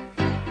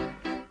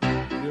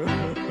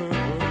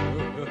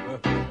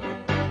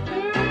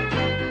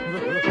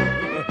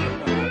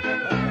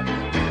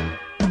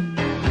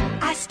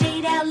 I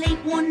stayed out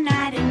late one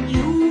night and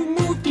you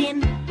moved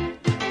in.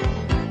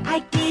 I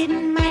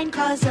didn't mind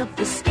 'cause of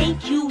the state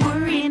you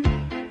were in.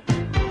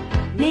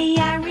 May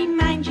I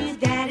remind you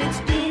that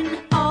it's been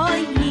a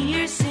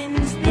year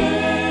since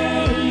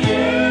then.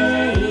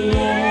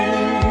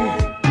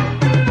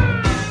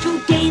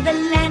 Today the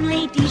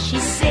landlady, she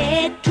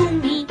said to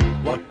me,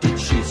 What did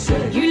she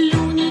say? your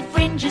loony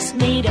friend just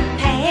made a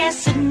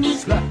pass at me.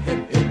 Slap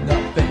him in the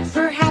face.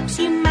 Perhaps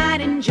you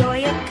might enjoy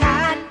a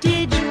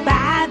cottage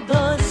by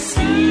the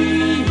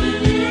sea.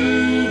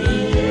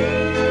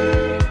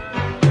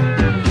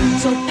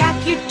 So pack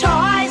your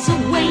toys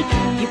away,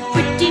 your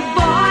pretty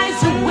boys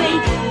away,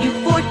 your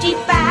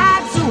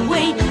 45s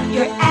away,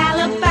 your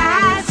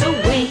alibis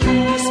away,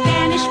 your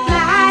Spanish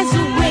flies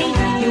away,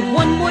 your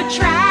one more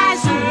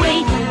tries away,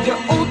 your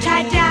old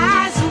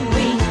tie-dyes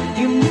away.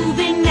 You're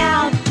moving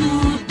out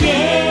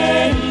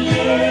today.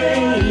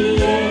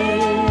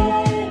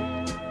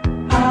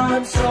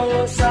 I'm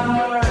so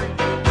sorry,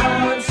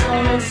 I'm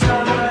so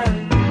sorry.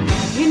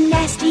 Your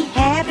nasty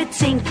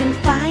habits ain't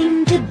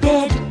confined to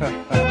bed.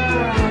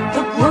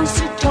 The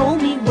grocer told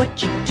me what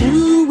you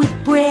do with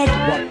bread.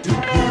 What do you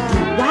do?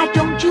 Why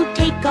don't you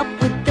take up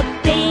with the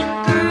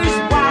baker's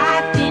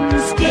wife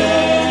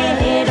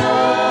instead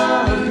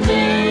of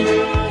me?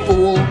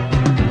 Fool.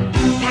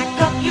 Pack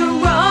up your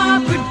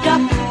rubber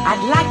duck.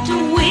 I'd like to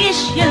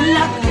wish you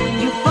luck.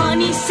 Your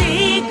funny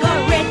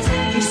cigarette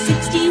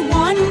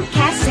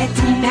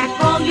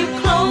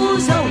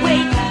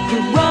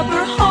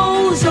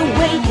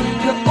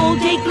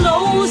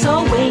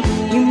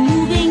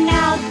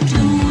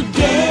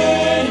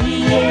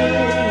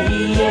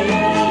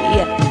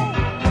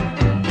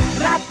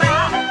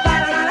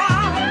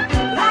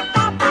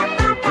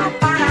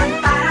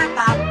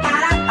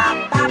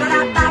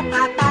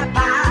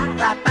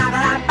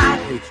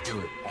do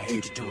it. I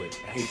hate to do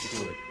it. I hate to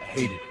do it. I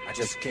hate it. I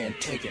just can't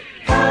take it.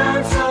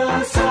 I'm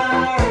so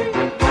sorry.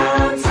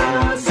 I'm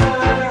so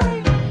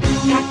sorry.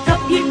 Pack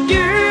up your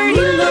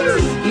dirty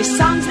looks, your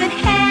songs that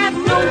have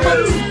no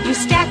hooks, your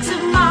stacks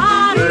of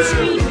modern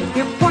screen,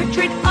 your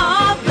portrait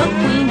of the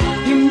queen,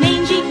 your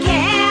mangy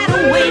cat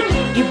away,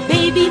 your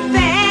baby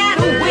fat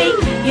away,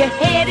 you're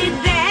headed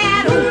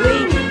that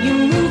away,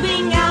 you're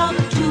moving out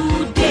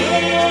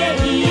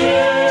today.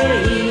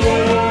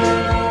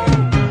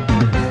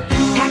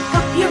 Pack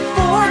up your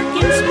fork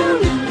and spoon,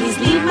 please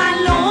leave my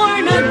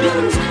Lorna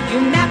Doones,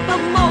 your map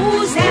of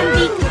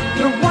Mozambique,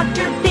 your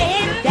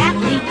waterbed that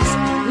leaks.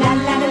 La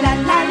la la la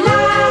la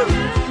la,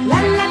 la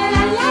la la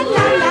la la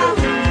la la,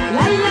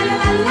 la la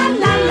la la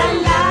la la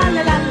la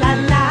la la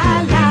la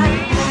la.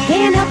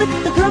 Can't help it,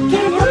 the girl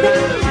can't help it.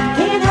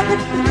 Can't help it,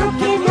 the girl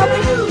can't help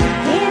it.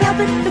 Can't help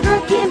it, the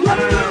girl can't help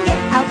it. Get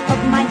out of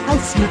my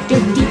house, you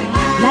dirty.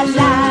 La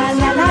la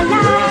la la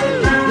la,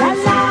 la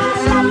la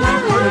la la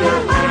la la,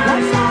 la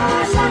la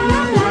la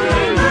la la.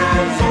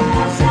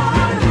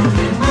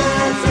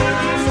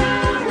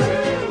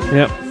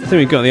 Yep, I think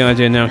we've got the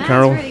idea now,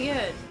 Carol. Really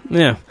good.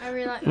 Yeah. I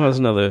really like Well, that's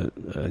another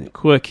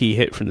quirky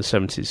hit from the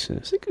 70s.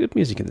 It's good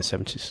music in the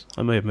 70s.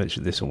 I may have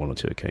mentioned this on one or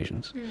two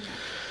occasions.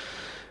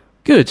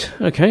 Good.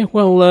 Okay.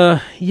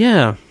 Well,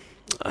 yeah.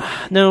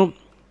 Now,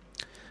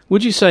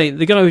 would you say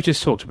the guy we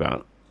just talked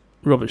about,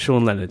 Robert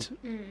Sean Leonard,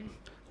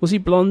 was he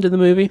blonde in the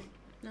movie?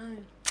 No.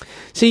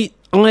 See,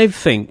 I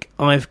think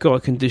I've got a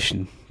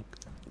condition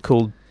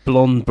called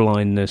blonde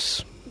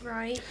blindness.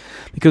 Right.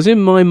 Because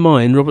in my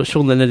mind, Robert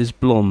Sean Leonard is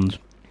blonde.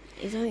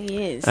 I think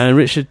he is. And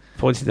Richard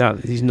pointed out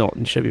that he's not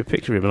and showed me a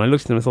picture of him. And I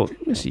looked at him and thought,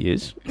 yes, he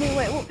is.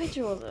 Wait, what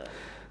picture was it?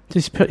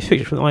 This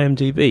picture from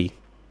IMDb.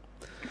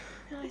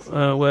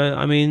 Where,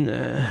 I mean...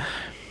 No,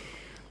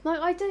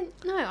 I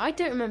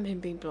don't remember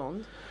him being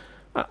blonde.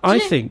 I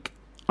think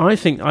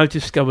I've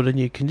discovered a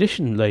new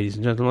condition, ladies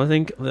and gentlemen. I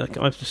think that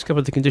I've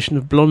discovered the condition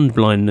of blonde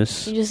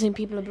blindness. You just think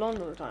people are blonde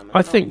all the time?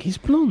 I think he's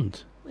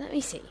blonde. Let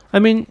me see. I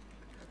mean,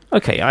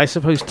 okay, I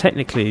suppose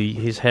technically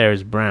his hair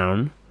is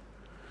brown.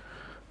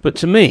 But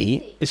to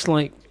me, it's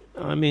like,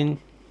 I mean...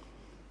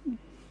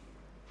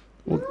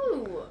 No.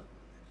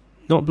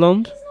 Not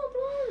blonde? He's not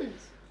blonde.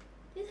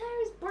 His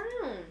hair is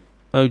brown.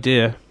 Oh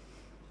dear.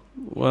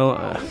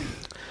 Well,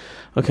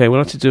 okay, we'll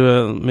have to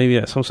do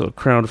maybe some sort of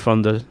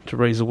crowdfunder to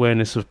raise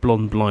awareness of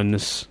blonde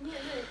blindness. Yeah,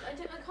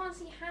 no, I can't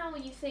see how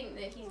you think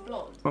that he's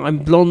blonde. I'm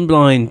blonde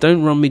blind.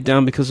 Don't run me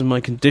down because of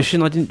my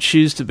condition. I didn't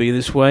choose to be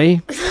this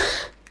way.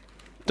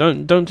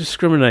 Don't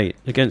discriminate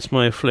against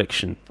my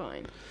affliction.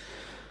 Fine.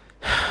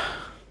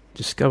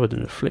 Discovered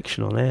an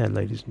affliction on air,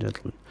 ladies and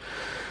gentlemen.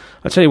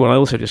 I tell you what, I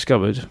also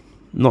discovered,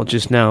 not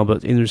just now,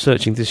 but in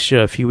researching this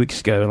show a few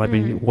weeks ago, and I've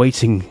been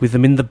waiting with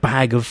them in the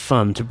bag of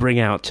fun to bring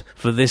out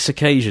for this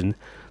occasion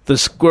the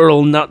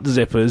Squirrel Nut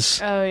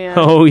Zippers. Oh yeah.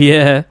 Oh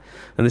yeah.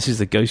 And this is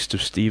the ghost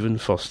of Stephen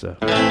Foster.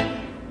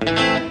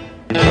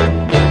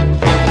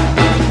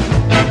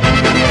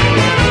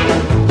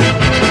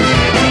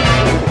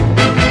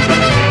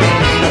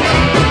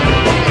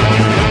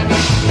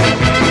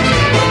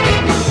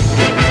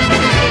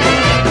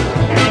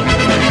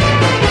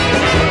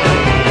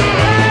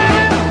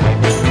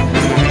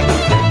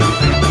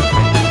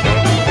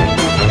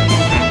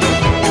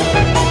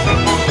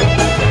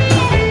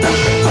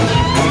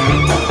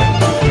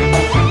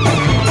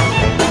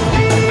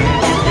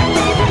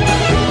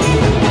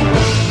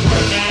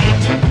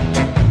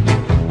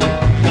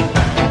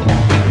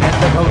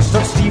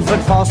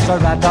 Foster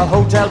at the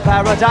Hotel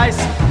Paradise.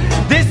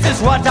 This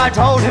is what I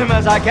told him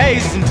as I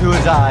gazed into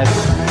his eyes.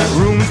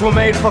 Rooms were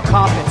made for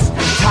carpets,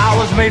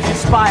 towers made for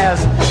spires,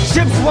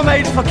 ships were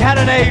made for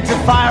cannonade to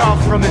fire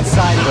off from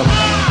inside them.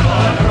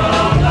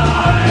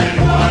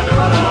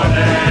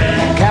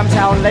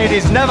 Camptown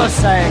ladies never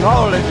sang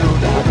all they do.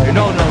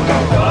 No, no, no.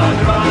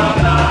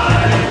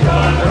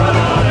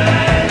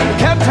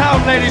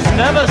 Camptown ladies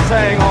never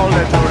sang all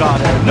they do.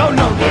 No,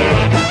 no, no.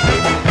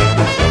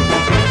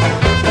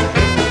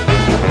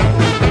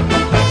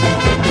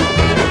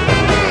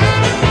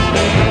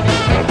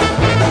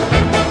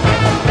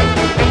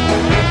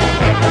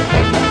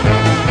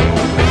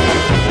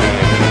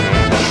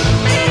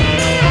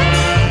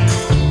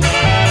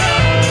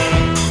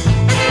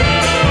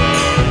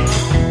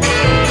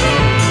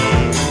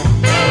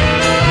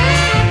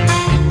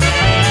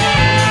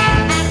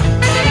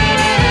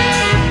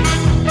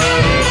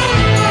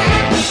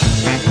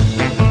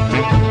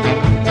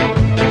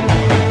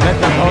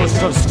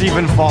 Of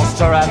Stephen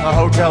Foster at the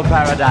Hotel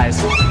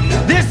Paradise.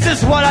 This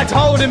is what I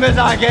told him as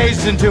I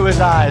gazed into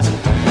his eyes.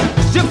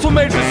 Ships were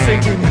made for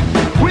sinking,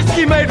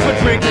 whiskey made for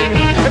drinking.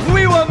 If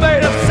we were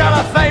made of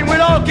cellophane,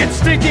 we'd all get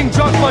stinking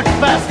drunk much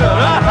faster.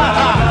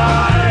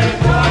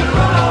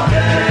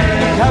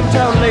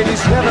 Camptown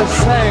ladies never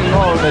sang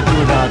all that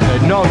do not.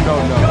 No,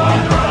 no, no.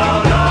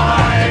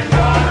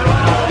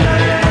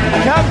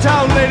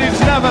 Camptown ladies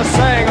never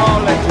sang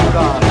all that do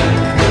not.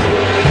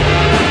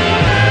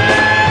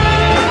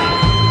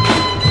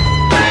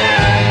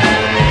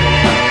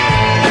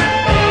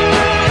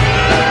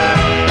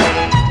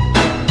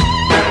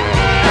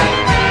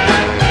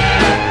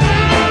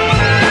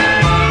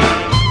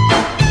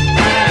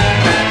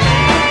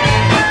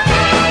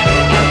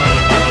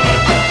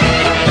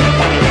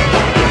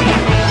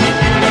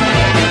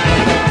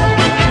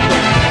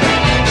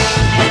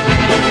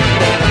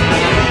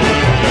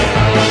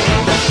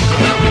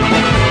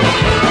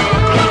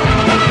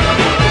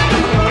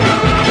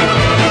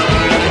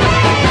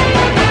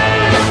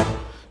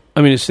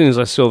 I mean, as soon as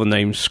I saw the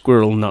name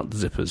Squirrel Nut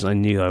Zippers, I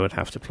knew I would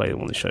have to play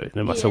them on the show,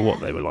 no matter what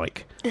they were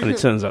like. And it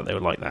turns out they were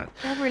like that.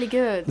 They're really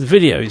good. The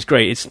video is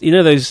great. It's, you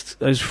know,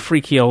 those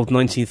freaky old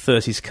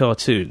 1930s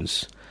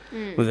cartoons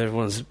with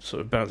everyone's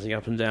sort of bouncing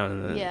up and down.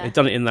 And they've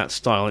done it in that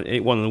style.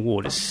 It won an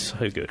award. It's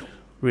so good.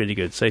 Really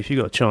good. So if you've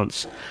got a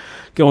chance,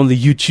 go on the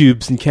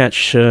YouTubes and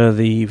catch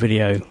the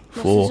video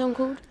What's for the song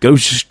called?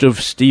 Ghost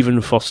of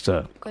Stephen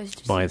Foster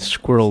Ghost of by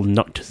Squirrel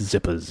Nut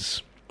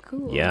Zippers.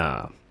 Cool.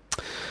 Yeah.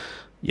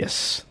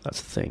 Yes,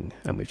 that's the thing.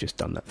 And we've just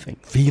done that thing.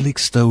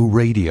 Felixstowe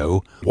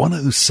Radio,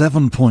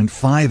 107.5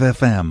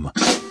 FM.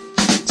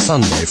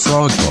 Sunday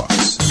Frog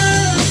Box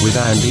with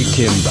Andy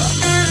Kimber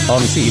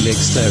on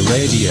Felixstowe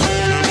Radio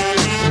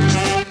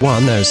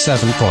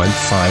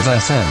 107.5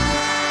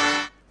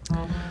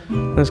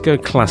 FM. Let's go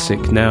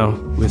classic now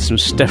with some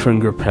Stefan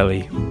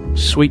Grappelli,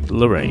 Sweet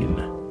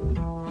Lorraine.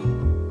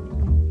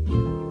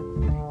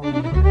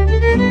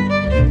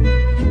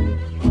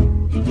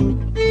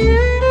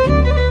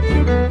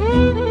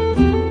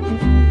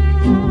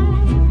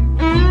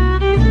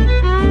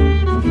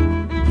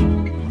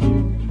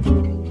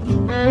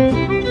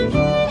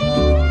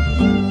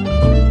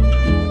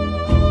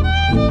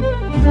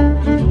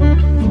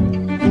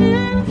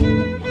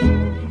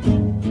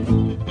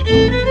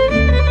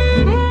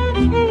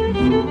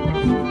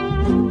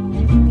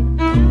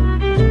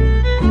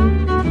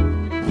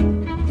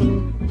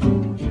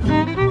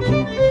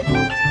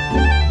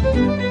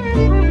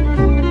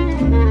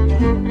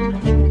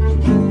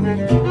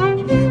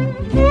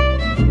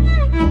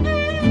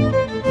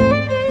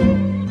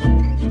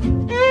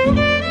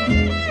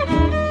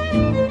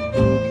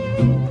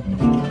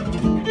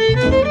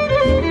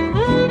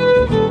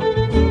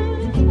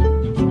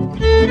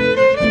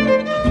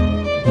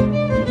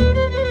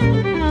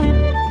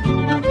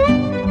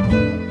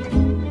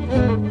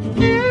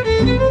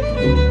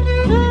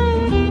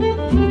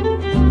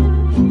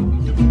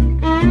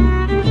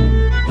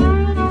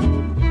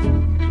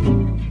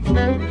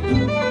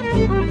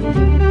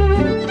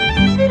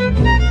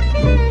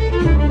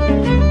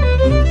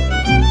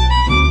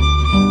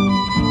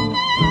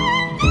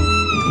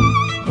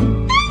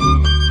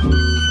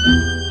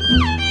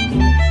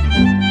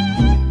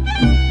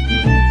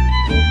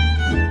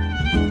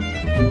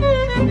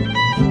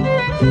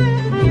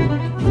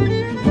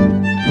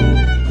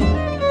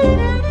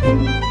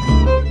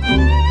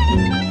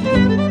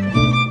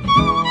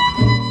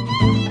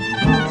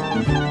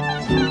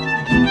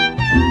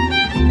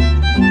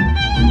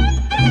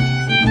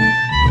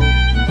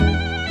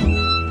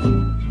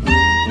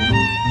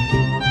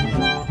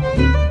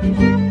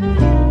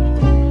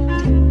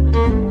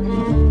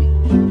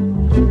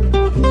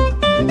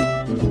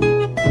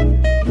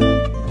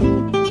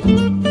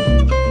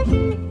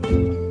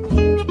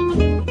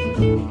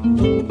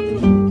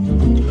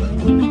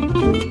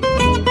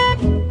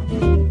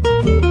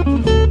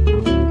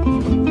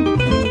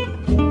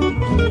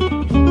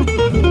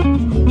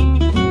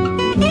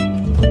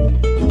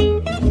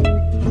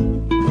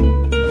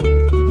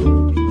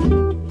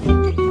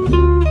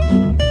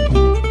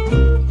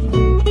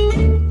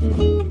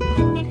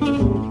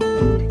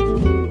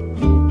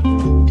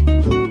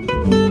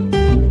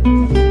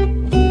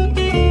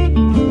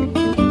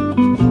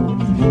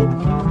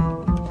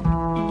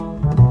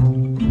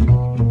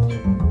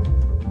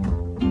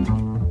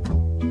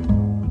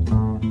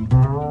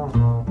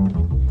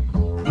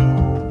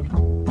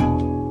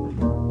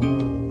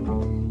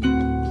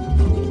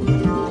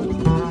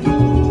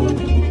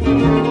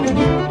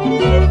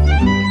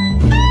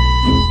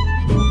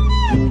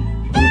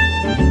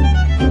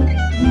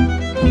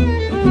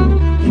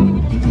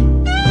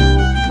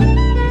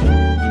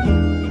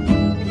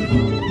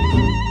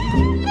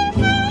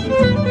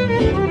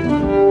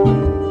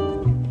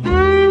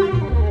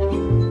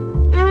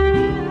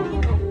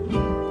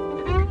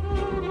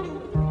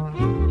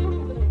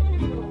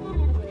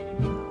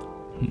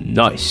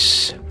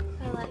 Nice.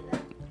 I like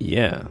that.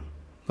 Yeah.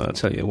 I'll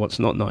tell you what's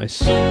not nice.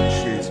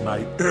 She's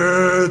my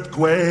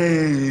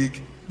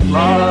earthquake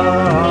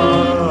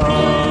love.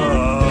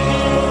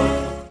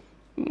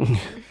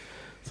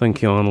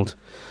 Thank you, Arnold.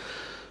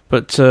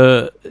 But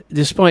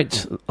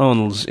despite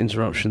Arnold's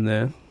interruption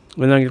there,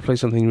 we're now going to play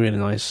something really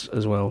nice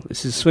as well.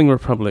 This is Swing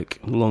Republic,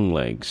 Long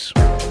Legs.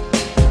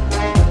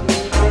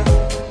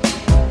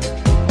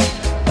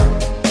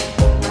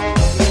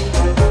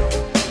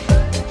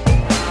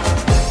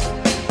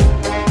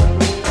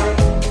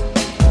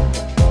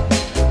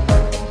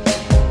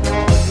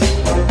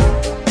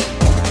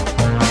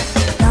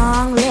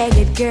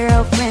 Long-legged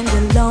girlfriend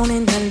alone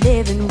in the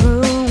living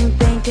room,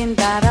 thinking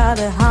about all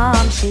the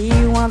harm she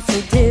wants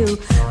to do.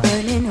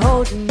 Burning,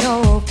 holding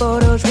no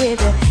photos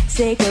with a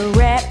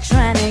cigarette,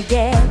 trying to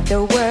get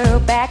the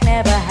world back,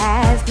 never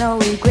has no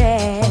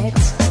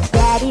regrets.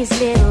 Daddy's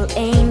little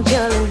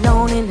angel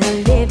alone in her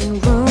living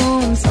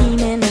room,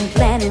 scheming and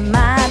planning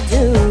my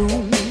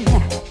doom.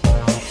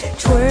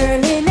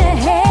 Twirling her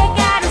hair,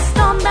 got a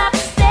stormed up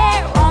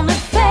stare on her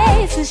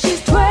face as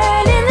she's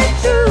twirling the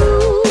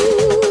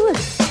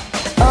truth.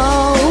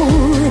 Oh,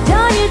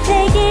 don't you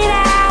take it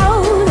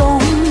out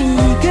on me,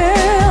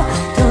 girl.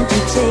 Don't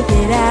you take it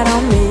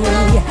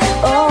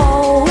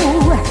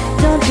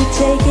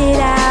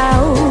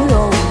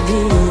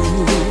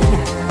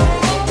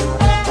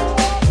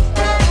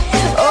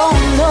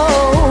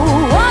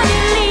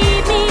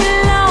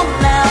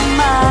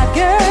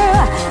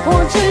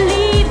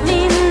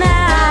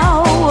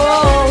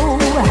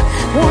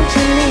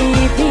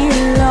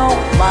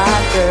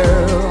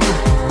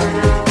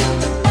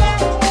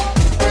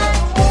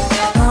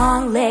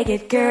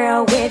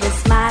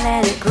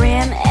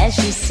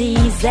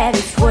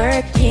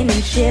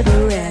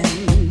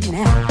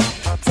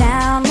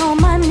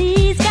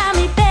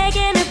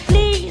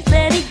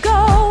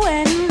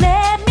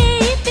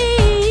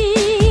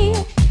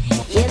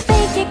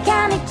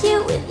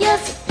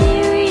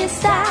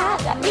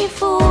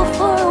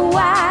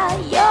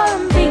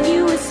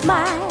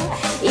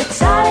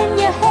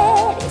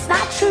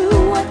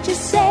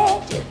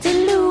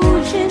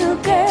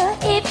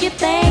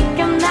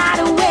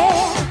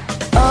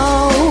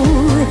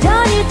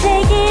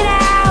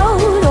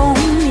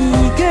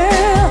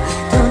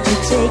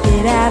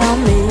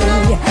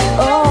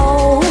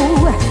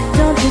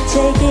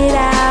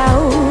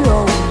out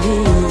on me.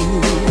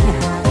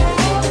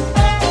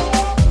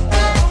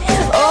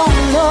 Oh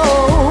no,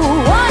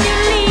 won't you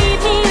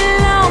leave me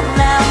alone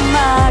now,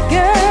 my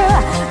girl?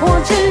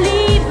 Won't you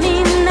leave me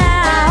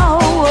now?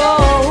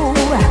 Oh,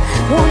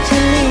 won't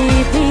you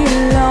leave me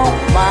alone,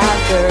 my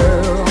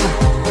girl?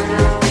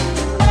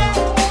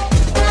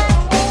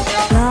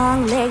 Long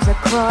legs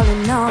are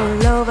crawling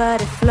all over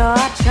the floor,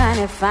 trying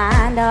to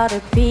find all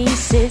the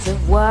pieces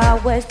of what I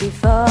was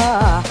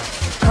before.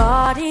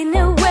 Caught in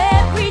the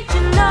web,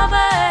 reaching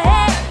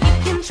overhead. You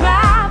can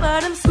try,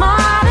 but I'm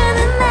smarter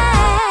than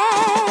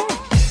that.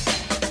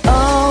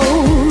 Oh,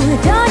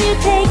 don't you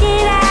take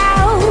it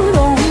out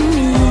on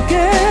me,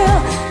 girl.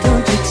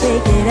 Don't you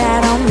take it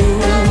out on me.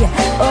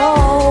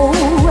 Oh,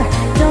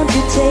 don't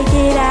you take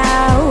it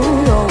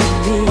out on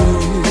me.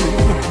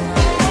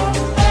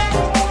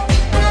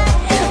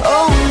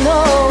 Oh no,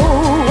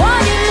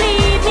 won't you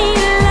leave me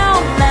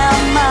alone now,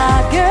 my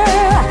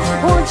girl?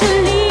 Won't you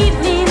leave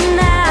me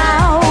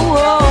now?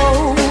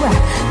 Oh,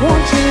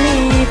 won't you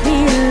leave me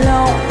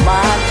alone,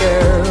 my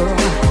girl?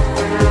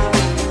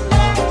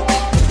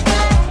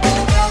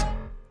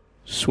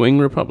 Swing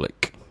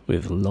Republic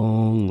with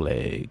Long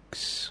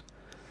Legs.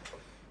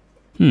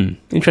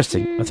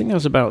 Interesting. I think that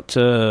was about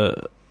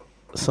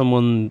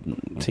someone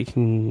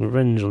taking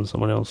revenge on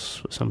someone else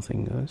for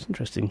something. That's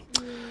interesting.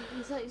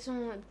 It's like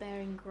someone like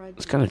bearing grudges.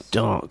 It's kind of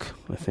dark,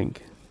 I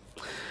think.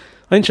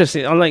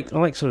 Interesting. I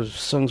like sort of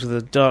songs with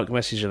a dark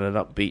message and an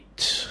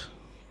upbeat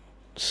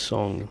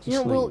song. Do you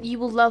know what you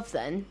will love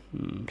then?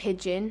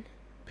 Pigeon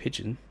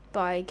Pigeon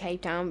by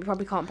Cape Town. We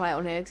probably can't play it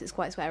on here because it's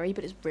quite sweary,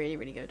 but it's really,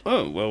 really good.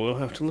 Oh, well, we'll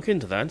have to look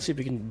into that and see if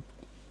we can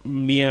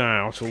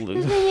meow out all The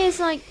the... thing is,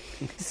 like,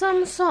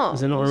 some songs...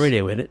 Is there not a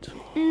radio in it?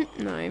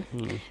 No.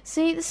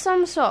 See, there's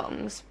some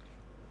songs,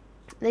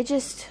 they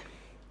just...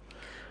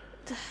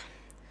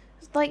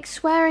 Like,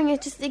 swearing,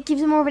 it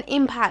gives it more of an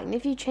impact, and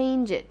if you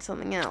change it to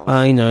something else...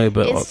 I know,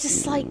 but... It's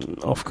just like...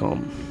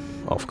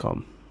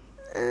 Ofcom.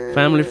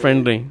 Family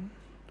friendly.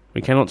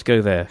 We cannot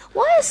go there.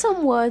 Why are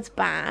some words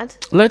bad?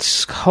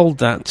 Let's hold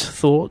that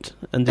thought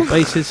and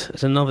debate it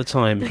at another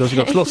time, because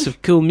we've got lots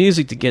of cool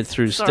music to get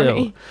through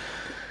still.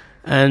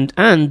 And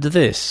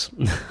this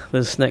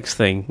next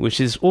thing, which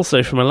is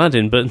also from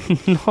Aladdin, but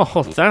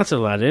not that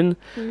Aladdin,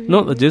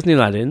 not the Disney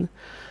Aladdin,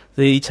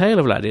 the Tale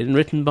of Aladdin,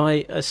 written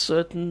by a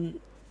certain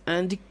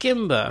Andy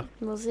Kimber.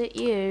 Was it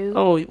you?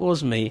 Oh, it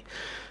was me.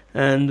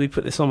 And we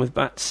put this on with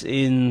Bats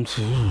in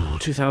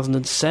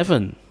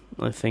 2007,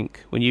 I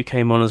think, when you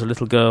came on as a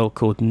little girl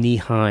called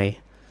Knee-High,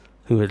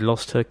 who had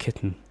lost her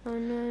kitten. Oh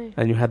no.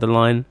 And you had the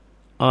line,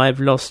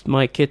 "I've lost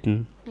my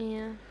kitten."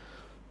 Yeah,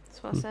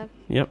 that's what I said.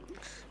 Yep.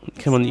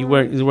 Come on, you're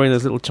wearing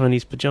those little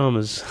Chinese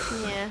pyjamas.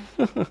 Yeah.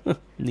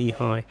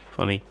 Knee-high.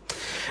 Funny.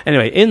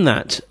 Anyway, in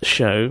that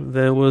show,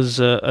 there was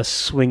a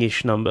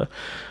swingish number,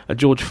 a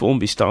George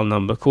Formby-style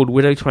number, called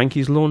Widow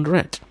Twankey's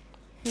Laundrette.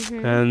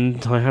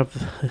 And I have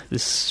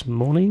this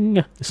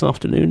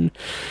afternoon,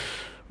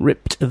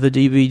 ripped the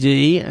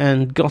DVD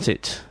and got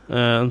it.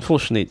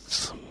 Unfortunately,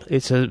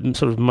 it's a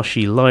sort of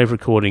mushy live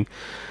recording,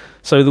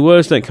 so the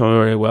words don't come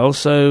very well,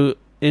 so...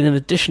 in an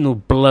additional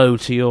blow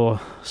to your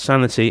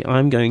sanity,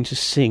 I'm going to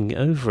sing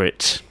over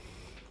it.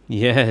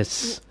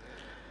 Yes.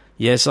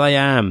 Yes, I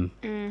am.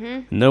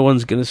 No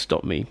one's going to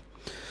stop me.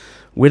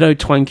 Widow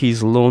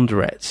Twankey's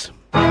Laundrette.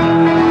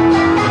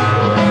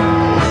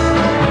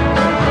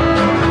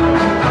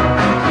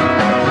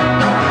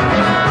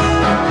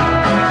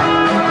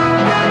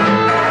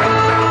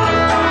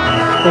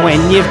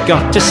 When you've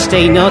got a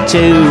stain or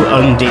two,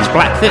 undies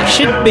black that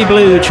should be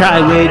blue,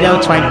 try Widow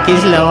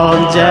Twankey's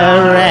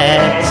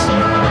Laundrette.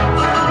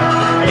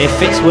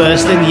 If it's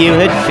worse than you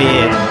had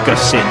feared,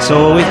 gussets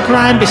or with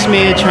grime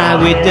besmeared, try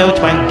Widow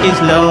Twankey's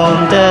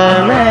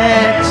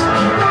Laundrette.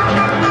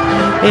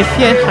 If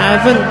you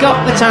haven't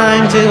got the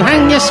time to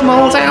hang your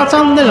smalls out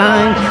on the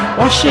line,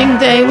 washing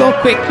day will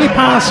quickly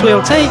pass,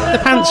 we'll take the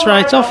pants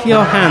right off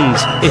your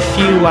hands. If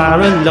you are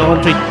a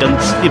laundry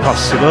dunce, if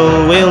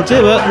possible, we'll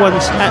do it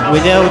once at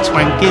Widow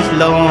Twankey's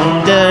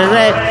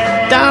Laundrette.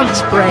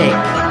 Dance break.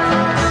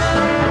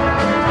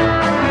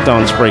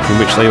 Dance break in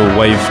which they all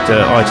waved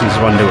items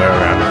of underwear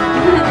around.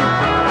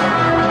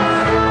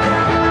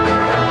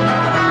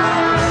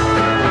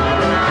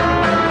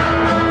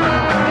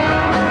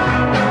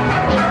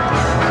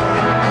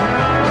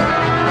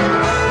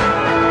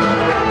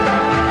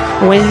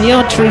 When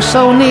your true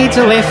soul needs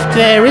a lift,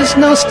 there is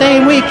no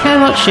stain we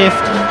cannot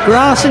shift.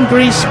 Grass and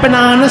grease,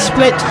 banana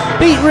split,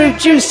 beetroot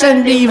juice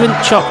and even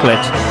chocolate.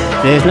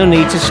 There's no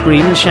need to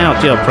scream and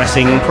shout, your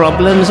pressing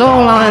problems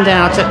all lined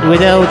out at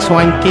Widow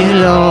Twankey's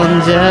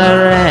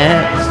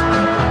Laundrette.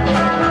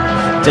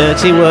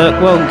 Dirty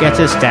work won't get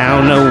us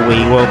down, no,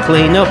 we will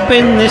clean up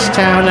in this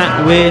town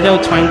at Widow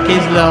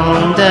Twankey's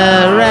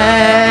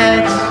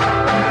Laundrette.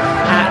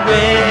 At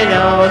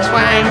Widow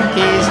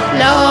Twankey's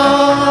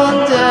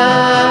Laundrette.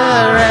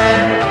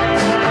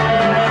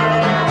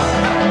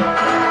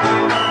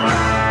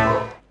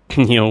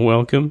 You're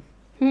welcome.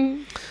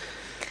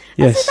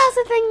 Yes. That's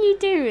the thing you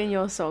do in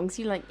your songs.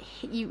 You like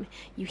you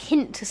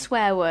hint to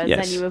swear words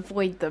Yes. and you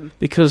avoid them.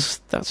 Because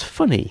that's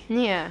funny.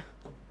 Yeah.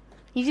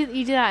 You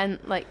do that in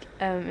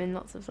in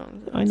lots of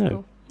songs. I That's know.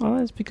 cool. Well,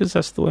 that's because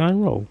that's the way I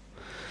roll.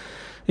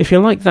 If you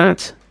like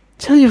that,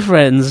 tell your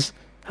friends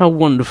how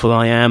wonderful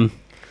I am,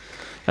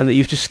 and that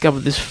you've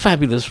discovered this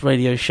fabulous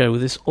radio show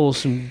with this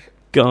awesome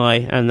guy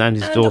and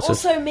his And daughter.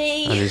 also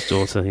me. And his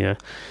daughter, yeah.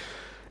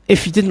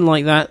 If you didn't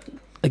like that,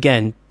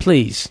 again,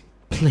 please,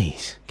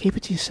 keep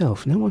it to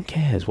yourself. No one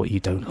cares what you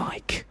don't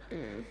like.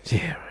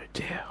 Dear, oh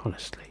dear,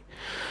 honestly.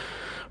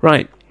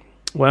 Right,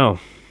 well,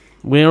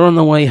 we're on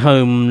the way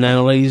home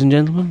now, ladies and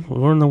gentlemen.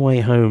 We're on the way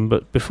home,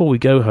 but before we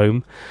go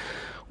home,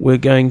 we're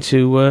going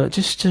to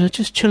just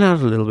chill out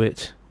a little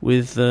bit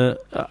with a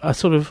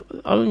sort of,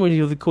 I don't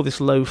really call this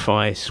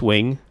lo-fi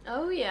swing,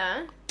 Oh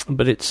yeah.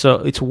 but it's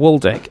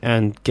Waldeck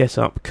and Get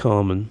Up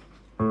Carmen.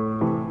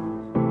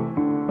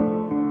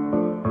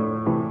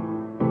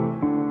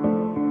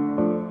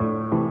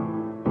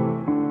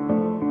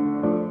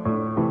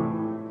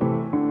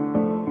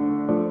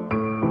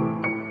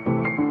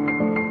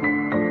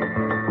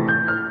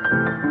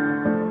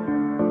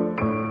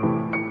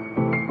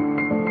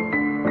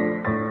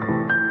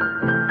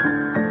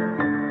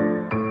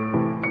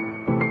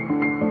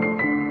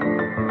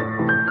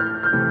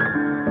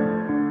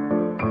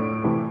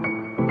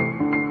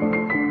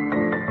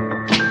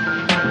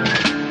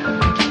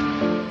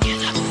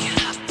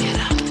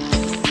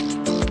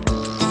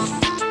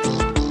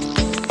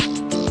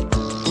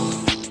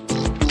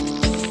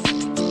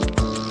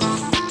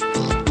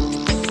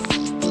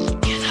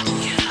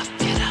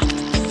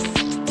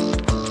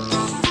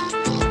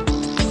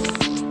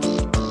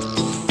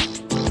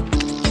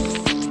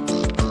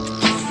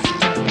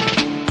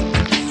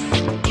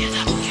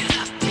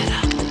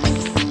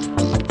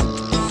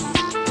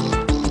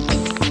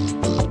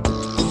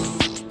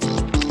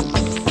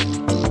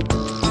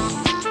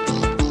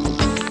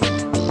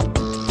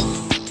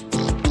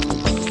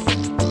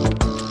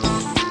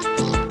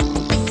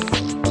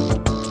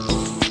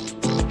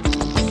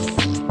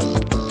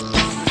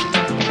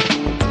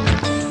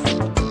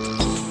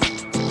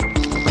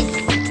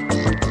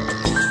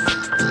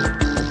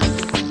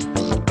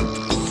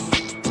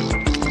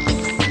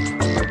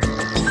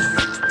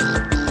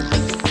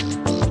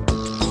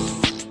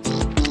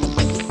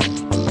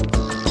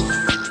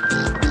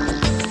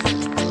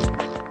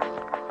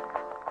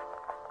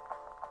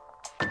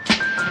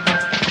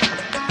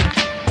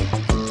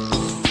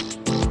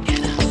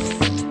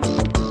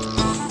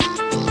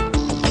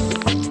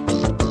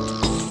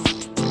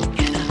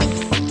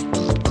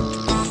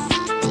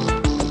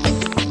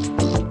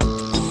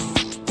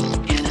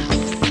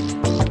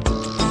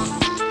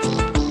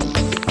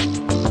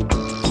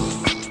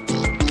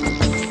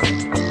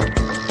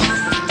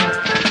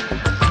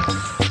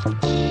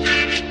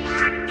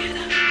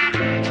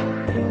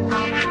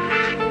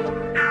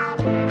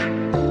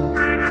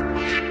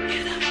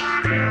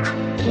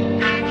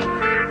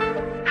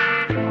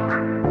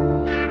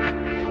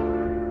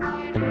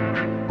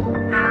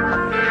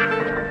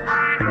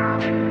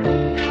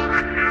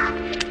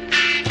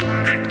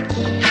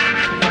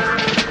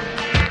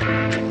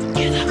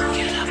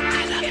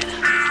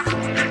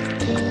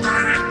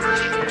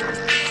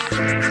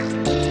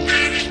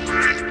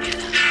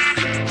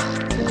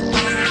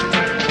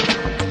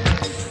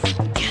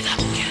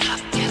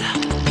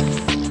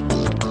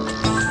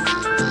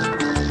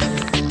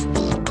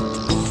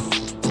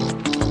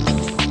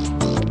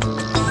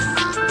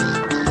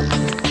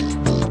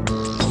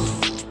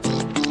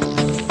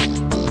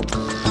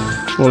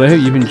 Well, I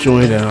hope you've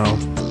enjoyed our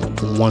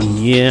 1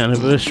 year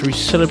anniversary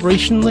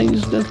celebration,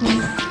 ladies and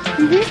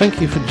gentlemen. Thank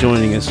you for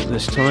joining us at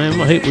this time.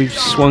 I hope we've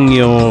swung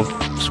your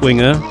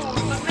swinger.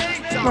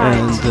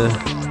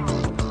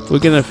 And we're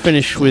going to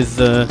finish with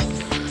a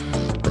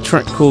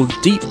track called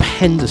Deep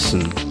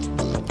Henderson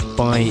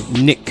by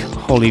Nick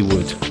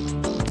Hollywood.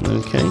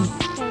 Okay.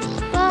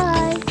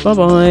 Bye.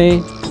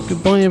 Bye-bye.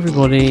 Goodbye,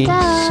 everybody.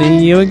 Bye.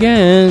 See you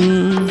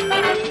again.